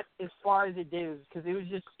as far as it did is because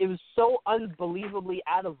it was so unbelievably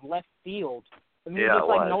out of left field. I mean, it's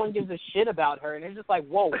like no one gives a shit about her, and it's just like,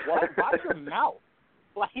 whoa, what? Watch your mouth.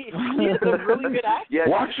 Like, she's a really good actor. Yeah,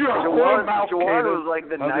 watch your mouth. Jawan was like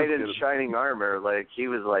the knight in shining armor. Like, he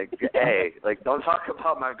was like, hey, like, don't talk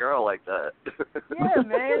about my girl like that. Yeah,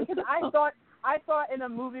 man, because I thought in a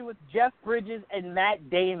movie with Jeff Bridges and Matt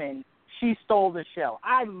Damon, she stole the show.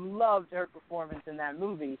 I loved her performance in that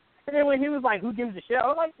movie. And then when he was like, who gives a shit? I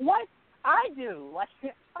was like, what? I do. Like,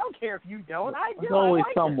 I don't care if you don't. I do. There's always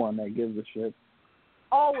someone that gives a shit.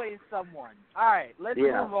 always someone. All right, let's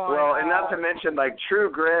move on. Well, and not to mention, like,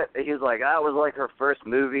 True Grit, he's like, that was, like, her first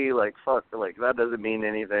movie. Like, fuck, like, that doesn't mean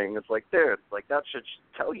anything. It's like, dude, like, that should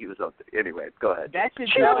tell you something. Anyway, go ahead. That should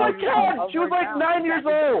She was like 10. She was like 9 years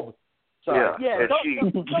old. Sorry. Yeah, she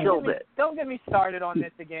killed it. Don't get me started on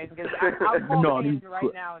this again, because I'll call him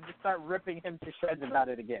right now and just start ripping him to shreds about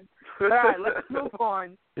it again. All right, let's move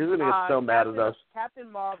on. He's going to get so mad at us.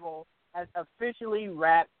 Captain Marvel has officially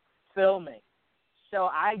wrapped filming. So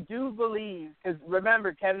I do believe, because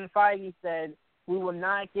remember, Kevin Feige said we will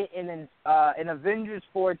not get an Avengers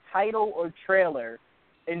 4 title or trailer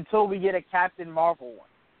until we get a Captain Marvel one.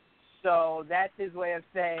 So that's his way of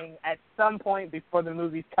saying at some point before the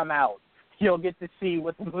movies come out, you'll get to see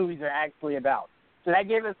what the movies are actually about. So that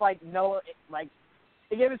gave us it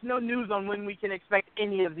gave us no news on when we can expect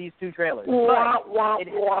any of these two trailers. But it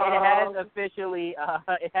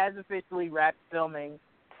has officially wrapped filming.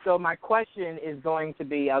 So my question is going to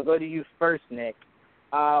be, I'll go to you first, Nick.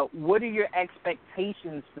 What are your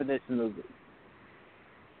expectations for this movie?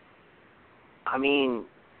 I mean,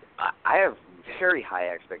 I have very high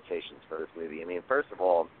expectations for this movie. I mean, first of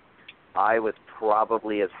all, I was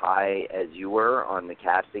probably as high as you were on the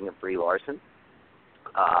casting of Brie Larson.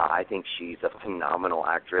 I think she's a phenomenal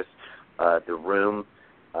actress. Room,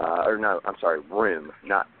 not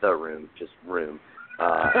The Room, just Room.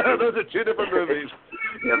 Those are two different movies.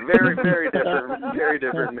 Yeah, very, very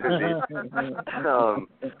different movies.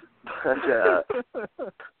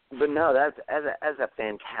 But no, that's as a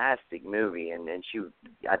fantastic movie, and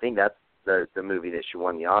I think that's the movie that she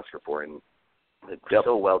won the Oscar for, and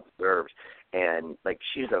so well deserved. And like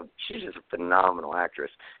she's just a phenomenal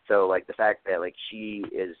actress. So like the fact that like she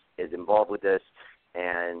is involved with this,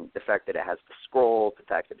 and the fact that it has the scroll, the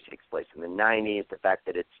fact that it takes place in the 90s, the fact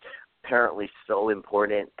that it's apparently so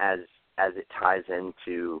important as it ties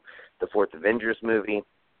into the fourth Avengers movie.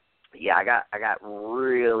 Yeah, I got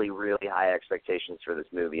really, really high expectations for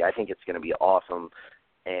this movie. I think it's going to be awesome,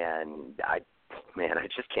 and I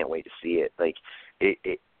just can't wait to see it. Like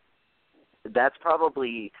that's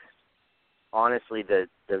probably honestly the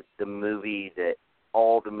movie that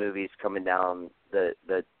all the movies coming down the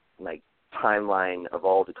like timeline of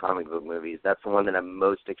all the comic book movies, that's the one that I'm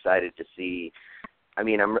most excited to see. I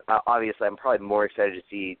mean, I'm probably more excited to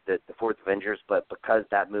see the fourth Avengers, but because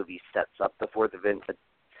that movie sets up the fourth Avengers,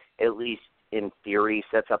 at least in theory,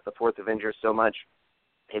 sets up the fourth Avengers so much,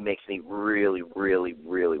 it makes me really, really,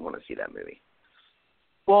 really want to see that movie.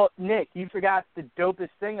 Well, Nick, you forgot the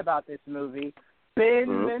dopest thing about this movie.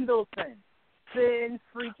 Ben Mendelsohn. Ben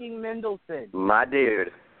freaking Mendelsohn. My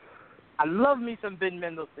dude. I love me some Ben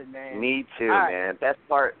Mendelsohn, man. Me too, man. Best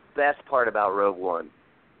part about Rogue One.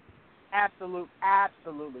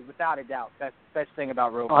 Absolutely, without a doubt. That's the best thing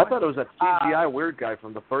about Rogue One. I thought it was that CGI weird guy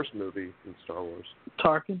from the first movie in Star Wars.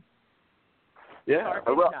 Tarkin? Yeah.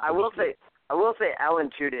 I will say Alan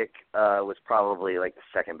Tudyk was probably like the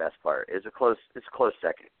second best part. It's a close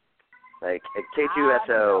second. Like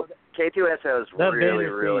K2SO is really,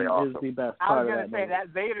 really awesome. Is the best I part was going to say that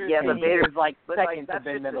Vader scene is like second to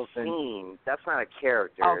Ben Mendelsohn. Scene. That's not a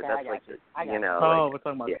character. Okay, that's like we're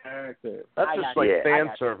talking about character. That's just like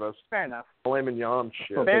fan service. Fair enough. Filet mignon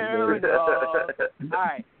shit. Fair enough. All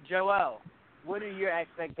right, Joel, what are your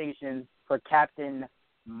expectations for Captain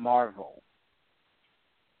Marvel?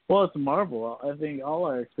 Well, it's Marvel. I think all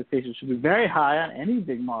our expectations should be very high on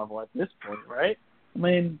anything Marvel at this point, right? I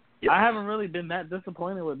mean, I haven't really been that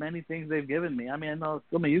disappointed with many things they've given me. I mean, I know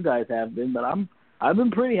some of you guys have been, but I've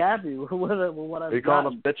been pretty happy with what I've gotten. Are you calling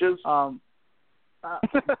us bitches?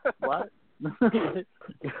 What?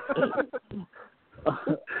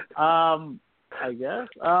 I guess.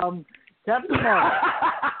 Captain Marvel.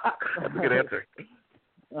 That's a good answer.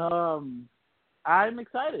 I'm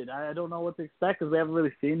excited. I don't know what to expect because we haven't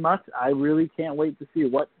really seen much. I really can't wait to see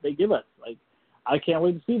what they give us. Like, I can't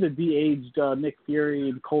wait to see the de-aged Nick Fury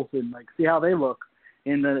and Coulson, like, see how they look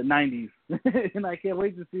in the 90s. And I can't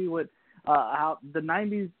wait to see what how the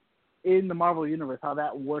 90s in the Marvel Universe, how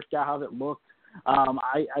that worked out, how it looked.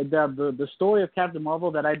 The story of Captain Marvel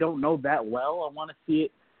that I don't know that well, I want to see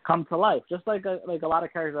it come to life. Just like a lot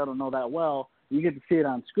of characters I don't know that well, you get to see it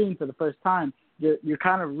on screen for the first time. You're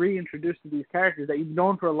kind of reintroduced to these characters that you've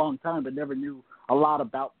known for a long time but never knew a lot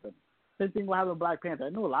about them. Same thing will happen with Black Panther. I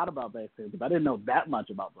knew a lot about Black Panther, but I didn't know that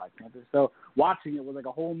much about Black Panther. So watching it was like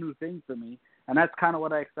a whole new thing for me, and that's kind of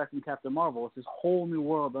what I expect from Captain Marvel. It's this whole new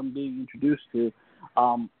world I'm being introduced to,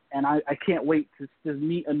 and I can't wait to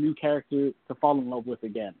meet a new character to fall in love with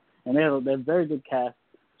again. And they're a very good cast,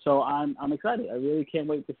 so I'm excited. I really can't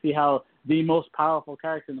wait to see how the most powerful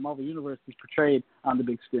character in the Marvel Universe is portrayed on the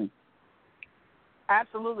big screen.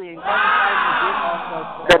 Absolutely, and Kevin Feige did also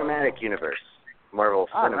cinematic universe. Marvel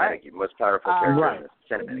cinematic, most powerful character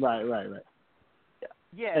in the cinematic. Right.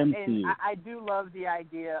 Yeah, and I do love the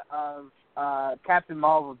idea of Captain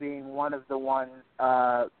Marvel being one of the ones,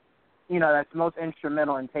 that's most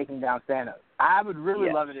instrumental in taking down Thanos. I would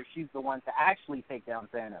really love it if she's the one to actually take down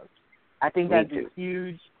Thanos. I think that'd be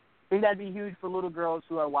huge. I think that'd be huge for little girls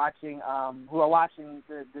who are watching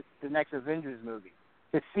the next Avengers movie,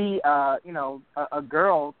 to see a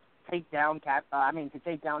girl take down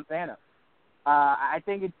take down Thanos. I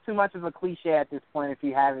think it's too much of a cliche at this point if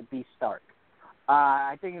you have it be Stark.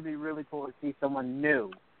 I think it'd be really cool to see someone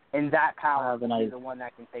new in that power to be the one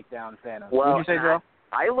that can take down Thanos. Well, Would you say, Joe?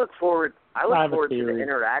 I look forward to the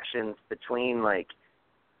interactions between,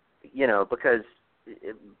 because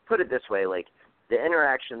put it this way, the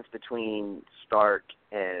interactions between Stark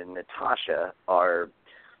and Natasha are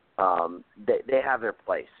they have their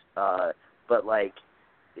place. But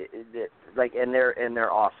and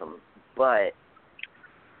they're awesome. But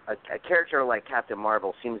a character like Captain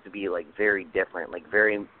Marvel seems to be very different,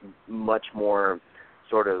 very much more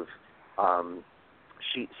sort of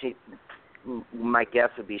she my guess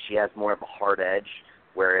would be she has more of a hard edge,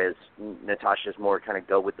 whereas Natasha's more kind of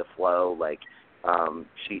go with the flow,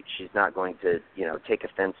 she's not going to take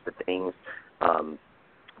offense to things.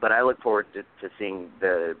 But I look forward to seeing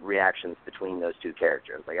the reactions between those two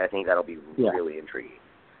characters. I think that'll be really intriguing.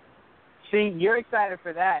 See, you're excited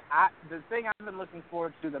for that. The thing I've been looking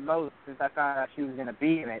forward to the most since I found out she was going to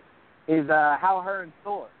be in it is how her and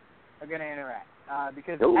Thor are going to interact.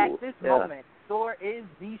 Because at this moment, Thor is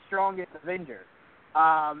the strongest Avenger.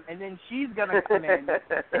 And then she's going to come in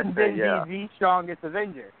and then be the strongest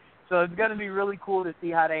Avenger. So it's going to be really cool to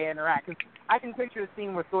see how they interact. Cause I can picture a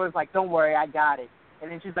scene where Thor's like, don't worry, I got it. And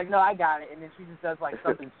then she's like, no, I got it. And then she just does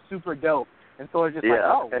something super dope. And Thor's just like,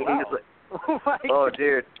 oh, and wow. He's oh,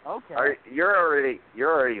 dude. Okay. You're already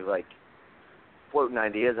floating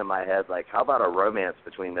ideas in my head. How about a romance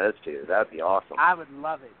between those two? That'd be awesome. I would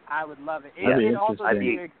love it. It also gives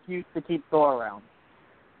you an excuse to keep Thor around.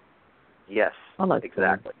 Yes, I like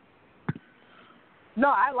exactly. Thor. No,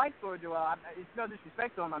 I like Thor, Joel. It's no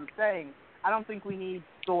disrespect to him. I'm saying I don't think we need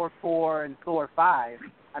Thor 4 and Thor 5.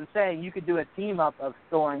 I'm saying you could do a team up of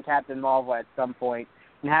Thor and Captain Marvel at some point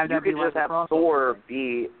and have that be just have Thor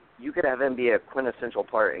be. You could have him be a quintessential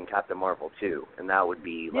part in Captain Marvel too, and that would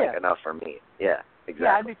be enough for me. Yeah, exactly.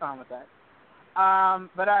 Yeah, I'd be fine with that.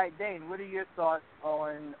 But all right, Dane, what are your thoughts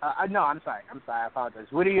on? No, I'm sorry. I apologize.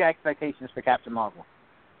 What are your expectations for Captain Marvel?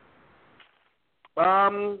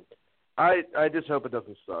 I just hope it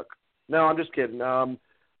doesn't suck. No, I'm just kidding.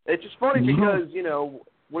 It's just funny because we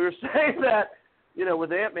were saying that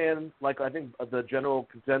with Ant-Man, I think the general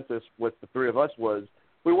consensus with the three of us was,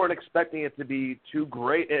 we weren't expecting it to be too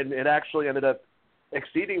great, and it actually ended up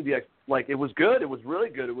exceeding it was good. It was really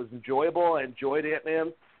good. It was enjoyable. I enjoyed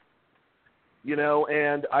Ant-Man,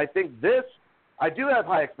 and I think I do have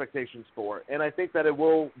high expectations for, and I think that it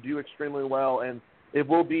will do extremely well, and it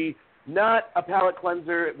will be not a palate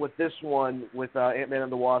cleanser with this one, with Ant-Man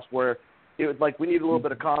and the Wasp, where it was we need a little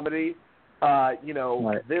bit of comedy. Right.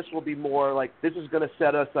 This will be more this is going to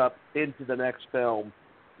set us up into the next film,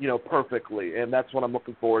 perfectly, and that's what I'm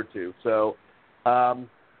looking forward to. So,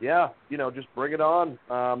 just bring it on.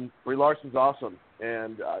 Brie Larson's awesome,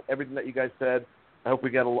 and everything that you guys said, I hope we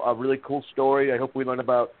get a really cool story. I hope we learn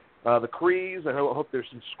about the Krees. I hope there's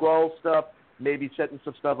some Skrull stuff, maybe setting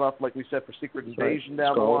some stuff up, like we said, for Secret Invasion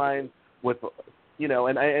down the line, with,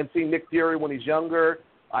 and seeing Nick Fury when he's younger.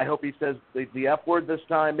 I hope he says the F word this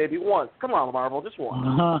time, maybe once. Come on, Marvel, just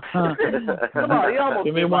once. Come on, he almost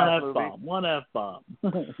give me one F-bomb. One F-bomb.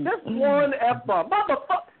 Just one F-bomb.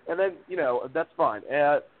 And then, that's fine.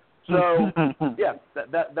 So, yeah,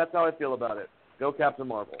 that's how I feel about it. Go Captain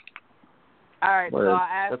Marvel. All right, so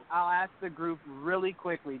I'll ask the group really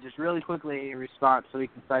quickly in response so we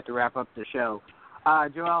can start to wrap up the show.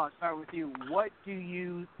 Joel, I'll start with you. What do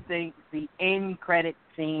you think the end credit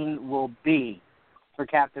scene will be for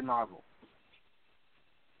Captain Marvel?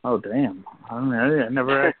 Oh, damn. I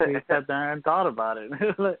never actually sat there and thought about it.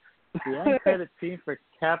 The end credit scene for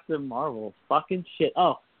Captain Marvel. Fucking shit.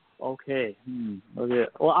 Oh, okay. Okay.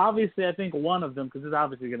 Well, obviously, I think one of them, because there's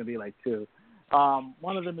obviously going to be two.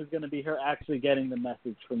 One of them is going to be her actually getting the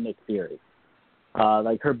message from Nick Fury.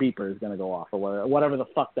 Her beeper is going to go off or whatever the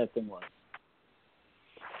fuck that thing was.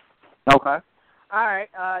 Okay. All right.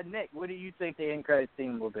 Nick, what do you think the end credit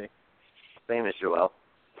scene will be? Same as Joel.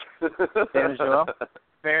 Same as Joel?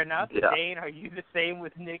 Fair enough. Yeah. Dane, are you the same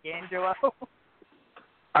with Nick and Joel?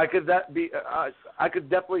 I could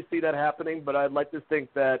definitely see that happening, but I'd like to think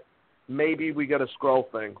that maybe we get a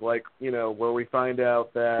Skrull thing, where we find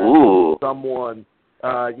out that someone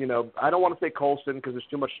You know, I don't want to say Coulson because there's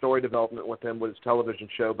too much story development with him with his television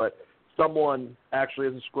show, but someone actually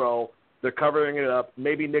is a Skrull. They're covering it up.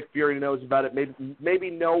 Maybe Nick Fury knows about it. Maybe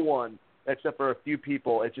no one except for a few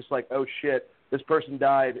people. It's just like, oh shit, this person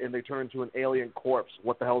died and they turn into an alien corpse.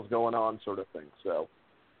 What the hell's going on, sort of thing. So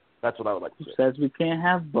that's what I would like to say. Says we can't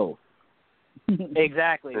have both.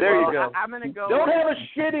 Exactly. There well, you go. I'm gonna go. Don't have a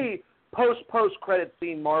shitty post credit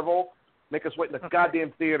scene, Marvel. Make us wait in the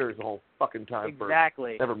goddamn theaters the whole fucking time.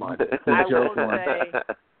 Exactly. Never mind. I will say.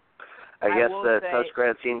 I guess the say,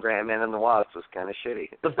 post-credit scene for Ant-Man and the Wasp was kind of shitty.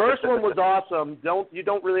 The first one was awesome. You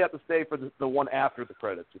don't really have to stay for the one after the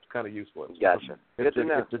credits. It's kind of useless. Gotcha. It's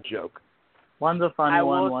a joke. One's a funny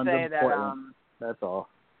one. One's an that, important one. That's all.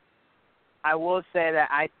 I will say that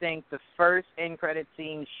I think the first end credit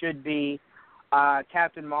scene should be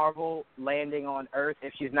Captain Marvel landing on Earth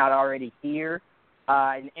if she's not already here,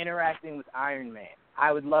 and interacting with Iron Man.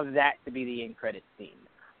 I would love that to be the end credit scene.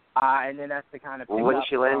 And then that's the kind of. Well, wouldn't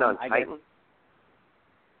she land on Titan?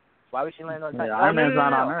 Why would she land on Titan? Yeah, Iron Man's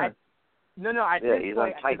not on Earth. He's on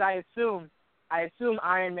Titan. Because I assume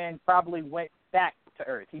Iron Man probably went back to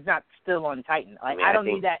Earth. He's not still on Titan. Like I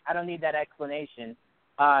think, I don't need that explanation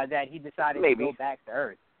that he decided to go back to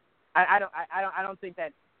Earth. I don't think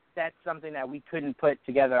that's something that we couldn't put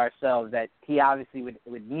together ourselves. That he obviously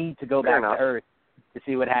would need to go back to Earth to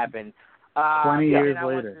see what happened. 20 years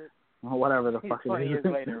later. Whatever the fuck it is. 20 years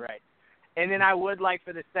later, right. And then I would like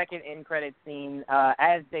for the second end credit scene,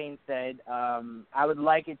 as Dane said, I would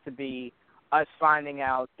like it to be us finding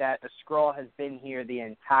out that a Skrull has been here the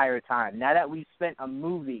entire time. Now that we've spent a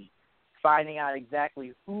movie finding out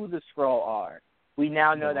exactly who the Skrull are, we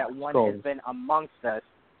now know that one has been amongst us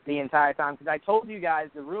the entire time. Because I told you guys,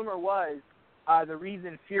 the rumor was the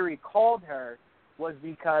reason Fury called her was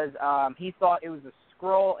because he thought it was a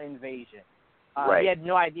Skrull invasion. Right. He had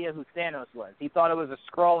no idea who Thanos was. He thought it was a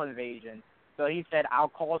Skrull invasion. So he said, I'll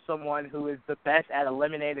call someone who is the best at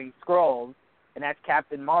eliminating Skrulls, and that's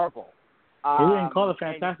Captain Marvel. He didn't call the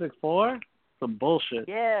Fantastic Four? Some bullshit.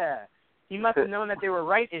 Yeah. He must have known that they were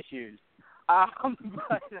right issues. I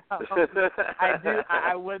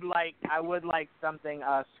would like something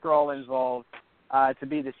Skrull involved to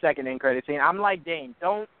be the second end credit scene. I'm like Dane.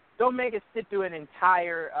 Don't make us sit through an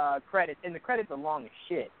entire credit, and the credits are long as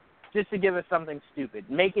shit. Just to give us something stupid.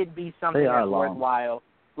 Make it be something that's worthwhile,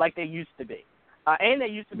 like they used to be. And they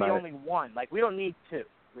used to be only one. Like, we don't need two.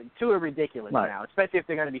 Two are ridiculous now, especially if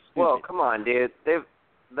they're going to be stupid. Well, come on, dude. The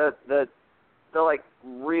like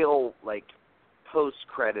real like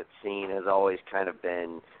post-credit scene has always kind of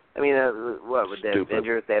been. I mean, what with the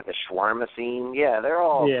Avengers? They have the shawarma scene. Yeah, they're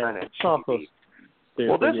all kind of cheapy.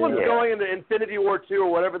 Well, this one's going into Infinity War 2 or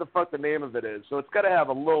whatever the fuck the name of it is, so it's got to have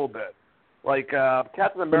a little bit. Like,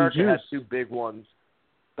 Captain America had two big ones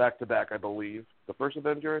back-to-back, I believe. The first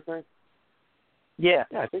Avenger, I think? Yeah.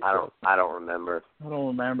 I think I don't remember. I don't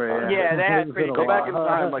remember. Yeah, they had pretty Go back in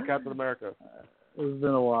time like Captain America. It's been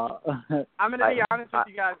a while. I'm going to be honest with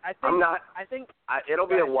you guys. It'll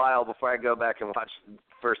be a while before I go back and watch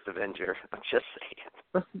First Avenger. I'm just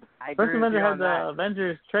saying. First Avenger had the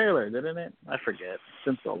Avengers trailer, didn't it? I forget. It's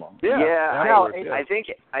been so long. I think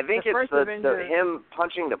it's the him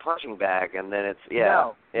punching the punching bag, and then it's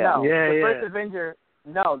the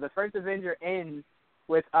first Avenger ends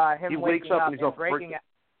with him waking up and breaking out.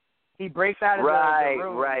 He breaks out of the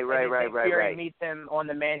room. Right. Fury meets him on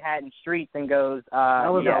the Manhattan streets and goes, that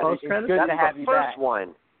was a post-credit? Good to have you back. That's the first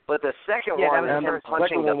one. But the second one is him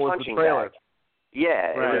punching the punching bag.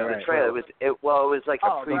 Yeah, it was the trailer. It was like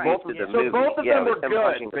a preview to the movie. So both of them were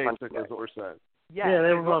good, basically, is what we're saying. Yeah,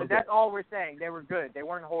 they were both that's good. all we're saying. They were good. They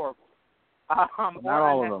weren't horrible. Not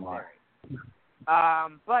all of them are.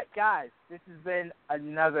 But, guys, this has been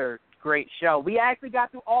another great show. We actually got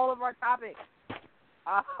through all of our topics.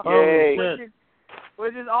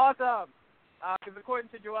 Which is awesome. Because according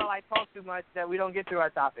to Joel, I talk too much that we don't get through our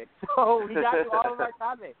topics. So we got through all of our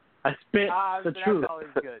topics. I spit the truth. That's always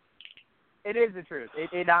good. It is the truth.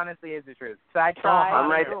 It honestly is the truth. So I tried. I'm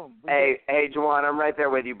right. Hey, Juwan, I'm right there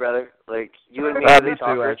with you, brother. Like you and me. Me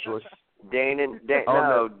too, actually. Dane and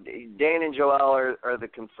Joel are the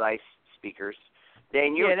concise speakers.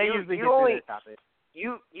 Dane, you usually get only through the topic.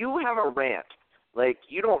 You have a rant. Like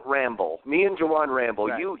you don't ramble. Me and Juwan ramble.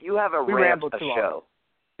 Right. You have a rant a show.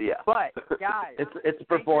 Yeah. But guys, it's a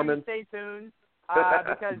performance. Stay tuned.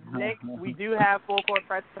 Because Nick, we do have Full Court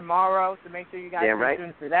Press tomorrow, so make sure you guys stay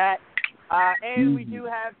tuned for that. And we do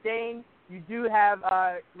have Dane. You do have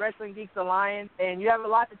Wrestling Geeks Alliance, and you have a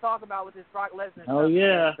lot to talk about with this Brock Lesnar stuff. Oh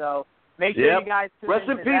yeah. So make sure you guys tune Rest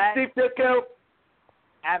in peace, that. Steve Ditko.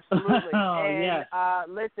 Absolutely.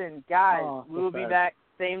 Listen, guys, we'll be back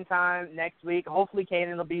same time next week. Hopefully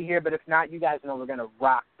Kanan will be here, but if not, you guys know we're going to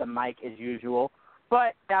rock the mic as usual.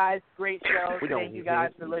 But, guys, great show. Thank you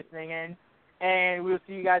guys for listening in. And we'll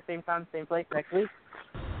see you guys same time, same place next week.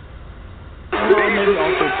 Maybe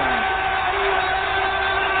also time.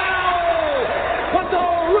 What the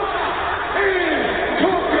Rock is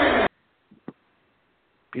cooking!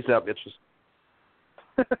 Peace out, bitches.